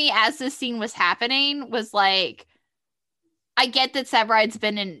 part of me as this scene was happening was like, I get that Severide's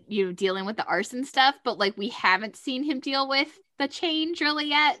been in, dealing with the arson stuff, but like we haven't seen him deal with the change really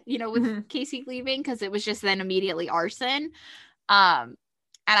yet, with Casey leaving, because it was just then immediately arson. And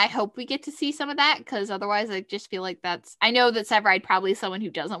I hope we get to see some of that, because otherwise I just feel like I know that Severide probably is someone who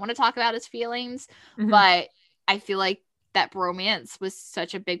doesn't want to talk about his feelings, but I feel like that bromance was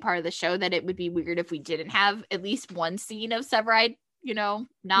such a big part of the show that it would be weird if we didn't have at least one scene of Severide,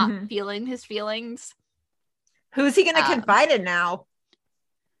 not feeling his feelings. Who's he going to confide in now?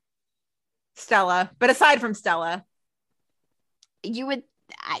 Stella. But aside from Stella,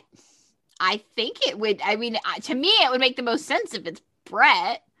 I think it would. I mean, to me, it would make the most sense if it's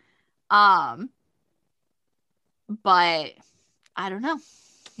Brett. But I don't know.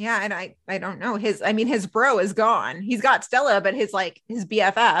 Yeah, and I don't know. His bro is gone. He's got Stella, but his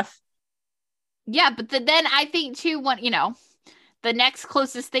BFF. Yeah, but then I think too, the next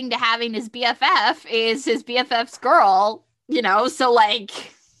closest thing to having his BFF is his BFF's girl, so like,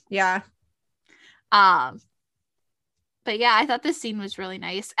 yeah. But yeah, I thought this scene was really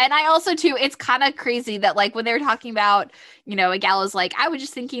nice. And I also too, it's kind of crazy that like when they were talking about, Gallo's like, I was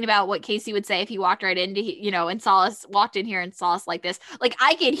just thinking about what Casey would say if he walked right into, and walked in here and saw us like this. Like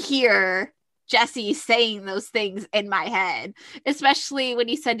I could hear Jesse saying those things in my head, especially when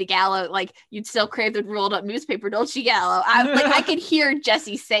he said to Gallo, like, you'd still crave the rolled up newspaper, don't you, Gallo? I could hear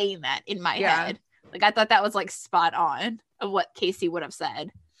Jesse saying that in my head. Like, I thought that was like spot on of what Casey would have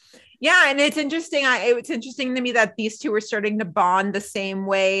said. Yeah. And it's interesting. It's interesting to me that these two were starting to bond the same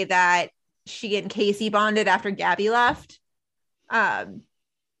way that she and Casey bonded after Gabby left.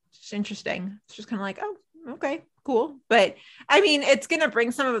 It's interesting. It's just kind of like, oh, okay. Cool. But I mean, it's going to bring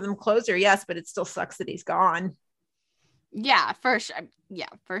some of them closer. Yes. But it still sucks that he's gone. Yeah, for sure. Yeah,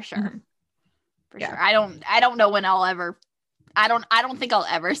 for sure. For sure. I don't know when I'll ever, I don't think I'll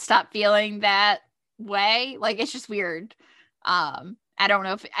ever stop feeling that way. Like, it's just weird. I don't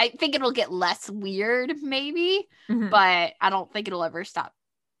know I think it'll get less weird maybe, but I don't think it'll ever stop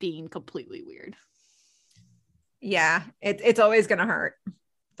being completely weird. Yeah. It's always going to hurt.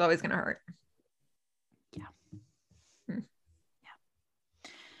 It's always going to hurt.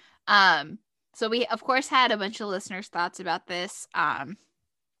 So we of course had a bunch of listeners' thoughts about this.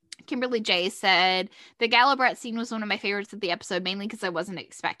 Kimberly J said the Gallo Brett scene was one of my favorites of the episode, mainly because I wasn't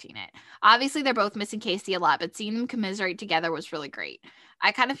expecting it. Obviously, they're both missing Casey a lot, but seeing them commiserate together was really great.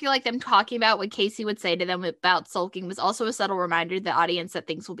 I kind of feel like them talking about what Casey would say to them about sulking was also a subtle reminder to the audience that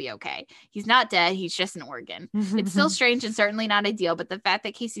things will be okay. He's not dead, he's just an organ. It's still strange and certainly not ideal, but the fact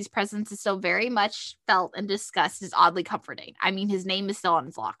that Casey's presence is still very much felt and discussed is oddly comforting. I mean, his name is still on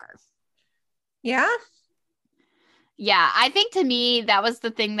his locker. Yeah? Yeah, I think to me, that was the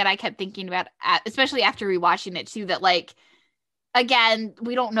thing that I kept thinking about, especially after rewatching it too, that like, again,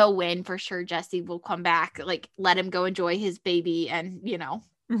 we don't know when for sure Jesse will come back. Like, let him go enjoy his baby and, you know,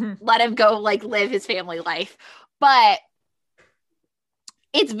 let him go like live his family life. But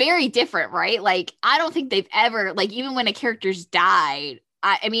it's very different, right? Like, I don't think they've ever, like, even when a character's died,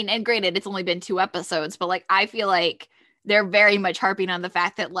 I mean, and granted, it's only been 2 episodes, but like, I feel like they're very much harping on the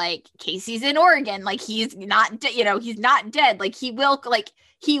fact that like Casey's in Oregon, like he's not, he's not dead. Like he will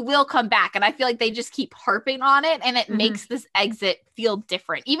come back. And I feel like they just keep harping on it, and it makes this exit feel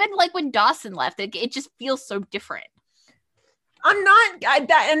different. Even like when Dawson left, it just feels so different.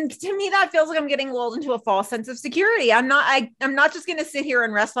 And to me, that feels like I'm getting lulled into a false sense of security. I'm not just going to sit here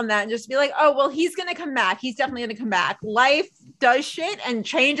and rest on that and just be like, oh, well, he's going to come back. He's definitely going to come back. Life does shit and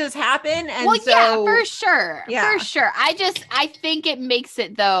changes happen. And yeah, for sure. Yeah. For sure. I think it makes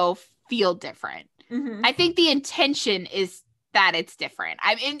it though feel different. I think the intention is that it's different.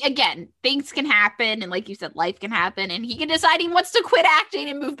 I mean, again, things can happen. And like you said, life can happen, and he can decide he wants to quit acting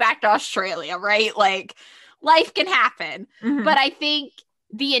and move back to Australia, right? Like, life can happen, but I think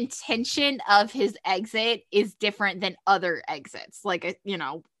the intention of his exit is different than other exits. Like,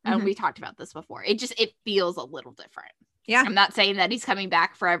 and we talked about this before. It feels a little different. Yeah. I'm not saying that he's coming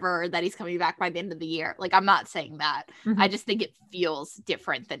back forever or that he's coming back by the end of the year. Like, I'm not saying that. I just think it feels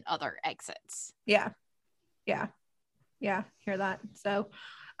different than other exits. Yeah. Hear that. So,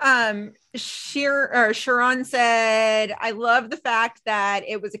 Sharon said, I love the fact that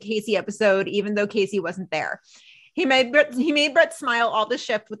it was a Casey episode, even though Casey wasn't there. He made Brett smile all the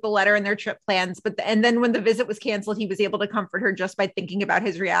shift with the letter and their trip plans, and then when the visit was canceled, he was able to comfort her just by thinking about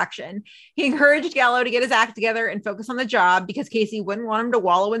his reaction. He encouraged Gallo to get his act together and focus on the job because Casey wouldn't want him to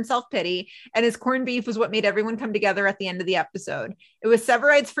wallow in self-pity, and his corned beef was what made everyone come together at the end of the episode. It was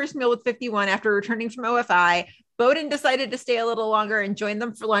Severide's first meal with 51 after returning from OFI. Bowden decided to stay a little longer and join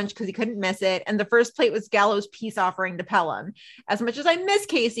them for lunch because he couldn't miss it. And the first plate was Gallo's peace offering to Pelham. As much as I miss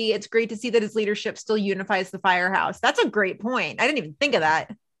Casey, it's great to see that his leadership still unifies the firehouse. That's a great point. I didn't even think of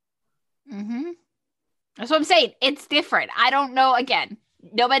that. That's what I'm saying. It's different. I don't know. Again,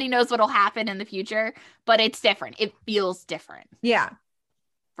 nobody knows what'll happen in the future, but it's different. It feels different. Yeah.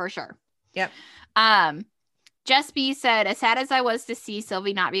 For sure. Yep. Jess B said, as sad as I was to see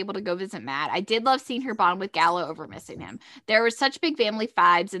Sylvie not be able to go visit Matt, I did love seeing her bond with Gallo over missing him. There were such big family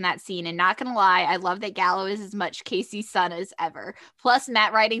vibes in that scene, and not gonna lie, I love that Gallo is as much Casey's son as ever. Plus,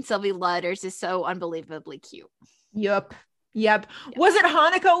 Matt writing Sylvie letters is so unbelievably cute. Yep. Was it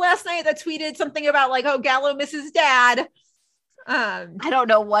Hanako last night that tweeted something about like, oh, Gallo misses dad? I don't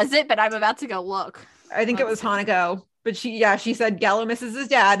know, was it? But I'm about to go look. I think it was Hanako, but she said Gallo misses his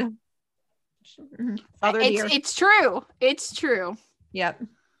dad. It's true. It's true. Yep.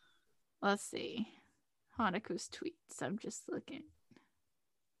 Let's see. Hanako's tweets. I'm just looking.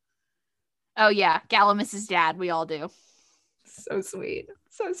 Oh yeah, Gallo misses dad. We all do. So sweet.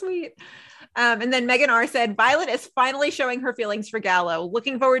 And then Megan R said, Violet is finally showing her feelings for Gallo.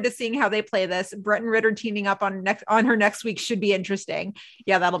 Looking forward to seeing how they play this. Brett and Ritter teaming up on her next week should be interesting.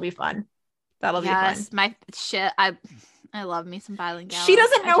 Yeah, that'll be fun. That'll be fun. My shit. I love me some Violet Gallo. She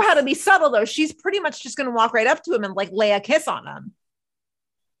doesn't know how to be subtle though. She's pretty much just going to walk right up to him and like lay a kiss on him.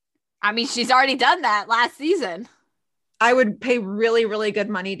 I mean, she's already done that last season. I would pay really, really good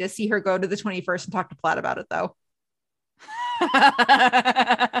money to see her go to the 21st and talk to Platt about it though.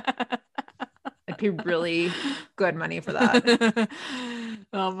 I'd pay really good money for that.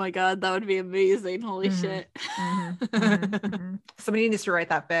 Oh my God, that would be amazing. Holy shit. Somebody needs to write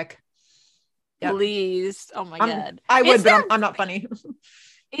that fic. Yep. Please. Oh my God. I would, but I'm not funny.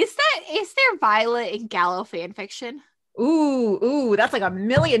 Is there Violet and Gallo fan fiction? Ooh, that's like $1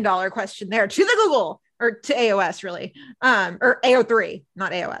 million question there to the Google or to AOS really. Or AO3,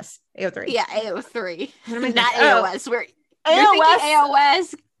 not AOS. AO3. Yeah, AO3. Not AOS. You're thinking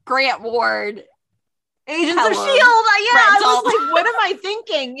AOS, Grant Ward, Agents of S.H.I.E.L.D. I was like, what am I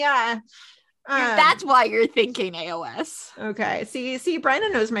thinking? Yeah. That's why you're thinking AOS. Okay. See,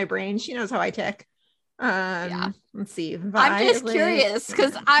 Bryna knows my brain. She knows how I tick. Let's see. I'm just curious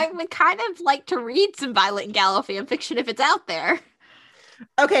because I would kind of like to read some Violet and Gallo fan fiction if it's out there.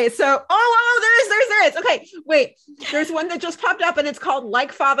 Okay, so there is. Okay, wait. There's one that just popped up and it's called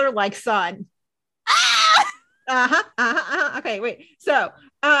Like Father, Like Son. Okay, wait. So,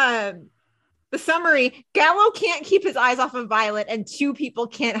 the summary, Gallo can't keep his eyes off of Violet and two people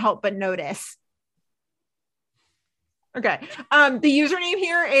can't help but notice. Okay. The username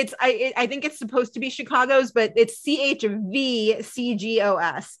here, I think it's supposed to be Chicago's, but it's CHVCGOS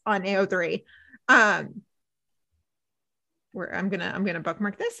on AO3. Where I'm gonna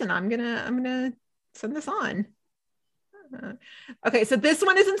bookmark this and I'm gonna send this on. Okay, so this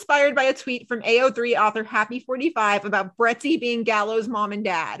one is inspired by a tweet from AO3 author Happy45 about Bretzy being Gallo's mom and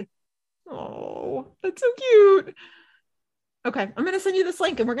dad. Oh, that's so cute. Okay, I'm gonna send you this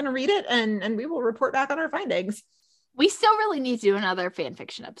link and we're gonna read it and we will report back on our findings. We still really need to do another fan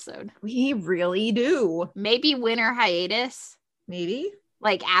fiction episode. We really do. Maybe winter hiatus. Maybe.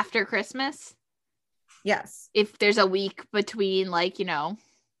 Like after Christmas. Yes. If there's a week between, like, you know,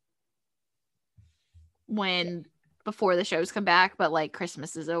 when before the shows come back, but like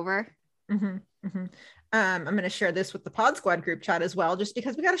Christmas is over. Mm-hmm, mm-hmm. I'm going to share this with the Pod Squad group chat as well, just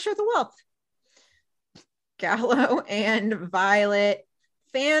because we got to share the wealth. Gallo and Violet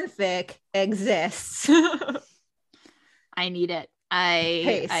fanfic exists. I need it.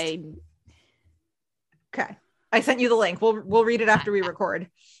 Okay. I sent you the link. We'll read it after we record.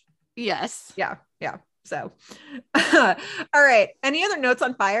 Yes. Yeah. So, all right. Any other notes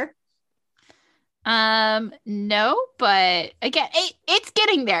on Fire? No, but again, it's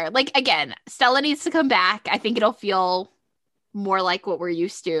getting there. Like, again, Stella needs to come back. I think it'll feel more like what we're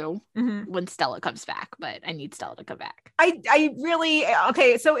used to when Stella comes back, but I need Stella to come back. I really,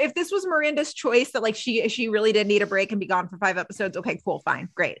 okay. So if this was Miranda's choice that like she really did need a break and be gone for 5 episodes, okay, cool, fine,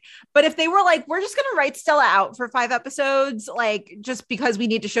 great. But if they were like, we're just going to write Stella out for 5 episodes, like just because we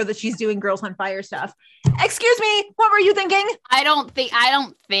need to show that she's doing Girls on Fire stuff. Excuse me, what were you thinking? I don't think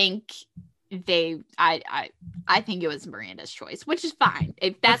I think it was Miranda's choice, which is fine.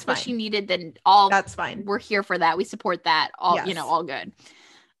 If that's what she needed, then that's fine. We're here for that. We support that. All Yes. all good.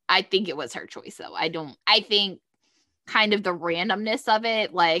 I think it was her choice though. I think kind of the randomness of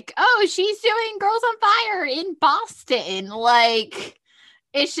it, like, oh, she's doing Girls on Fire in Boston. Like,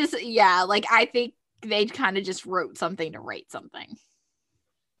 it's just, yeah, like I think they kind of just wrote something to write something.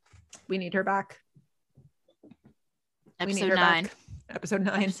 We need her back. Episode 9. Episode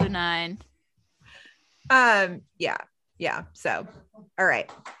 9. Episode 9. Yeah. So, all right.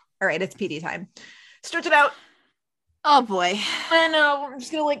 It's PD time. Stretch it out. Oh boy. I know. I'm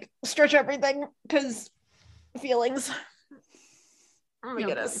just gonna like stretch everything because feelings. Oh my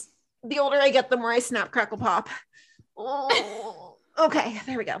goodness. The older I get, the more I snap, crackle, pop. Oh, okay.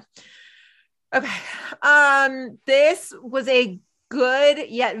 There we go. Okay. This was a good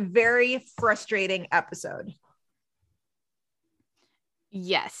yet very frustrating episode.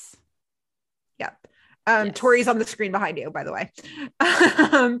 Yes. Yep. Tori's on the screen behind you, by the way.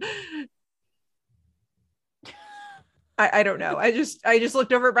 I don't know. I just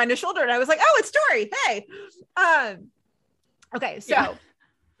looked over at Brenda's shoulder and I was like, oh, it's Tori. Hey. Okay. So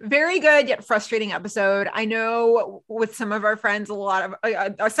very good yet frustrating episode. I know with some of our friends, some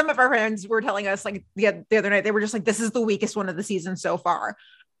of our friends were telling us like the other night, they were just like, this is the weakest one of the season so far.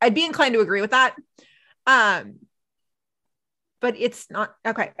 I'd be inclined to agree with that. But it's not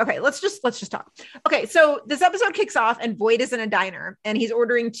okay. Let's just talk. Okay. So this episode kicks off and Voight is in a diner and he's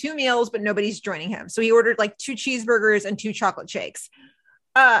ordering 2 meals, but nobody's joining him. So he ordered like 2 cheeseburgers and 2 chocolate shakes.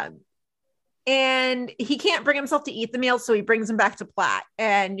 And he can't bring himself to eat the meals. So he brings them back to Platt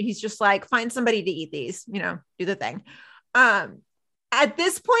and he's just like, find somebody to eat these, do the thing. At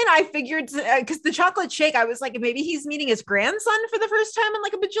this point I figured, cause the chocolate shake, I was like, maybe he's meeting his grandson for the first time in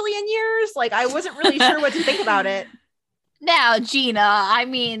like a bajillion years. Like I wasn't really sure what to think about it. Now, Gina, I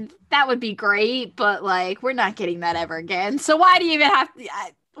mean, that would be great, but like, we're not getting that ever again. So why do you even have to,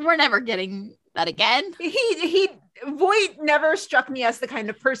 we're never getting that again. Voight never struck me as the kind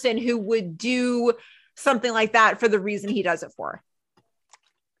of person who would do something like that for the reason he does it for.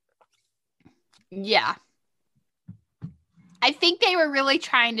 Yeah. I think they were really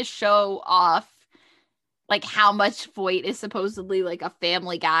trying to show off like how much Voight is supposedly like a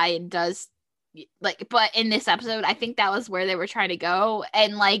family guy and does like, but in this episode, I think that was where they were trying to go.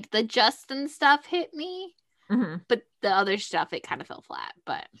 And like the Justin stuff hit me, but the other stuff, it kind of fell flat,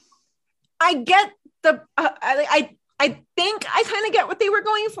 but I get the, I think I kind of get what they were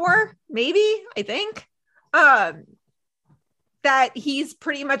going for. Maybe I think, that he's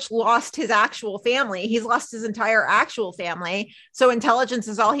pretty much lost his actual family. He's lost his entire actual family. So intelligence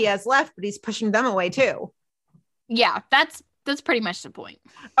is all he has left, but he's pushing them away too. Yeah, that's pretty much the point.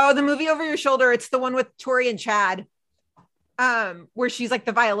 Oh, the movie Over Your Shoulder. It's the one with Tori and Chad. where she's like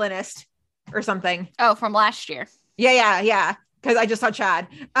the violinist or something. Oh, from last year. Yeah. Because I just saw Chad.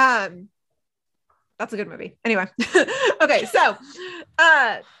 That's a good movie. Anyway. Okay.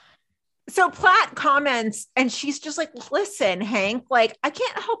 So Platt comments and she's just like, listen, Hank, like, I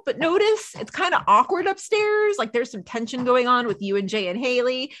can't help but notice it's kind of awkward upstairs. Like there's some tension going on with you and Jay and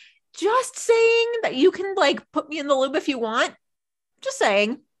Haley. Just saying that you can like put me in the loop if you want. Just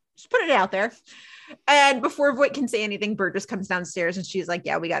saying, just put it out there. And before Voight can say anything, Burgess comes downstairs and she's like,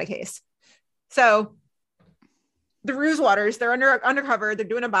 yeah, we got a case. So the Roosewaters, they're undercover, they're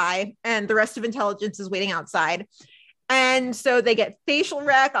doing a buy, and the rest of intelligence is waiting outside. And so they get facial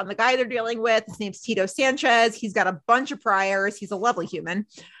rec on the guy they're dealing with. His name's Tito Sanchez. He's got a bunch of priors. He's a lovely human.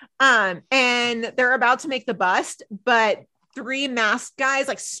 And they're about to make the bust, but 3 masked guys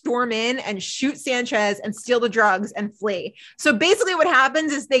like storm in and shoot Sanchez and steal the drugs and flee. So basically what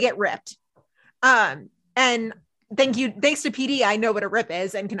happens is they get ripped. And thanks to PD, I know what a rip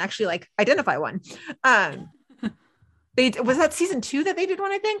is and can actually like identify one. Was that season 2 that they did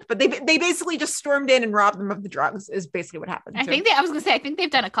one, I think, but they basically just stormed in and robbed them of the drugs is basically what happened. I think they've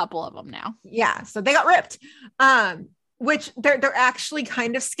done a couple of them now. Yeah. So they got ripped. Which they're actually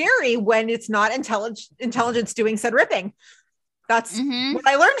kind of scary when it's not intelligence doing said ripping. That's what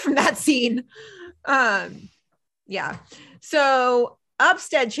I learned from that scene. Yeah. So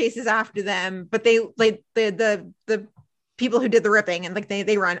Upstead chases after them, but the people who did the ripping and like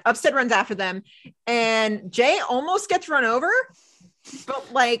they run. Upstead runs after them, and Jay almost gets run over,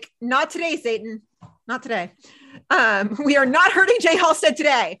 but like, not today, Satan, not today. We are not hurting Jay Halstead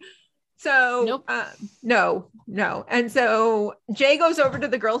today. So nope. No. And so Jay goes over to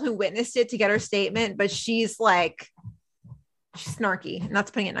the girl who witnessed it to get her statement, but she's snarky, and that's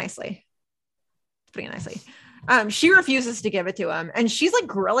putting it nicely. She refuses to give it to him, and she's like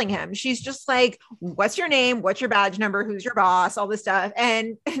grilling him. She's just like, what's your name? What's your badge number? Who's your boss? All this stuff.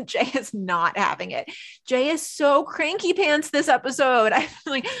 And Jay is not having it. Jay is so cranky pants this episode. I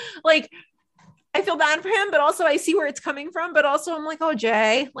like, I feel bad for him, but also I see where it's coming from. But also I'm like, oh,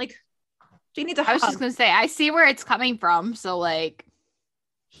 Jay needs a hug. I was just going to say, I see where it's coming from. So like,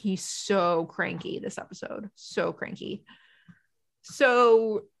 he's so cranky this episode. So cranky.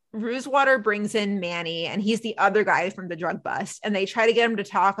 So Rosewater brings in Manny, and he's the other guy from the drug bust, and they try to get him to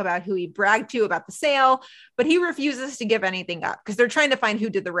talk about who he bragged to about the sale, but he refuses to give anything up because they're trying to find who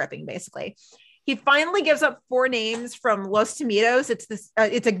did the ripping. Basically, he finally gives up 4 names from Los Tomitos.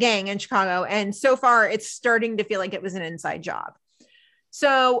 It's a gang in Chicago, and so far it's starting to feel like it was an inside job.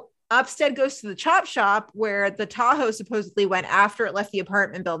 So Upstead goes to the chop shop where the Tahoe supposedly went after it left the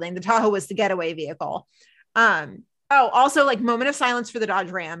apartment building. The Tahoe was the getaway vehicle. Oh, also like moment of silence for the Dodge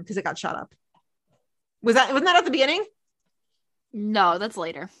Ram because it got shot up. Wasn't that at the beginning? No, that's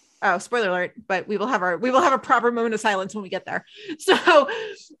later. Oh, spoiler alert, but we will have a proper moment of silence when we get there. So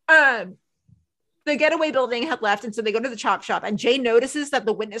the getaway building had left, and so they go to the chop shop, and Jay notices that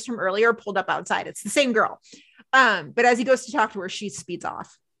the witness from earlier pulled up outside. It's the same girl. But as he goes to talk to her, she speeds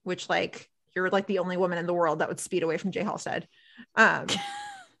off, which like, you're like the only woman in the world that would speed away from Jay Halstead.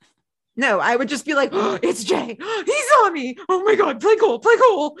 No, I would just be like, oh, it's Jay. He saw me. Oh my God, play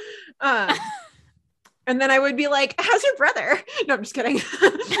cool. And then I would be like, how's your brother? No, I'm just kidding.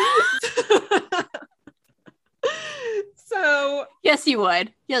 So yes, you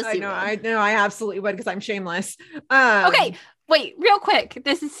would. Yes, I know. I absolutely would because I'm shameless. Okay, wait, real quick.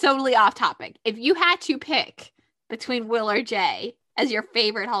 This is totally off topic. If you had to pick between Will or Jay as your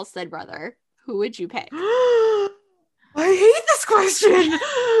favorite Halstead brother, who would you pick? I hate this question.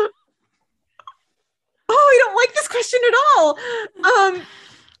 Oh, I don't like this question at all.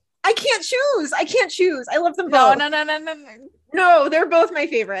 I can't choose. I love them both. No, they're both my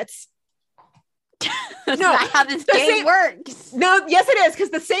favorites. That's not how this game works. No, yes, it is. Because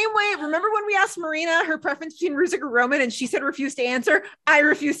the same way, remember when we asked Marina her preference between Ruzek or Roman, and she said refuse to answer? I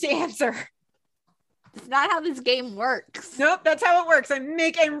refuse to answer. It's not how this game works. Nope, that's how it works. I'm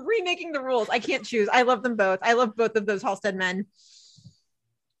remaking the rules. I can't choose. I love them both. I love both of those Halstead men.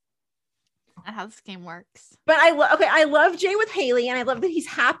 Not how this game works. But I love Jay with Haley, and I love that he's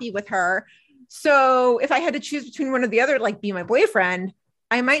happy with her. So if I had to choose between one or the other, like be my boyfriend,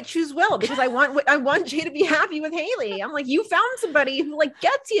 I might choose Will because I want Jay to be happy with Haley. I'm like, you found somebody who like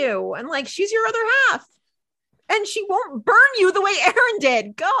gets you, and like she's your other half, and she won't burn you the way Aaron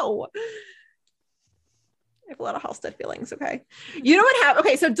did. Go. I have a lot of Halstead feelings. Okay. You know what happened?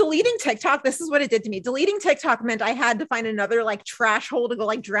 Okay. So deleting TikTok, this is what it did to me. Deleting TikTok meant I had to find another like trash hole to go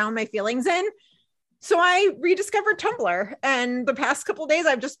like drown my feelings in. So I rediscovered Tumblr, and the past couple of days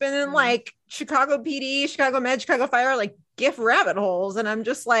I've just been in like Chicago PD, Chicago Med, Chicago Fire, like GIF rabbit holes. And I'm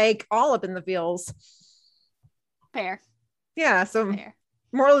just like all up in the feels. Fair. Yeah. So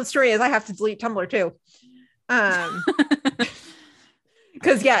moral of the story is I have to delete Tumblr too.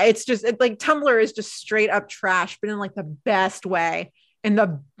 Because yeah, it's just like Tumblr is just straight up trash, but in like the best way. In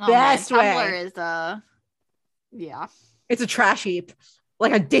the best way. Tumblr is yeah. It's a trash heap,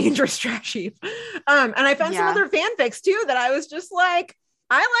 like a dangerous trash heap. And I found some other fanfics too that I was just like,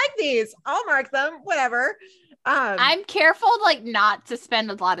 I like these. I'll mark them, whatever. I'm careful like not to spend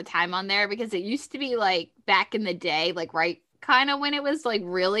a lot of time on there because it used to be like back in the day, like right kind of when it was like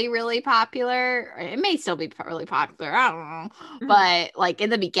really, really popular. It may still be really popular. I don't know. Mm-hmm. But like in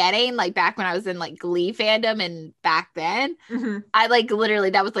the beginning, like back when I was in like Glee fandom and back then, Mm-hmm. I like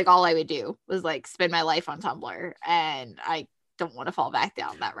literally that was like all I would do was like spend my life on Tumblr. And I don't want to fall back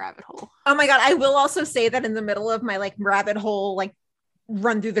down that rabbit hole. Oh my God. I will also say that in the middle of my like rabbit hole, like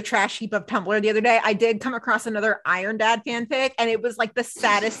run through the trash heap of Tumblr the other day, I did come across another Iron Dad fanfic, and it was like the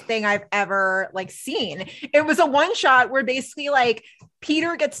saddest thing I've ever like seen. It was a one shot where basically like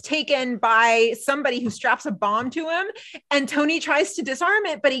Peter gets taken by somebody who straps a bomb to him, and Tony tries to disarm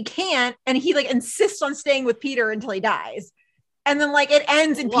it, but he can't, and he like insists on staying with Peter until he dies. And then like it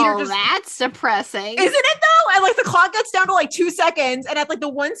ends and Peter just, that's depressing. Isn't it though? And like the clock gets down to like 2 seconds, and at like the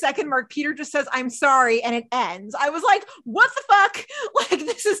 1 second mark, Peter just says, "I'm sorry," and it ends. I was like, what the fuck? Like,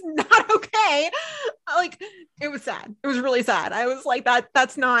 this is not okay. Like, it was sad. It was really sad. I was like,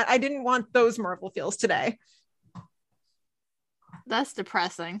 that's not, I didn't want those Marvel feels today. That's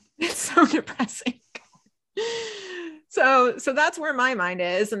depressing. It's so depressing. So that's where my mind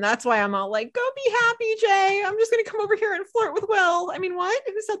is, and that's why I'm all like, go be happy, Jay. I'm just gonna come over here and flirt with Will. I mean, what?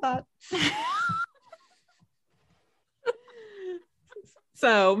 Who said that?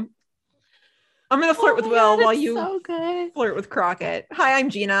 So I'm gonna flirt with Will while you flirt with Crockett. Hi, I'm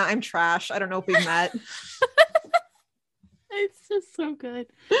Gina. I'm trash. I don't know if we've met. It's just so good.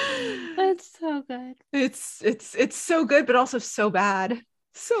 It's so good. It's so good, but also so bad.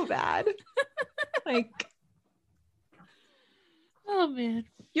 So bad. Like, oh man.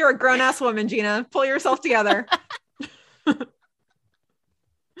 You're a grown-ass woman, Gina. Pull yourself together. But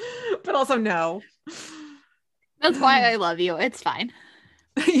also no. That's why I love you. It's fine.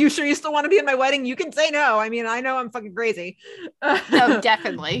 You sure you still want to be in my wedding? You can say no. I mean, I know I'm fucking crazy. No,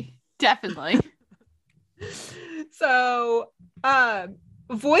 definitely. Definitely. So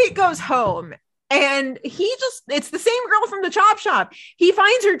Voight goes home, and it's the same girl from the chop shop. He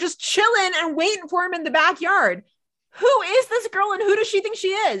finds her just chilling and waiting for him in the backyard. Who is this girl, and who does she think she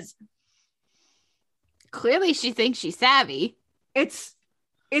is? Clearly she thinks she's savvy. It's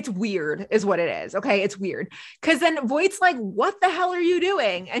weird is what it is. Okay. It's weird. Cause then Voight's like, what the hell are you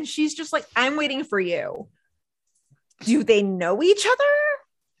doing? And she's just like, I'm waiting for you. Do they know each other?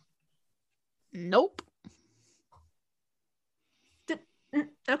 Nope.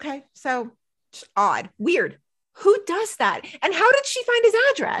 Okay. So just odd, weird. Who does that? And how did she find his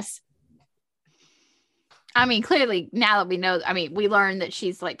address? I mean, clearly now that we know, I mean, we learned that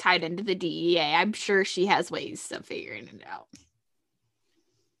she's like tied into the DEA. I'm sure she has ways of figuring it out.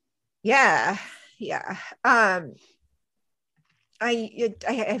 Yeah. I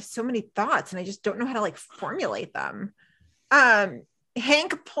have so many thoughts, and I just don't know how to like formulate them.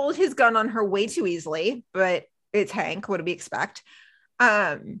 Hank pulled his gun on her way too easily, but it's Hank. What do we expect?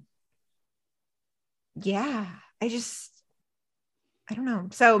 Yeah, I don't know.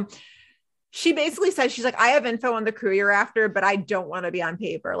 So she basically says, she's like, I have info on the crew you're after, but I don't want to be on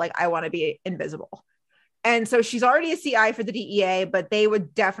paper. Like, I want to be invisible. And so she's already a CI for the DEA, but they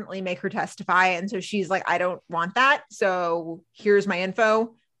would definitely make her testify. And so she's like, I don't want that. So here's my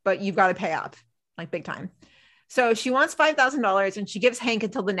info, but you've got to pay up, like big time. So she wants $5,000, and she gives Hank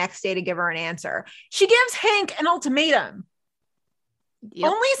until the next day to give her an answer. She gives Hank an ultimatum.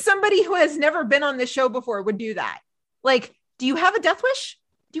 Yep. Only somebody who has never been on this show before would do that. Like, do you have a death wish?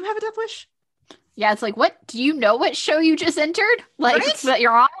 Do you have a death wish? Yeah, it's like, what? Do you know what show you just entered? Like, right? That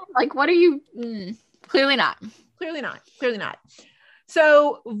you're on? Like, what are you... Clearly not. Clearly not.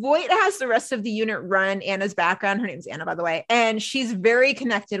 So Voight has the rest of the unit run Anna's background. Her name's Anna, by the way. And she's very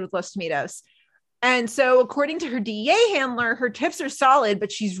connected with Los Tomatos. And so according to her DEA handler, her tips are solid, but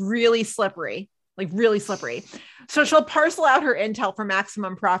she's really slippery. Like really slippery. So she'll parcel out her intel for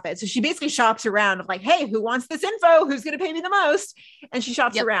maximum profit. So she basically shops around of like, hey, who wants this info? Who's going to pay me the most? And she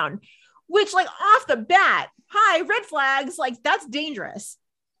shops around, which like off the bat, hi, red flags. Like that's dangerous.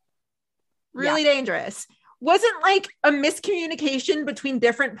 Really dangerous. Wasn't like a miscommunication between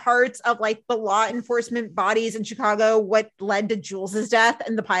different parts of like the law enforcement bodies in Chicago what led to Jules's death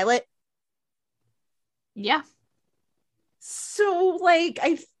and the pilot? Yeah. So like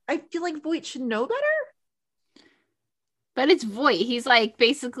I feel like Voight should know better. But it's Voight. He's like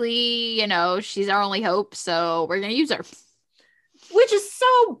basically, you know, she's our only hope, so we're gonna use her. which is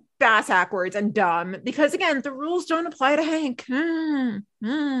so bass backwards and dumb because, again, the rules don't apply to Hank.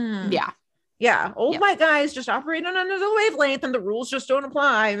 Yeah. Old white guys just operate on another wavelength and the rules just don't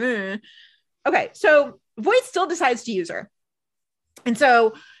apply. Okay. So Voight still decides to use her. And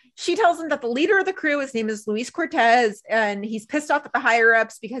so she tells him that the leader of the crew, his name is Luis Cortez, and he's pissed off at the higher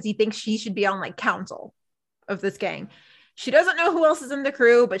ups because he thinks she should be on like council of this gang. She doesn't know who else is in the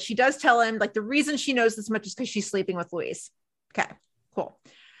crew, but she does tell him like the reason she knows this much is because she's sleeping with Luis. Okay, cool.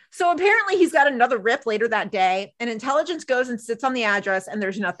 So apparently he's got another rip later that day, and intelligence goes and sits on the address and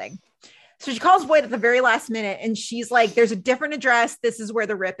there's nothing. So she calls Voight at the very last minute and she's like, there's a different address. This is where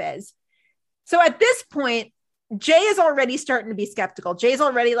the rip is. So at this point, Jay is already starting to be skeptical. Jay's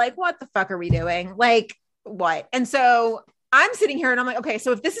already like, what the fuck are we doing? Like, what? And so I'm sitting here and I'm like, okay,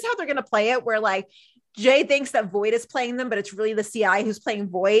 so if this is how they're going to play it, where like Jay thinks that Voight is playing them, but it's really the CI who's playing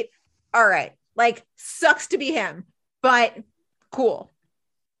Voight. All right. Like, sucks to be him, but cool.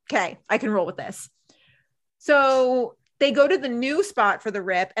 Okay. I can roll with this. So they go to the new spot for the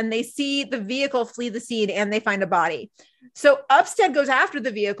rip and they see the vehicle flee the scene and they find a body. So Upstead goes after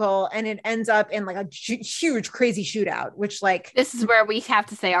the vehicle and it ends up in like a huge, crazy shootout, which like, this is where we have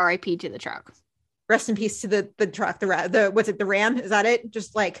to say RIP to the truck. Rest in peace to the truck, the what's it? The Ram. Is that it?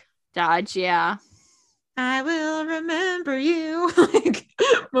 Just like Dodge. Yeah. I will remember you. Like,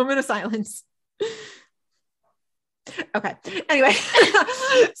 moment of silence. Okay. Anyway,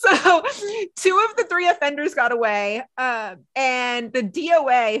 so 2 of the 3 offenders got away. And the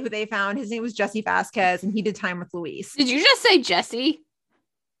DOA who they found, his name was Jesse Vasquez, and he did time with Luis. Did you just say Jesse?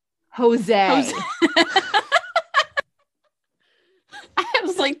 Jose. I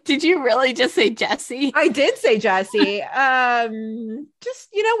was like, did you really just say Jesse? I did say Jesse. Just,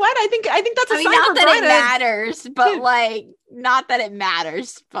 you know what? I think that's a sign not for that Bryna. it matters, but like, not that it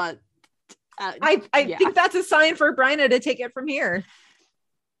matters, but I think that's a sign for Bryna to take it from here.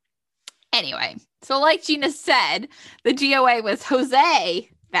 Anyway, so like Gina said, the DOA was Jose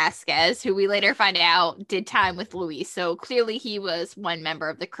Vasquez, who we later find out did time with Luis. So clearly he was one member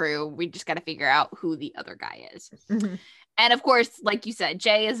of the crew. We just got to figure out who the other guy is. Mm-hmm. And of course, like you said,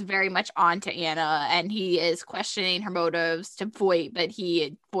 Jay is very much on to Anna and he is questioning her motives to Voight, but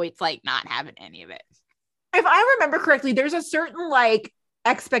Voight's like not having any of it. If I remember correctly, there's a certain like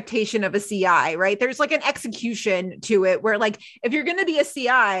expectation of a CI, right? There's like an execution to it where like, if you're going to be a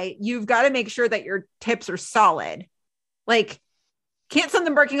CI, you've got to make sure that your tips are solid. Like, can't send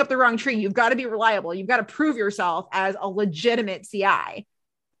them barking up the wrong tree. You've got to be reliable. You've got to prove yourself as a legitimate CI.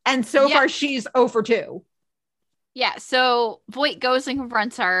 And so far she's 0 for 2. Yeah, so Voight goes and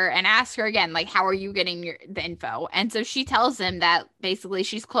confronts her and asks her again, like, how are you getting the info? And so she tells him that basically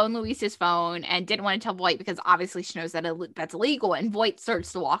she's cloned Luis's phone and didn't want to tell Voight because obviously she knows that that's illegal. And Voight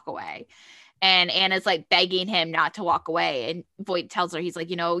starts to walk away. And Anna's like begging him not to walk away. And Voight tells her, he's like,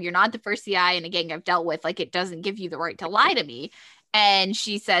 you know, you're not the first CI in a gang I've dealt with. Like, it doesn't give you the right to lie to me. And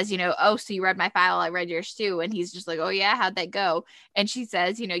she says, you know, oh, so you read my file, I read yours too. And he's just like, oh yeah, how'd that go? And she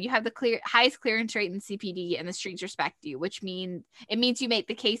says, you know, you have the highest clearance rate in CPD and the streets respect you, which means you make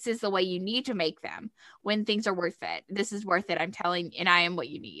the cases the way you need to make them when things are worth it. This is worth it, I'm telling, and I am what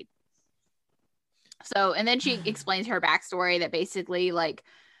you need. So, and then she explains her backstory that basically like,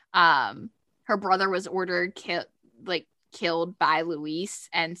 her brother was ordered killed by Luis.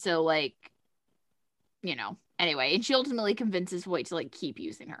 And so like, you know, anyway, and she ultimately convinces Voight to like keep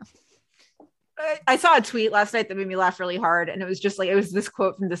using her. I saw a tweet last night that made me laugh really hard. And it was just like, it was this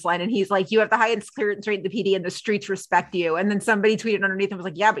quote from this line. And he's like, you have the highest clearance rate in the PD and the streets respect you. And then somebody tweeted underneath and was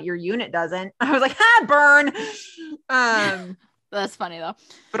like, yeah, but your unit doesn't. I was like, burn. That's funny though.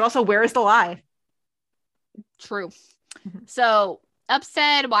 But also, where is the lie? True. So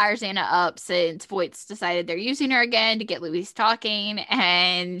Upstead wires Anna up since Voight's decided they're using her again to get Luis talking,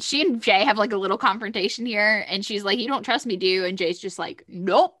 and she and Jay have like a little confrontation here, and she's like, you don't trust me, do you? And Jay's just like,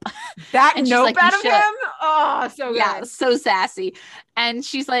 nope. That and nope like, out of him? Oh, so good. Yeah, so sassy. And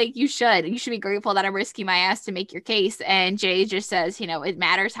she's like, you should be grateful that I'm risking my ass to make your case. And Jay just says, you know, it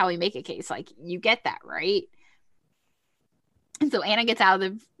matters how we make a case. Like, you get that, right? And so Anna gets out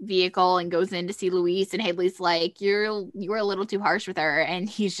of the vehicle and goes in to see Luis, and Haley's like, you were a little too harsh with her. And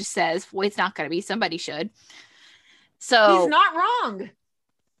he just says, Voight's not going to be, somebody should. So he's not wrong.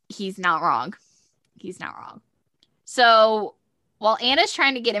 He's not wrong. He's not wrong. So while Anna's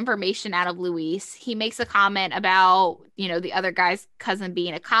trying to get information out of Luis, he makes a comment about, you know, the other guy's cousin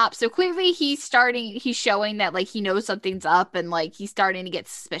being a cop. So clearly he's showing that like he knows something's up and like he's starting to get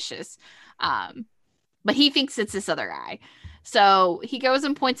suspicious. But he thinks it's this other guy. So he goes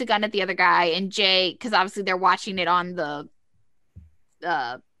and points a gun at the other guy, and Jay, because obviously they're watching it on the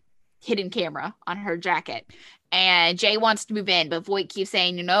hidden camera on her jacket. And Jay wants to move in, but Voight keeps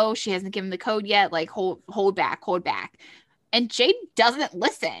saying, she hasn't given the code yet. Like, hold back. And Jay doesn't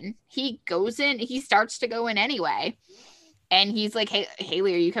listen. He goes in, he starts to go in anyway. And he's like, hey,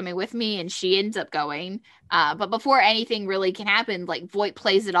 Haley, are you coming with me? And she ends up going. But before anything really can happen, like, Voight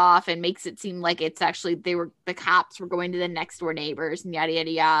plays it off and makes it seem like it's actually the cops were going to the next door neighbors and yada,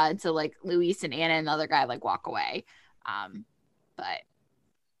 yada, yada. And so, like, Luis and Anna and the other guy, like, walk away.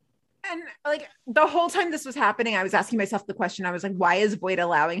 And like the whole time this was happening, I was asking myself the question. I was like, why is Voight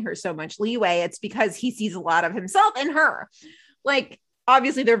allowing her so much leeway? It's because he sees a lot of himself in her. Like,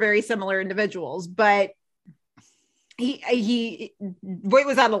 obviously they're very similar individuals, but Voight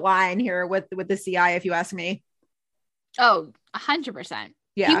was out of line here with the CI, if you ask me. Oh, 100%.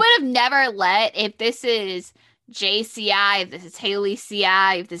 Yeah. He would have never let, if this is JCI, if this is Haley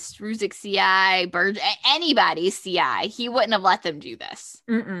CI, if this is Ruzek CI, anybody's CI, he wouldn't have let them do this.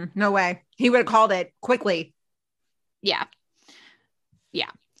 No way. He would have called it quickly. Yeah.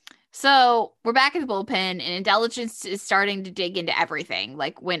 So we're back at the bullpen, and intelligence is starting to dig into everything.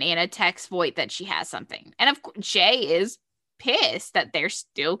 Like when Anna texts Voight that she has something, and of course Jay is pissed that they're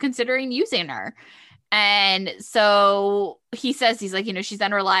still considering using her. And so he says, he's like, she's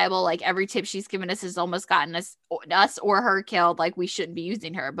unreliable. Like every tip she's given us has almost gotten us or her killed. Like we shouldn't be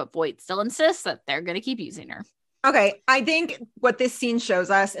using her. But Voight still insists that they're going to keep using her. Okay. I think what this scene shows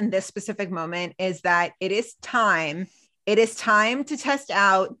us in this specific moment is that it is time to test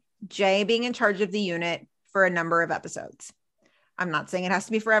out Jay being in charge of the unit for a number of episodes. I'm not saying it has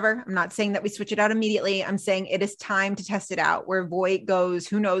to be forever. I'm not saying that we switch it out immediately. I'm saying it is time to test it out where Voight goes,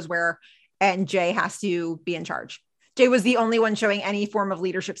 who knows where, and Jay has to be in charge. Jay was the only one showing any form of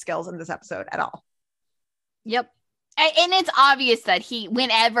leadership skills in this episode at all. Yep. And it's obvious that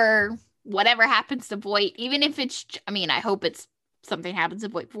whatever happens to Voight, even if it's, I hope it's something happens to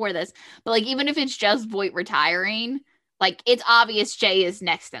Voight before this, but like, even if it's just Voight retiring, like it's obvious Jay is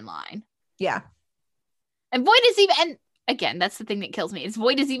next in line. Yeah. And Voight is even, and again, that's the thing that kills me, is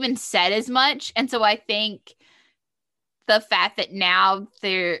Voight has even said as much. And so I think the fact that now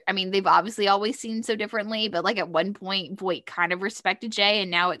they've obviously always seen so differently, but like at one point Voight kind of respected Jay and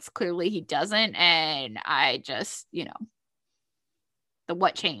now it's clearly he doesn't. And I just,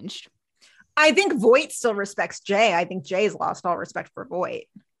 what changed? I think Voight still respects Jay. I think Jay's lost all respect for Voight.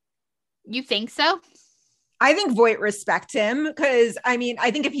 You think so? I think Voight respects him because, I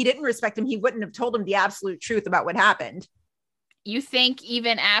think if he didn't respect him, he wouldn't have told him the absolute truth about what happened. You think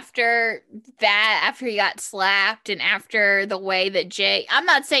even after that, after he got slapped and after the way that Jay, I'm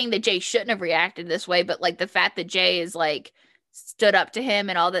not saying that Jay shouldn't have reacted this way, but like the fact that Jay is like stood up to him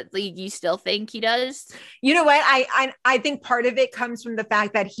and all that, you still think he does? You know what? I think part of it comes from the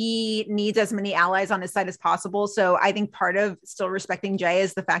fact that he needs as many allies on his side as possible. So I think part of still respecting Jay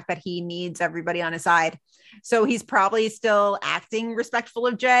is the fact that he needs everybody on his side. So he's probably still acting respectful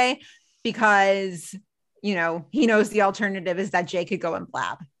of Jay because, he knows the alternative is that Jay could go and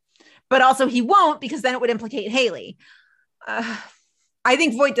blab, but also he won't because then it would implicate Haley. I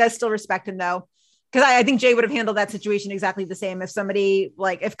think Voight does still respect him though. Because I think Jay would have handled that situation exactly the same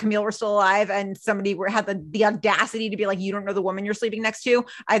if Camille were still alive and somebody had the audacity to be like, you don't know the woman you're sleeping next to.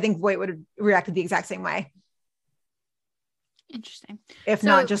 I think Voight would have reacted the exact same way. Interesting. If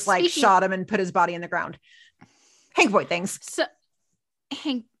not just shot him and put his body in the ground. Hank Voight things.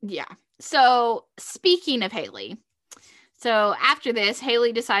 Yeah. So speaking of Haley, so after this,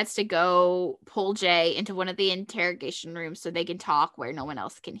 Haley decides to go pull Jay into one of the interrogation rooms so they can talk where no one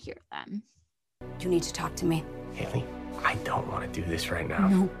else can hear them. You need to talk to me. Haley, I don't want to do this right now.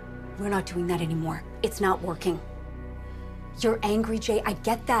 No, we're not doing that anymore. It's not working. You're angry, Jay. I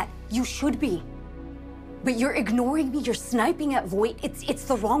get that. You should be. But you're ignoring me. You're sniping at Voight. It's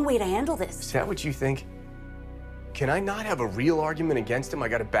the wrong way to handle this. Is that what you think? Can I not have a real argument against him? I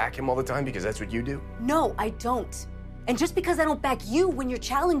gotta back him all the time because that's what you do? No, I don't. And just because I don't back you when you're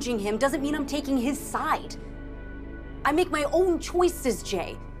challenging him doesn't mean I'm taking his side. I make my own choices,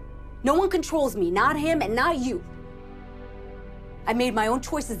 Jay. No one controls me, not him and not you. I made my own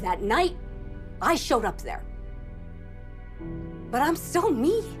choices that night. I showed up there. But I'm still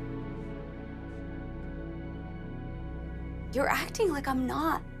me. You're acting like I'm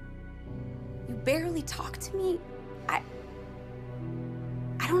not. You barely talk to me. I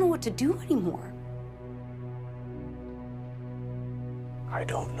don't know what to do anymore. I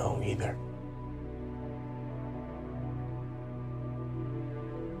don't know either.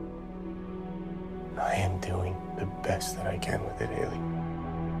 I am doing the best that I can with it, Haley.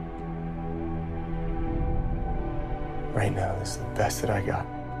 Right now, this is the best that I got.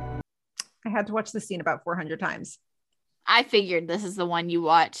 I had to watch this scene about 400 times. I figured this is the one you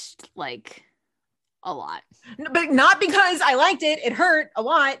watched like a lot. But not because I liked it. It hurt a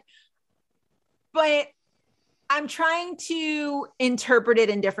lot. But I'm trying to interpret it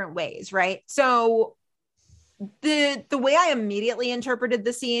in different ways, right? So the way I immediately interpreted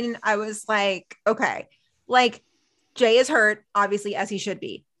the scene, I was like, okay, like Jay is hurt, obviously, as he should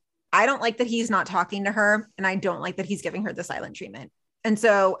be. I don't like that he's not talking to her, and I don't like that he's giving her the silent treatment. And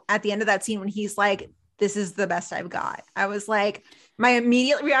so at the end of that scene, when he's like, this is the best I've got, I was like, my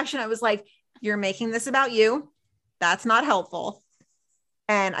immediate reaction, I was like, you're making this about you. That's not helpful.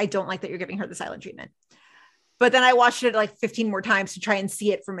 And I don't like that you're giving her the silent treatment. But then I watched it like 15 more times to try and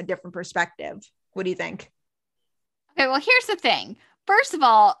see it from a different perspective. What do you think? Okay, well, here's the thing. First of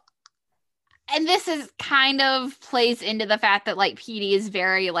all, and this is kind of plays into the fact that like PD is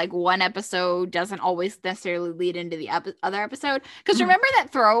very like one episode doesn't always necessarily lead into the other episode. Because remember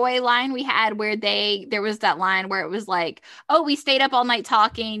that throwaway line we had where there was that line where it was like, oh, we stayed up all night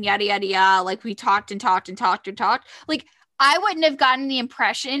talking, yada, yada, yada. Like we talked and talked and talked and talked. Like I wouldn't have gotten the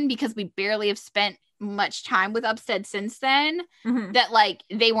impression, because we barely have spent much time with Upstead since then, that like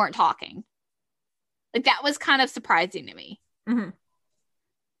they weren't talking. Like that was kind of surprising to me.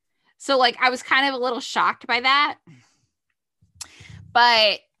 So like I was kind of a little shocked by that.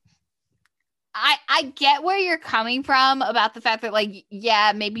 But I get where you're coming from about the fact that like,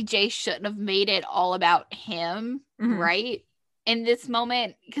 yeah, maybe Jay shouldn't have made it all about him, right? In this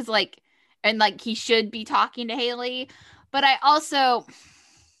moment, because like, and like he should be talking to Haley. But I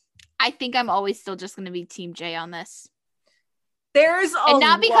think I'm always still just going to be Team Jay on this. And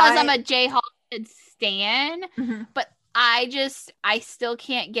not because I'm a Jay Halstead stan, but I still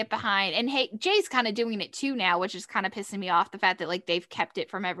can't get behind. And hey, Jay's kind of doing it too now, which is kind of pissing me off, the fact that like they've kept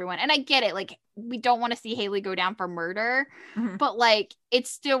it from everyone. And I get it. Like we don't want to see Haley go down for murder, but like it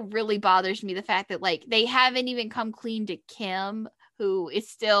still really bothers me, the fact that like they haven't even come clean to Kim, who is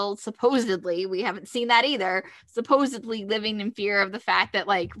still supposedly, we haven't seen that either, supposedly living in fear of the fact that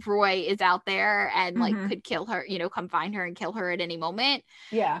like Roy is out there and like could kill her, come find her and kill her at any moment.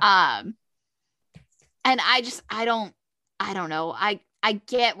 Yeah. And I don't know. I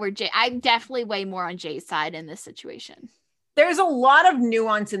get where I'm definitely way more on Jay's side in this situation. There's a lot of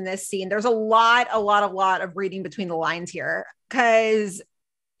nuance in this scene. There's a lot of reading between the lines here. Cause,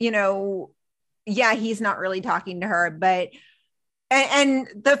 yeah, he's not really talking to her, but and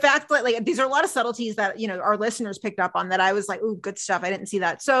the fact that like these are a lot of subtleties that our listeners picked up on that I was like, oh, good stuff. I didn't see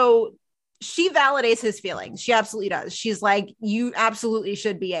that. So she validates his feelings. She absolutely does. She's like, you absolutely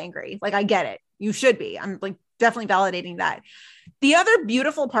should be angry. Like, I get it. You should be. I'm like definitely validating that. The other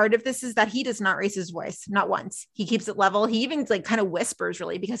beautiful part of this is that he does not raise his voice, not once. He keeps it level. He even like kind of whispers,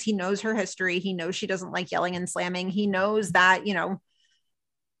 really, because he knows her history. He knows she doesn't like yelling and slamming. He knows that,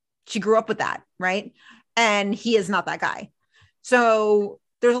 she grew up with that, right? And he is not that guy. So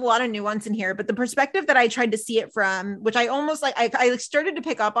there's a lot of nuance in here, but the perspective that I tried to see it from, which I almost like, I started to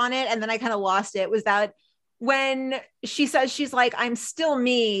pick up on it and then I kind of lost it, was that when she says, she's like, I'm still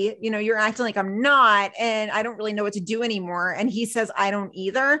me, you're acting like I'm not, and I don't really know what to do anymore. And he says, I don't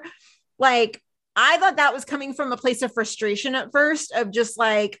either. Like, I thought that was coming from a place of frustration at first, of just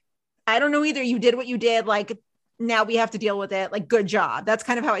like, I don't know either. You did what you did. Like, now we have to deal with it. Like, good job. That's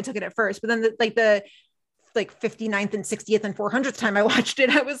kind of how I took it at first. But then the 59th and 60th and 400th time I watched it,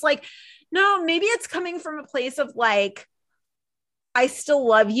 I was like, no, maybe it's coming from a place of like, I still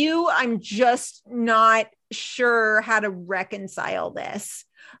love you. I'm just not sure how to reconcile this.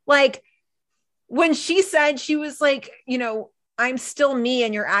 Like when she said, she was like, I'm still me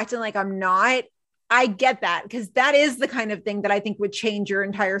and you're acting like I'm not. I get that, because that is the kind of thing that I think would change your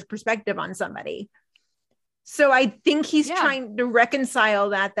entire perspective on somebody. So I think he's trying to reconcile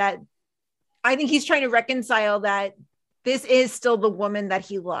that I think he's trying to reconcile that this is still the woman that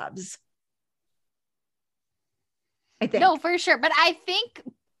he loves. I think. No, for sure. But I think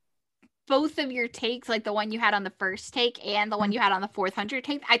both of your takes, like the one you had on the first take and the one you had on the 400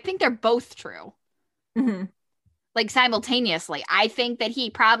 take, I think they're both true. Like simultaneously. I think that he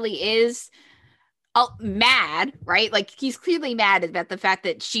probably is mad, right? Like he's clearly mad about the fact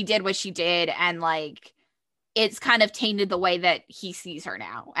that she did what she did, and like it's kind of tainted the way that he sees her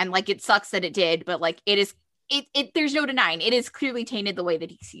now. And like, it sucks that it did, but like, there's no denying it is clearly tainted the way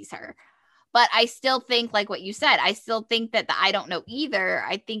that he sees her. But I still think, like what you said, I still think that I don't know either.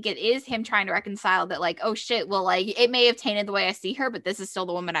 I think it is him trying to reconcile that, like, oh shit, well, like it may have tainted the way I see her, but this is still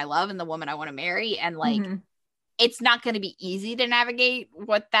the woman I love and the woman I want to marry. And like, it's not going to be easy to navigate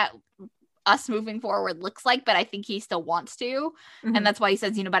what that us moving forward looks like, but I think he still wants to. And that's why he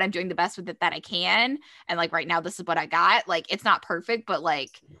says, but I'm doing the best with it that I can. And like, right now, this is what I got. Like, it's not perfect, but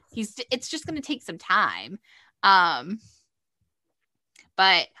like it's just going to take some time.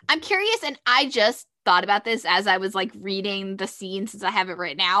 But I'm curious, and I just thought about this as I was like reading the scene since I have it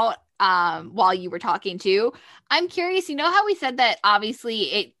written out while you were talking too. I'm curious, you know how we said that obviously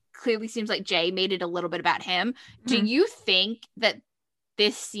it clearly seems like Jay made it a little bit about him. Do you think that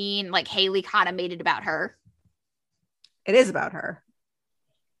this scene, like Haley kind of made it about her? It is about her.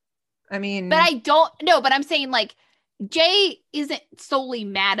 I mean, but I don't know, but I'm saying like Jay isn't solely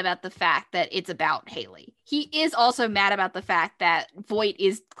mad about the fact that it's about Haley. He is also mad about the fact that Voight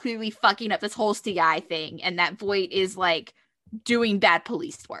is clearly fucking up this whole CI thing and that Voight is like doing bad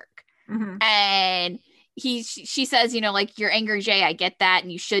police work. And she says, you know, like, you're angry, Jay, I get that,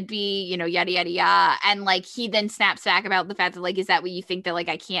 and you should be, you know, yada yada yada. And like he then snaps back about the fact that like, is that what you think, that like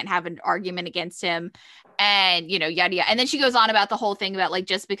I can't have an argument against him, and you know, yada yada. And then she goes on about the whole thing about like,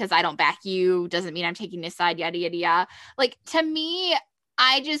 just because I don't back you doesn't mean I'm taking his side, yada yada yada. Like, to me,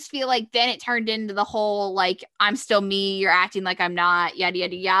 I just feel like then it turned into the whole like, I'm still me, you're acting like I'm not, yada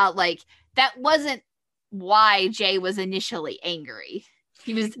yada yada. Like, that wasn't why Jay was initially angry.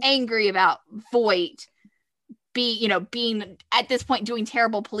 He was angry about Voight being at this point doing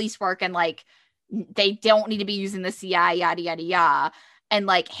terrible police work, and like they don't need to be using the CI, yada yada yada. And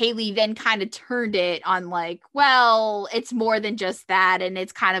like Haley then kind of turned it on like, well, it's more than just that, and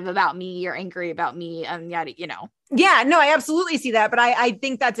it's kind of about me, you're angry about me, and yada, you know. Yeah, no, I absolutely see that, but I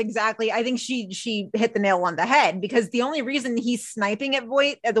think that's exactly, I think she hit the nail on the head, because the only reason he's sniping at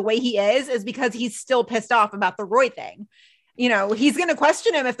Voight the way he is because he's still pissed off about the Roy thing. You know, he's going to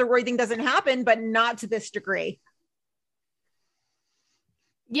question him if the Roy thing doesn't happen, but not to this degree.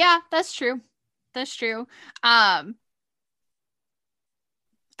 Yeah, that's true. That's true. Go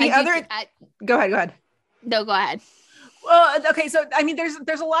ahead. No, go ahead. Well, okay. So, I mean,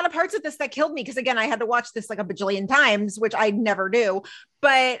 there's a lot of parts of this that killed me, because again, I had to watch this like a bajillion times, which I never do.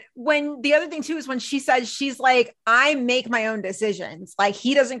 But when the other thing too, is when she says, she's like, I make my own decisions. Like,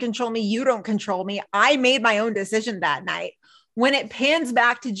 he doesn't control me. You don't control me. I made my own decision that night. When it pans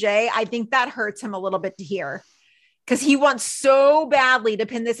back to Jay, I think that hurts him a little bit to hear, because he wants so badly to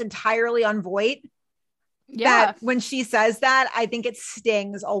pin this entirely on Voight. Yeah. That when she says that, I think it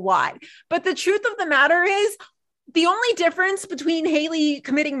stings a lot. But the truth of the matter is, the only difference between Haley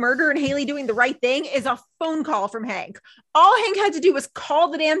committing murder and Haley doing the right thing is a phone call from Hank. All Hank had to do was call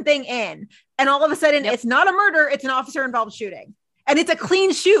the damn thing in. And all of a sudden, It's not a murder. It's an officer involved shooting. And it's a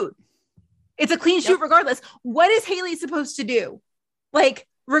clean shoot. It's a clean shoot regardless. What is Haley supposed to do? Like,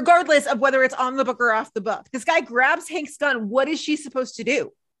 regardless of whether it's on the book or off the book, this guy grabs Hank's gun. What is she supposed to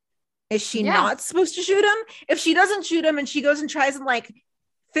do? Is she not supposed to shoot him? If she doesn't shoot him and she goes and tries and like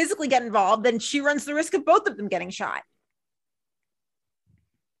physically get involved, then she runs the risk of both of them getting shot.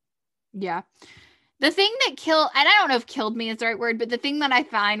 Yeah. The thing that and I don't know if killed me is the right word, but the thing that I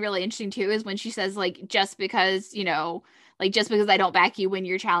find really interesting too is when she says like, just because, you know, like, just because I don't back you when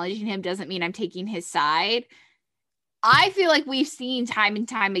you're challenging him doesn't mean I'm taking his side. I feel like we've seen time and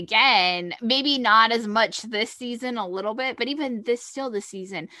time again, maybe not as much this season, a little bit, but even this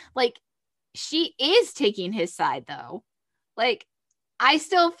season, like, she is taking his side though. Like, I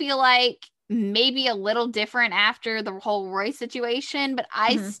still feel like maybe a little different after the whole Roy situation, but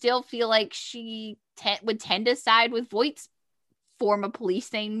I still feel like she would tend to side with Voight's form of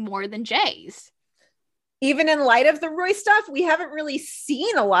policing more than Jay's. Even in light of the Roy stuff, we haven't really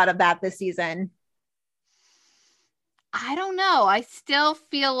seen a lot of that this season. I don't know. I still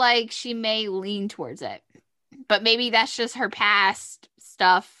feel like she may lean towards it, but maybe that's just her past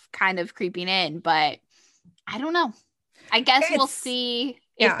stuff kind of creeping in, but I don't know. I guess we'll see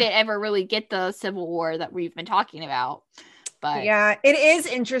if they ever really get the Civil War that we've been talking about. But yeah, it is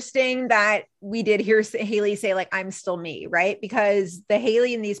interesting that we did hear Haley say like, I'm still me, right? Because the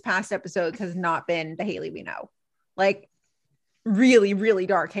Haley in these past episodes has not been the Haley we know. Like, really, really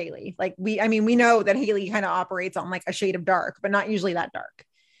dark Haley. Like, we know that Haley kind of operates on like a shade of dark, but not usually that dark.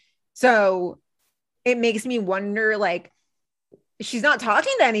 So it makes me wonder, like, she's not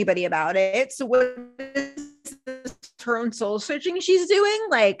talking to anybody about it. So what is this, her own soul searching she's doing?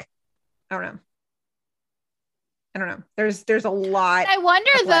 Like, I don't know. There's a lot. I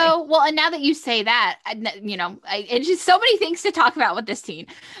wonder though. Well, and now that you say that, you know, it's just so many things to talk about with this scene.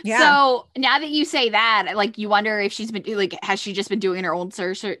 Yeah. So now that you say that, like, you wonder if she's been like, has she just been doing her own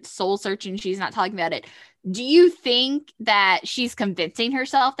soul searching? She's not talking about it. Do you think that she's convincing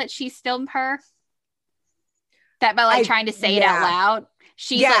herself that she's still her? That by like trying to say it out loud,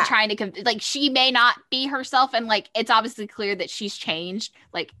 she's like trying to like, she may not be herself, and like it's obviously clear that she's changed.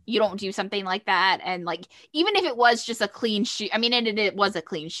 Like, you don't do something like that, and like even if it was just a clean shoot, I mean, it was a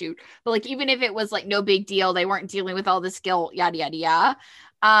clean shoot, but like even if it was like no big deal, they weren't dealing with all this guilt, yada yada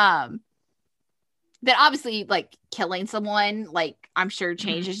yada. that obviously like killing someone, like I'm sure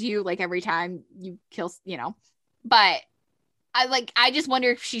changes you like every time you kill, but I just wonder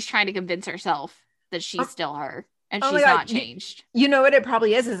if she's trying to convince herself that she's still her and she's not changed. You know what it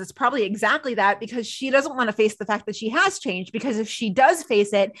probably is it's probably exactly that, because she doesn't want to face the fact that she has changed, because if she does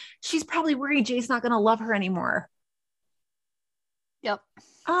face it, she's probably worried Jay's not going to love her anymore. Yep.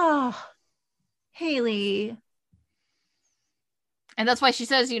 Oh, Haley. And that's why she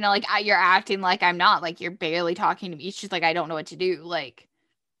says, like, you're acting like I'm not, like, you're barely talking to me. She's like, I don't know what to do. Like,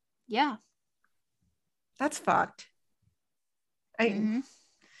 yeah. That's fucked.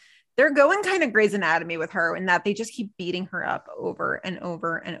 They're going kind of Grey's Anatomy with her in that they just keep beating her up over and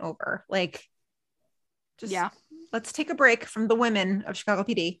over and over. Like, let's take a break from the women of Chicago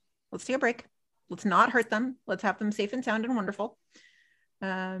PD. Let's take a break. Let's not hurt them. Let's have them safe and sound and wonderful.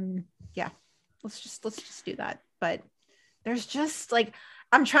 Let's just do that. But there's just like,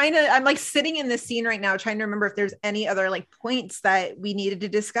 I'm like sitting in this scene right now, trying to remember if there's any other like points that we needed to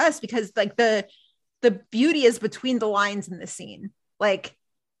discuss, because like the beauty is between the lines in this scene. Like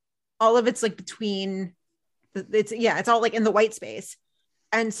all of it's like between it's all like in the white space.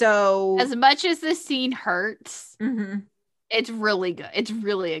 And so as much as the scene hurts, it's really good. It's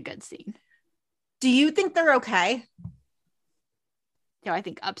really a good scene. Do you think they're okay? Do I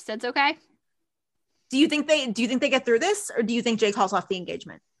think Upstead's okay? Do you think they get through this, or do you think Jay calls off the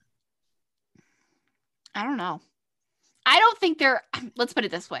engagement? I don't know. I don't think let's put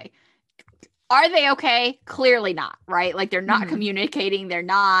it this way. Are they okay? Clearly not, right? Like they're not communicating. They're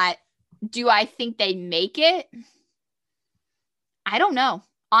not. Do I think they make it? I don't know.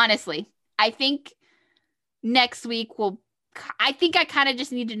 Honestly, I think next week I kind of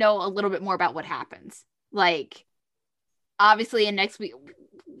just need to know a little bit more about what happens. Like, obviously in next week,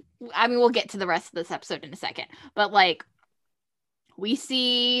 I mean, we'll get to the rest of this episode in a second, but like we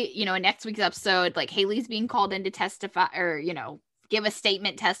see, in next week's episode, like Haley's being called in to testify or, give a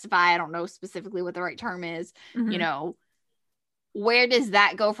statement, testify. I don't know specifically what the right term is, where does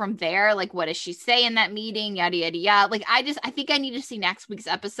that go from there? Like, what does she say in that meeting? Yada, yada, yada. Like, I think I need to see next week's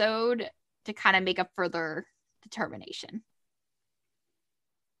episode to kind of make a further determination.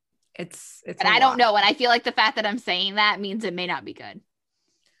 But I don't know. And I feel like the fact that I'm saying that means it may not be good.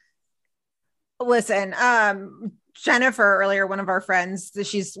 Listen, Jennifer earlier, one of our friends,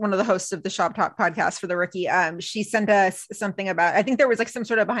 she's one of the hosts of the Shop Talk podcast for The Rookie. She sent us something about, I think there was like some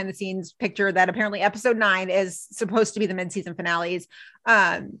sort of behind the scenes picture that apparently episode 9 is supposed to be the mid-season finales.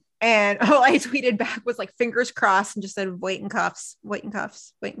 And all I tweeted back was like fingers crossed and just said, wait in cuffs.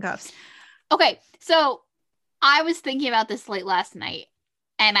 Okay. So I was thinking about this late last night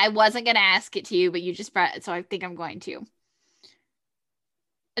and I wasn't going to ask it to you, but you just brought it. So I think I'm going to.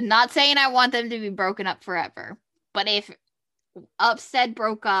 I'm not saying I want them to be broken up forever. But if Upstead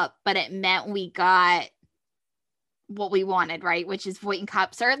broke up, but it meant we got what we wanted, right? Which is Voight and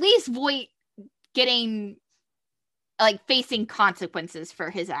Cops, or at least Voight getting, like, facing consequences for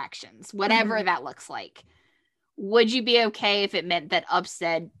his actions, whatever that looks like. Would you be okay if it meant that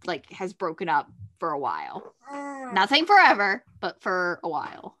Upstead, like, has broken up for a while? Not saying forever, but for a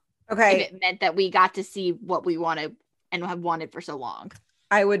while. Okay. If it meant that we got to see what we wanted and have wanted for so long.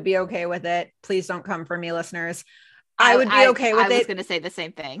 I would be okay with it. Please don't come for me, listeners. I would be okay with it. I was going to say the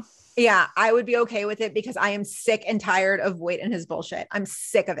same thing. Yeah, I would be okay with it because I am sick and tired of Voight and his bullshit. I'm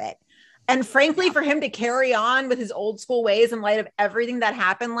sick of it. And frankly, for him to carry on with his old school ways in light of everything that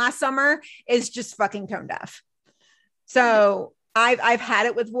happened last summer is just fucking tone deaf. So I've had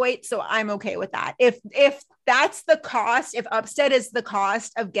it with Voight, so I'm okay with that. If that's the cost, if Upstead is the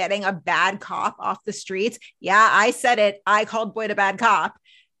cost of getting a bad cop off the streets, yeah, I said it. I called Voight a bad cop.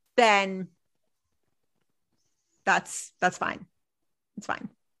 Then that's fine. It's fine.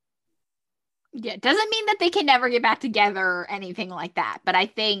 Yeah, it doesn't mean that they can never get back together or anything like that. But I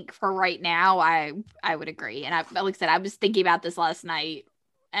think for right now, I would agree. And like I said, I was thinking about this last night,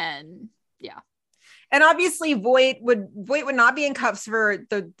 and yeah. And obviously, Voight would not be in cuffs for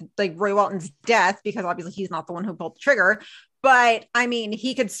the Roy Walton's death because obviously he's not the one who pulled the trigger. But I mean,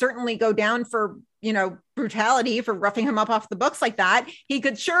 he could certainly go down for brutality, for roughing him up off the books like that. He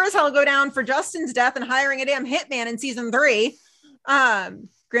could sure as hell go down for Justin's death and hiring a damn hitman in season 3.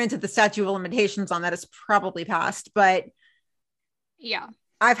 Granted, the statute of limitations on that is probably passed, but yeah,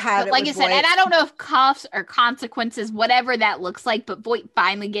 I've had it like with I said, Voight. and I don't know if cuffs or consequences, whatever that looks like, but Voight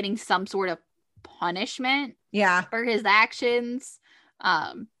finally getting some sort of punishment, for his actions.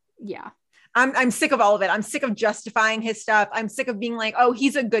 Yeah. I'm sick of all of it. I'm sick of justifying his stuff. I'm sick of being like, oh,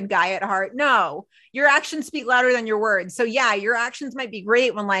 he's a good guy at heart. No, your actions speak louder than your words. So yeah, your actions might be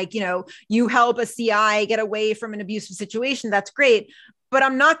great when you help a CI get away from an abusive situation. That's great. but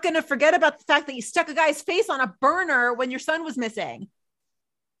I'm not going to forget about the fact that you stuck a guy's face on a burner when your son was missing.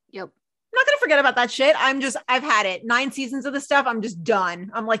 Yep. I'm not going to forget about that shit. I've had it. 9 seasons of this stuff. I'm just done.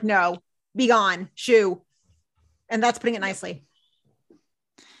 I'm like, no, be gone, shoo. And that's putting it nicely.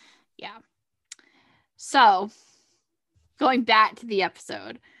 Yeah. So going back to the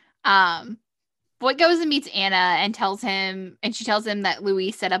episode, Voight goes and meets Anna and she tells him that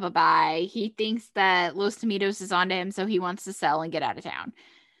Luis set up a buy. He thinks that Los Tomitos is onto him, so he wants to sell and get out of town.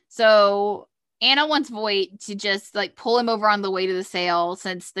 So Anna wants Voight to just like pull him over on the way to the sale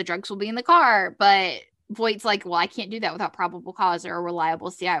since the drugs will be in the car. But Voight's like, well, I can't do that without probable cause or a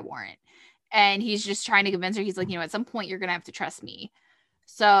reliable CI warrant. And he's just trying to convince her. He's like, at some point you're going to have to trust me.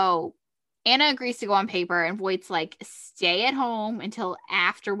 So Anna agrees to go on paper, and Voight's like, stay at home until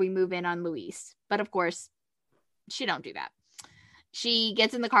after we move in on Luis. But of course, she don't do that. She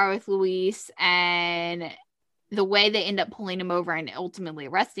gets in the car with Luis, and the way they end up pulling him over and ultimately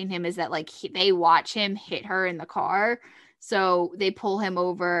arresting him is that like they watch him hit her in the car. So they pull him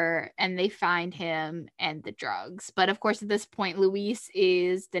over and they find him and the drugs. But of course, at this point, Luis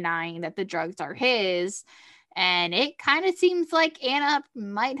is denying that the drugs are his. And it kind of seems like Anna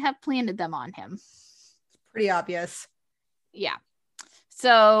might have planted them on him. Pretty obvious. Yeah.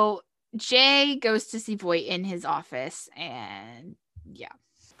 So Jay goes to see Voight in his office, and yeah.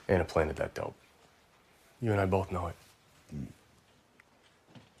 Anna planted that dope. You and I both know it.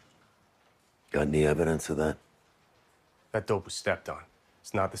 Got any evidence of that? That dope was stepped on.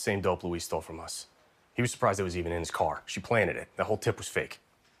 It's not the same dope Luis stole from us. He was surprised it was even in his car. She planted it. The whole tip was fake.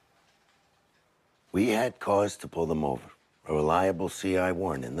 We had cause to pull them over. A reliable CI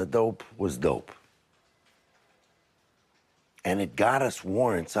warrant, and the dope was dope. And it got us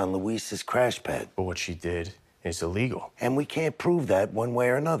warrants on Luis's crash pad. But what she did is illegal. And we can't prove that one way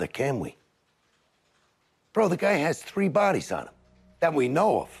or another, can we? Bro, the guy has 3 bodies on him that we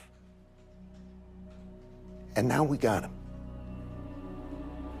know of. And now we got him.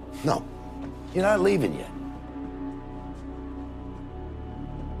 No, you're not leaving yet.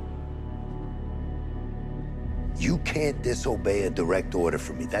 You can't disobey a direct order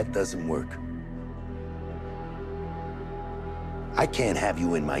from me. That doesn't work. I can't have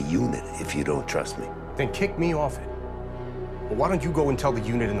you in my unit if you don't trust me. Then kick me off it. Well, why don't you go and tell the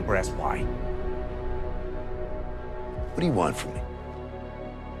unit in the brass why? What do you want from me?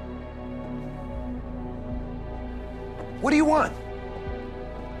 What do you want?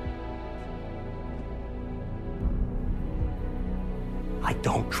 I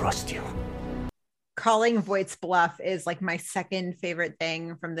don't trust you. Calling Voight's bluff is like my second favorite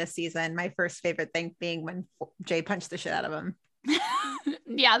thing from this season. My first favorite thing being when Jay punched the shit out of him.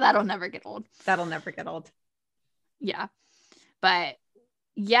 Yeah, that'll never get old. That'll never get old. Yeah. But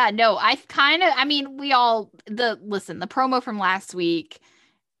yeah, no, the promo from last week,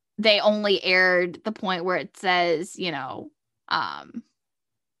 they only aired the point where it says,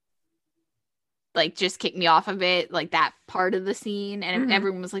 like just kick me off of it, like that part of the scene. And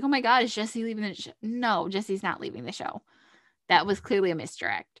everyone was like, oh my God, is Jesse leaving the show? No, Jesse's not leaving the show. That was clearly a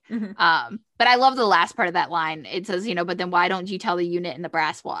misdirect. But I love the last part of that line. It says, but then why don't you tell the unit in the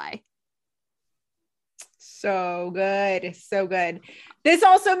brass why? So good. So good. This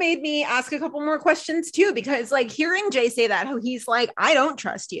also made me ask a couple more questions too, because like hearing Jay say that, how he's like, I don't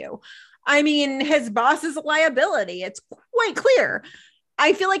trust you. I mean, his boss is a liability. It's quite clear.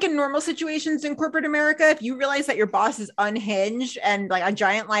 I feel like in normal situations in corporate America, if you realize that your boss is unhinged and like a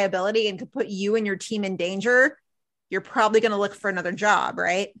giant liability and could put you and your team in danger, you're probably going to look for another job,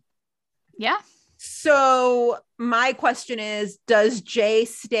 right? Yeah. So my question is, does Jay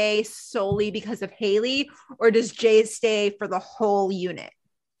stay solely because of Haley, or does Jay stay for the whole unit?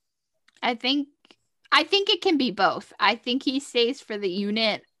 I think it can be both. I think he stays for the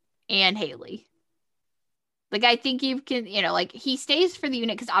unit and Haley. Like, I think you can, like he stays for the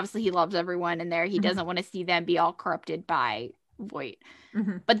unit because obviously he loves everyone in there. He doesn't want to see them be all corrupted by Voight.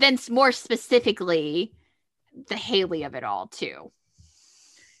 But then more specifically, the Haley of it all too.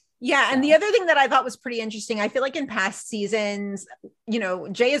 Yeah. And the other thing that I thought was pretty interesting, I feel like in past seasons,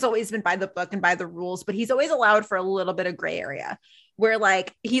 Jay has always been by the book and by the rules, but he's always allowed for a little bit of gray area where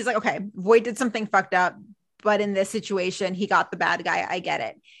like, he's like, okay, Voight did something fucked up, but in this situation, he got the bad guy. I get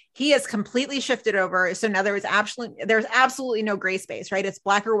it. He has completely shifted over. So now there's absolutely no gray space, right? It's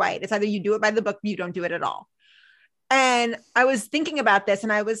black or white. It's either you do it by the book, or you don't do it at all. And I was thinking about this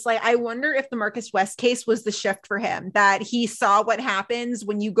and I was like, I wonder if the Marcus West case was the shift for him, that he saw what happens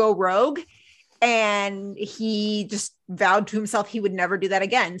when you go rogue and he just vowed to himself he would never do that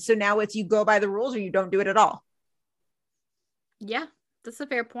again. So now it's you go by the rules or you don't do it at all. Yeah, that's a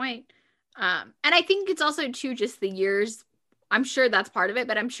fair point. And I think it's also too just the years I'm sure that's part of it,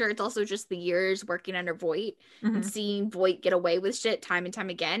 but I'm sure it's also just the years working under Voight and seeing Voight get away with shit time and time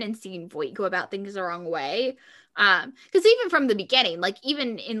again, and seeing Voight go about things the wrong way. Because even from the beginning, like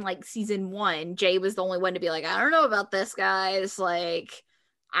even in like season 1, Jay was the only one to be like, I don't know about this, guys. Like,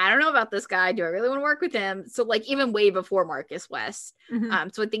 I don't know about this guy. Do I really want to work with him? So like even way before Marcus West.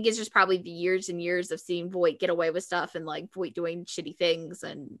 So I think it's just probably the years and years of seeing Voight get away with stuff and like Voight doing shitty things.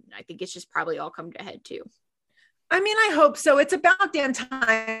 And I think it's just probably all come to a head too. I mean, I hope so. It's about damn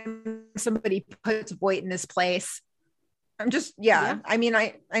time somebody puts Voight in his place. I'm just, yeah. I mean,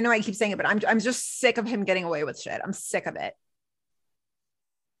 I know I keep saying it, but I'm just sick of him getting away with shit. I'm sick of it.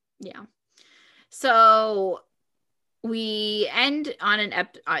 Yeah. So we end on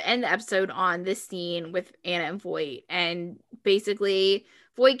end the episode on this scene with Anna and Voight, and basically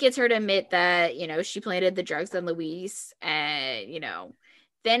Voight gets her to admit that, you know, she planted the drugs on Luis, and, you know,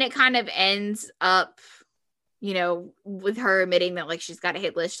 then it kind of ends up, you know, with her admitting that like she's got a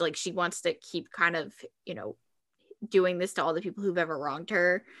hit list, like she wants to keep kind of, you know, doing this to all the people who've ever wronged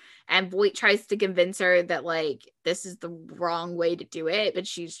her. And Voight tries to convince her that like this is the wrong way to do it, but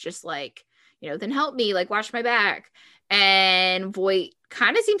she's just like, you know, then help me, like watch my back. And Voight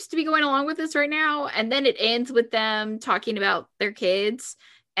kind of seems to be going along with this right now. And then it ends with them talking about their kids.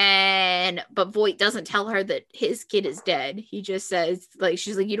 But Voight doesn't tell her that his kid is dead. He just says, like,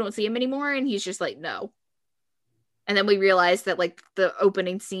 she's like, you don't see him anymore? And he's just like, no. And then we realized that like the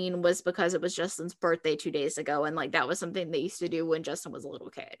opening scene was because it was Justin's birthday 2 days ago. And like that was something they used to do when Justin was a little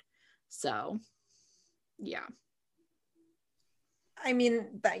kid. So, yeah. I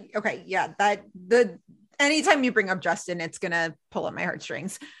mean, anytime you bring up Justin, it's going to pull at my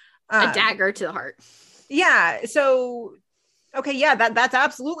heartstrings. A dagger to the heart. Yeah. So, okay. Yeah, that's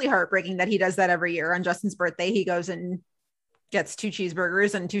absolutely heartbreaking that he does that every year on Justin's birthday. He goes and gets 2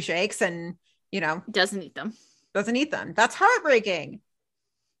 cheeseburgers and 2 shakes and, you know, doesn't eat them. That's heartbreaking.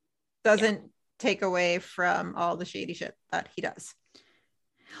 Doesn't take away from all the shady shit that he does.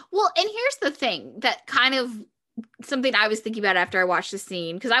 Well, and here's the thing that kind of something I was thinking about after I watched the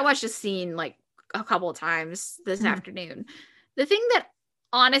scene, because I watched the scene like a couple of times this afternoon. The thing that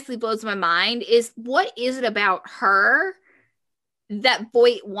honestly blows my mind is what is it about her that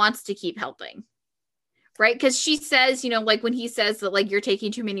Voight wants to keep helping? Right? Because she says, you know, like when he says that like you're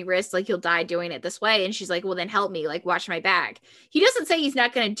taking too many risks, like you'll die doing it this way. And she's like, well, then help me, like watch my back. He doesn't say he's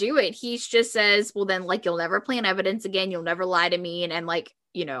not going to do it. He just says, well, then like you'll never plant evidence again. You'll never lie to me. And like,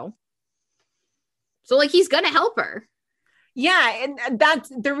 you know, so like he's going to help her. Yeah. And that's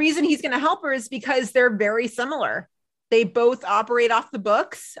the reason he's going to help her is because they're very similar. They both operate off the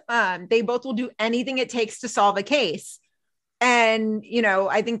books. They both will do anything it takes to solve a case. And, you know,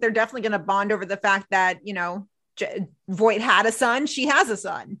 I think they're definitely going to bond over the fact that, you know, Voight had a son. She has a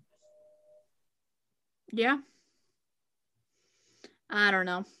son. Yeah. I don't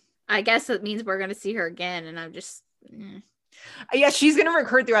know. I guess it means we're going to see her again. And I'm just... Yeah, she's going to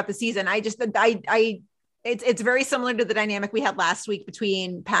recur throughout the season. It's very similar to the dynamic we had last week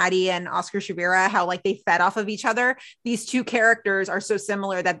between Patty and Oscar Shavira, how like they fed off of each other. These two characters are so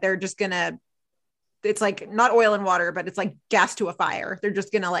similar that they're just going to, it's like not oil and water, but it's like gas to a fire. They're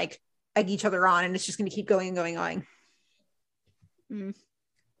just going to like egg each other on, and it's just going to keep going and going and going.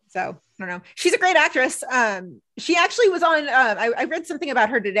 So I don't know. She's a great actress. She actually was on, I read something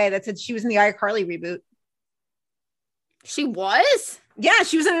about her today that said she was in the iCarly reboot. She was? Yeah,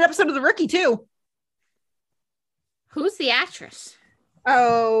 she was in an episode of The Rookie too. Who's the actress?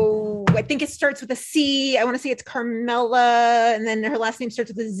 Oh, I think it starts with a C. I want to say it's Carmela, and then her last name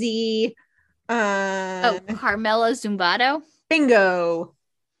starts with a Z. Carmela Zumbato? Bingo.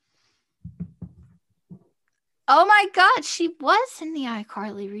 Oh my God, she was in the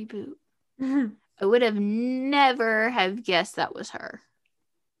iCarly reboot. I would have never have guessed that was her.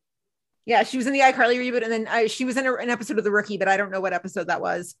 Yeah, she was in the iCarly reboot, and then she was in an episode of The Rookie, but I don't know what episode that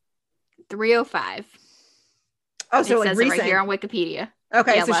was. 305. Oh, so it like says recent. It right here on Wikipedia.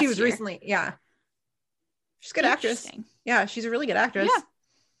 Okay, yeah, so she was year. recently, yeah. She's a good actress. Yeah, she's a really good actress.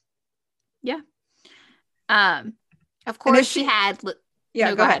 Yeah. Of course she had. Yeah,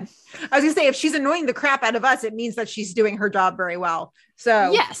 no, go ahead. I was gonna say, if she's annoying the crap out of us, it means that she's doing her job very well.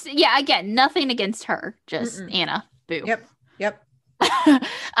 So yes, yeah. Again, nothing against her, just Anna. Boo. Yep.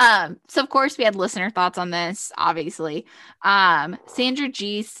 So of course we had listener thoughts on this, obviously. Sandra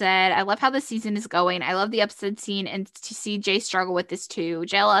G said, I love how the season is going. I love the upset scene and to see Jay struggle with this too.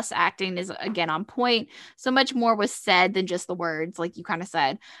 JLS acting is again on point. So much more was said than just the words, like you kind of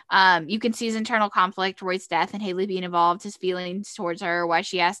said. You can see his internal conflict, Roy's death and Haley being involved, his feelings towards her, why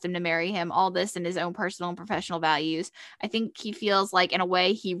she asked him to marry him, all this and his own personal and professional values. I think he feels like in a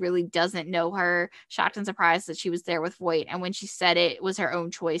way he really doesn't know her, shocked and surprised that she was there with Voight. And when she said it was her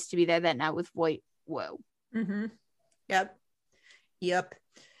own choice to be there that night with Voight. Whoa. Mm-hmm. Yep.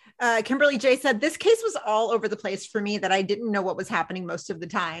 Kimberly J said, this case was all over the place for me that I didn't know what was happening most of the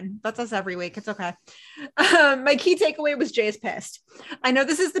time. That's us every week. It's okay. My key takeaway was Jay's pissed. I know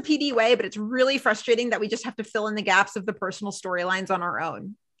this is the PD way, but it's really frustrating that we just have to fill in the gaps of the personal storylines on our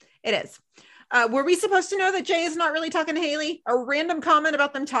own. It is. Were we supposed to know that Jay is not really talking to Haley? A random comment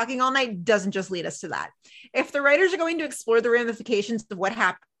about them talking all night doesn't just lead us to that. If the writers are going to explore the ramifications of what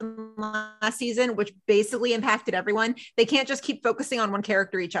happened last season, which basically impacted everyone, they can't just keep focusing on one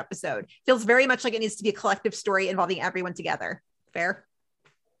character each episode. Feels very much like it needs to be a collective story involving everyone together. Fair?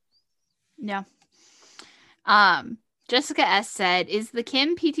 Yeah. Jessica S. said, is the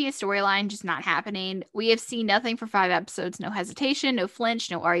Kim PTA storyline just not happening? We have seen nothing for 5 episodes. No hesitation, no flinch,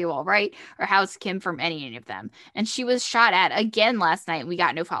 no are you all right? Or how's Kim from any of them? And she was shot at again last night and we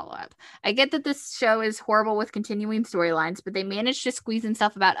got no follow-up. I get that this show is horrible with continuing storylines, but they managed to squeeze in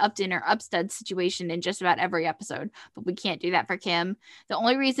stuff about Upton or Upstead's situation in just about every episode. But we can't do that for Kim. The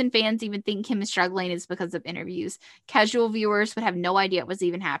only reason fans even think Kim is struggling is because of interviews. Casual viewers would have no idea what was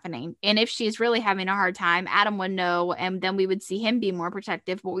even happening. And if she is really having a hard time, Adam would know, and then we would see him be more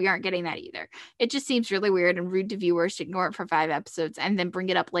protective, but we aren't getting that either. It just seems really weird and rude to viewers to ignore it for 5 episodes and then bring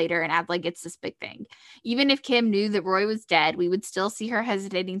it up later and act like it's this big thing. Even if Kim knew that Roy was dead, we would still see her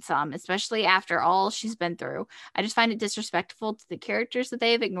hesitating some, especially after all she's been through. I just find it disrespectful to the characters that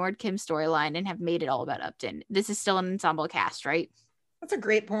they have ignored Kim's storyline and have made it all about Upton. This is still an ensemble cast, right? That's a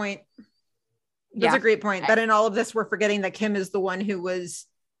great point. That's a great point. That in all of this, we're forgetting that Kim is the one who was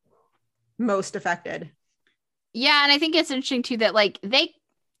most affected. Yeah, and I think it's interesting too that like they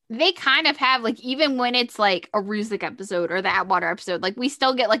kind of have like, even when it's like a Ruzek episode or the Atwater episode, like we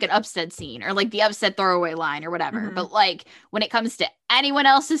still get like an Upstead scene or like the Upstead throwaway line or whatever. Mm-hmm. But like when it comes to anyone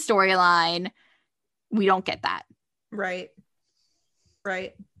else's storyline, we don't get that. Right.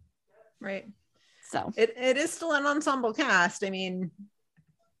 So it is still an ensemble cast. I mean,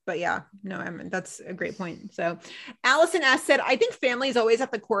 but yeah, no, I mean, that's a great point. So Allison S. said, I think family is always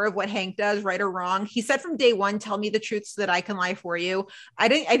at the core of what Hank does, right or wrong. He said from day one, tell me the truth so that I can lie for you. I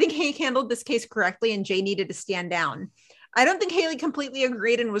think Hank handled this case correctly and Jay needed to stand down. I don't think Haley completely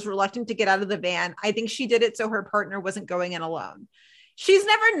agreed and was reluctant to get out of the van. I think she did it so her partner wasn't going in alone. She's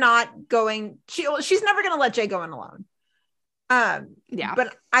never going to let Jay go in alone. Yeah.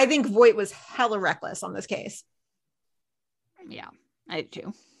 But I think Voight was hella reckless on this case. Yeah, I do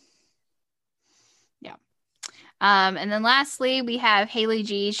too. Yeah. And then lastly, we have Haley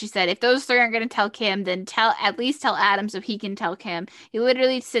G. She said, if those 3 aren't going to tell Kim, then at least tell Adam so he can tell Kim. He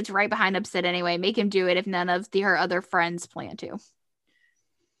literally sits right behind Upstead anyway. Make him do it if none of her other friends plan to.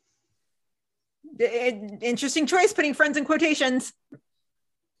 Interesting choice, putting friends in quotations.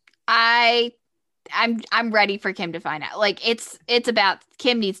 I'm ready for Kim to find out. Like it's about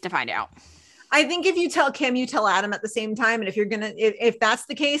Kim needs to find out. I think if you tell Kim, you tell Adam at the same time. And if that's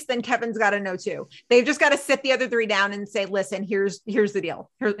the case, then Kevin's got to know too. They've just got to sit the other 3 down and say, listen, here's the deal.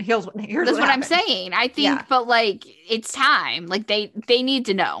 Here's what I'm saying. I think, but like, it's time. Like they need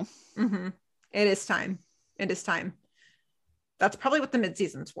to know. Mm-hmm. It is time. That's probably what the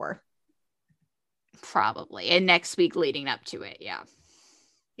mid-season's for. Probably. And next week leading up to it. Yeah.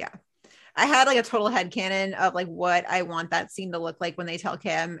 I had like a total headcanon of like what I want that scene to look like when they tell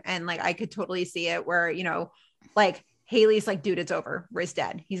Kim. And like, I could totally see it where, like Haley's like, dude, it's over. Roy's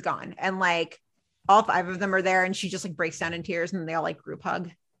dead. He's gone. And like all 5 of them are there and she just like breaks down in tears and they all like group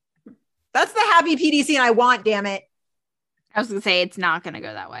hug. That's the happy PD scene I want, damn it. I was going to say, it's not going to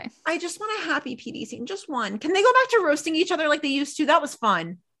go that way. I just want a happy PD scene. Just one. Can they go back to roasting each other like they used to? That was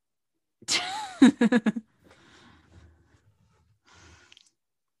fun.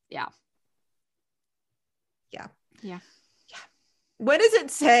 Yeah. What does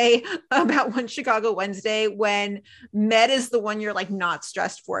it say about One Chicago Wednesday when Med is the one you're like not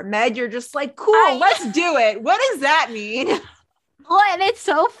stressed for? Med, you're just like, cool, let's do it. What does that mean? Well, and it's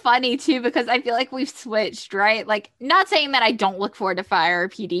so funny too because I feel like we've switched, right? Like, not saying that I don't look forward to Fire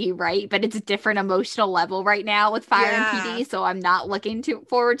and PD, right? But it's a different emotional level right now with Fire and PD, so I'm not looking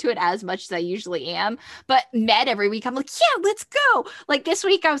forward to it as much as I usually am. But Med every week, I'm like, yeah, let's go. Like this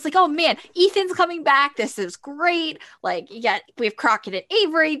week, I was like, oh man, Ethan's coming back. This is great. Like, yeah, we have Crockett and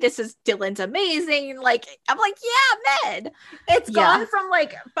Avery. This is Dylan's amazing. Like, I'm like, yeah, Med. It's gone from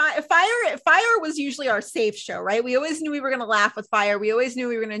like Fire was usually our safe show, right? We always knew we were going to laugh with Fire. We always knew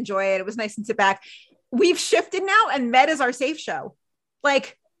we were going to enjoy it. It was nice and sit back. We've shifted now, and Med is our safe show.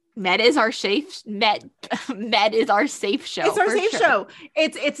 Like Med is our safe. Med is our safe show. It's our safe show.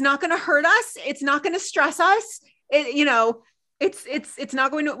 It's not going to hurt us. It's not going to stress us. It's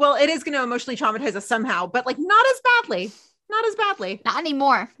not going to. Well, it is going to emotionally traumatize us somehow, but like not as badly. Not as badly. Not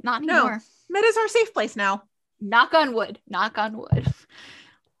anymore. Not anymore. No, Med is our safe place now. Knock on wood. Knock on wood.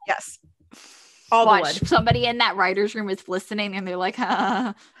 Yes. Watch, somebody in that writer's room is listening and they're like,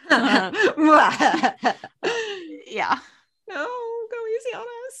 yeah. No, go easy on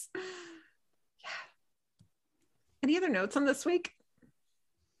us. Yeah. Any other notes on this week?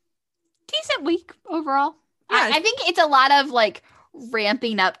 Decent week overall. Yeah. I think it's a lot of like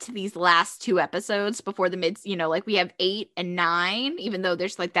ramping up to these last 2 episodes before the mids, like we have 8 and 9, even though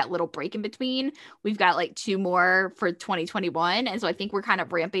there's like that little break in between. We've got like 2 more for 2021. And so I think we're kind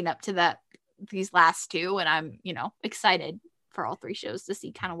of ramping up to these last 2, and I'm excited for all 3 shows to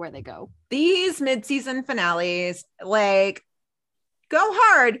see kind of where they go. These mid-season finales, like, go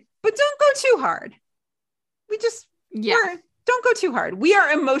hard, but don't go too hard. Don't go too hard. We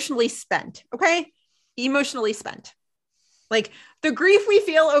are emotionally spent. Okay, emotionally spent. Like the grief we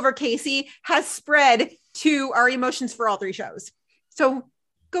feel over Casey has spread to our emotions for all 3 shows. So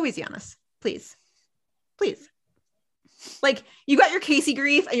go easy on us, please. Like, you got your Casey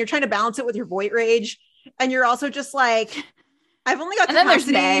grief and you're trying to balance it with your Voight rage. And you're also just like, I've only got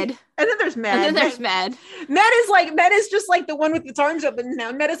capacity. And then there's Med. Med is just like the one with its arms open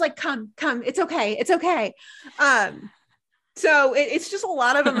now. Med is like, come. It's okay. It's okay. So it's just a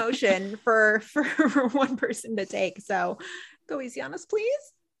lot of emotion for one person to take. So go easy on us,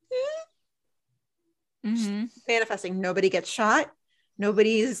 please. Mm-hmm. Manifesting. Nobody gets shot.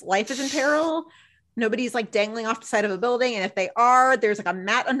 Nobody's life is in peril. Nobody's like dangling off the side of a building, and if they are, there's like a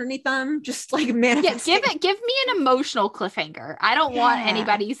mat underneath them. Just like manifesting. Yeah, give me an emotional cliffhanger. I don't want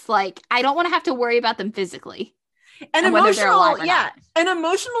anybody's I don't want to have to worry about them physically. An emotional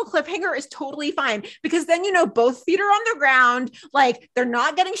cliffhanger is totally fine, because then both feet are on the ground, like they're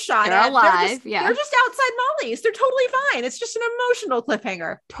not getting shot they're at. Alive. They're just outside Molly's. They're totally fine. It's just an emotional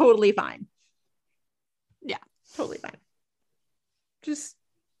cliffhanger. Totally fine. Yeah, totally fine. Just.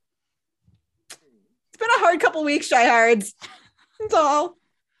 Been a hard couple weeks, Shyhards. That's all.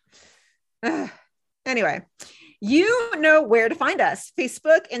 Anyway, you know where to find us: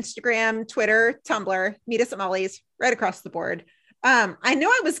 Facebook, Instagram, Twitter, Tumblr. Meet us at Molly's, right across the board. I know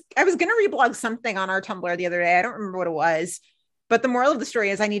I was gonna reblog something on our Tumblr the other day. I don't remember what it was, but the moral of the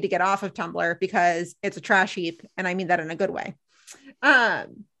story is I need to get off of Tumblr because it's a trash heap, and I mean that in a good way. Yeah.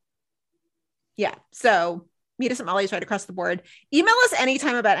 So meet us at Molly's, right across the board. Email us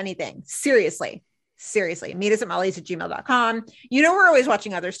anytime about anything. Seriously, meet us at mollys@gmail.com. We're always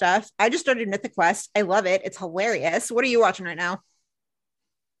watching other stuff. I just started Mythic Quest. I love it. It's hilarious. What are you watching right now?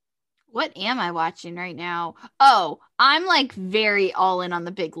 What am I watching right now? Oh, I'm like very all in on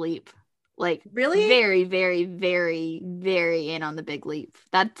The Big Leap. Like, really? Very, very, very, very in on The Big Leap.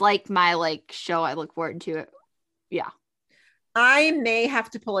 That's like my show I look forward to. Yeah. I may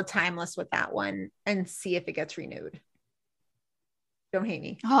have to pull a timeless with that one and see if it gets renewed. Don't hate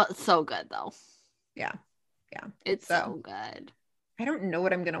me. Oh, it's so good though. Yeah. It's so good. I don't know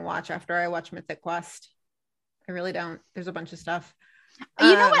what I'm gonna watch after I watch Mythic Quest. I really don't. There's a bunch of stuff.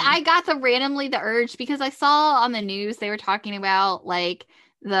 You know what? I got randomly the urge because I saw on the news they were talking about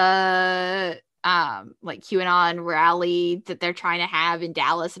the QAnon rally that they're trying to have in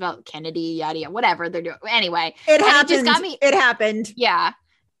Dallas about Kennedy, yada yada, whatever they're doing. Anyway, it happened. Yeah.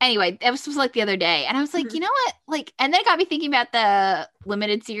 Anyway, it was like the other day, and I was like, you know what? And then it got me thinking about the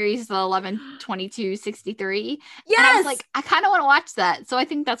limited series, the 11/22/63. Yes, and I was like, I kind of want to watch that, so I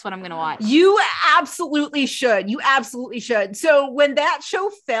think that's what I'm going to watch. You absolutely should. So when that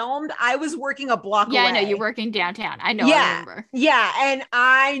show filmed, I was working a block away. Yeah, I know you're working downtown. I know. Yeah, I remember. Yeah, and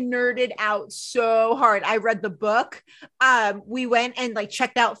I nerded out so hard. I read the book. We went and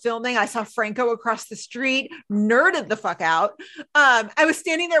checked out filming. I saw Franco across the street. Nerded the fuck out. I was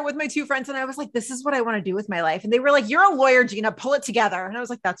standing there with my 2 friends, and I was like, this is what I want to do with my life. And they were like, you're a lawyer, Gina, pull it together. And I was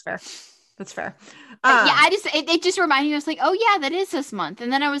like, that's fair. Yeah, it just reminded me, I was like, oh yeah, that is this month.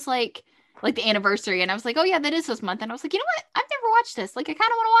 And then I was like, like the anniversary, and I was like, oh yeah, that is this month. And I was like, you know what? I've never watched this. Like, I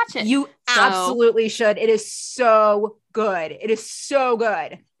kind of want to watch it. You absolutely should. It is so good. It is so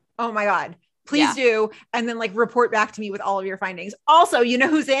good. Oh my God. Please do. And then like report back to me with all of your findings. Also, you know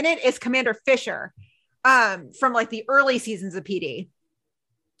who's in it is Commander Fisher from like the early seasons of PD.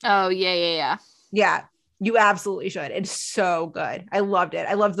 Oh yeah. Yeah, you absolutely should. It's so good. I loved it.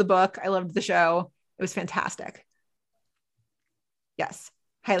 I loved the book. I loved the show. It was fantastic. Yes.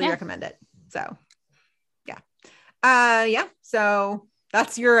 Highly recommend it. So yeah. So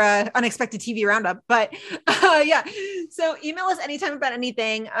that's your unexpected TV roundup. But yeah. So email us anytime about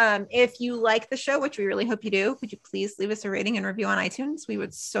anything. If you like the show, which we really hope you do, would you please leave us a rating and review on iTunes? We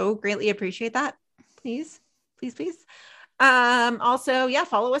would so greatly appreciate that. Please. Also,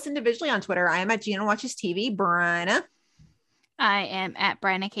 follow us individually on Twitter. I am at Gina Watches TV. Bryna. I am at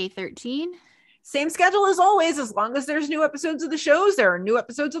Bryna K13. Same schedule as always. As long as there's new episodes of the shows, there are new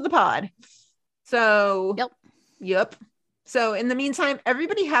episodes of the pod. So, yep. So in the meantime,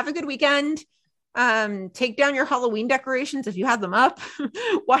 everybody have a good weekend. Take down your Halloween decorations if you have them up.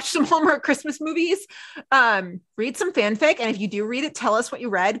 Watch some Hallmark Christmas movies. Read some fanfic, and if you do read it, tell us what you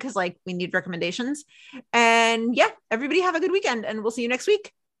read, because like we need recommendations. And yeah, everybody have a good weekend, and we'll see you next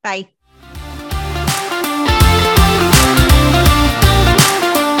week. Bye.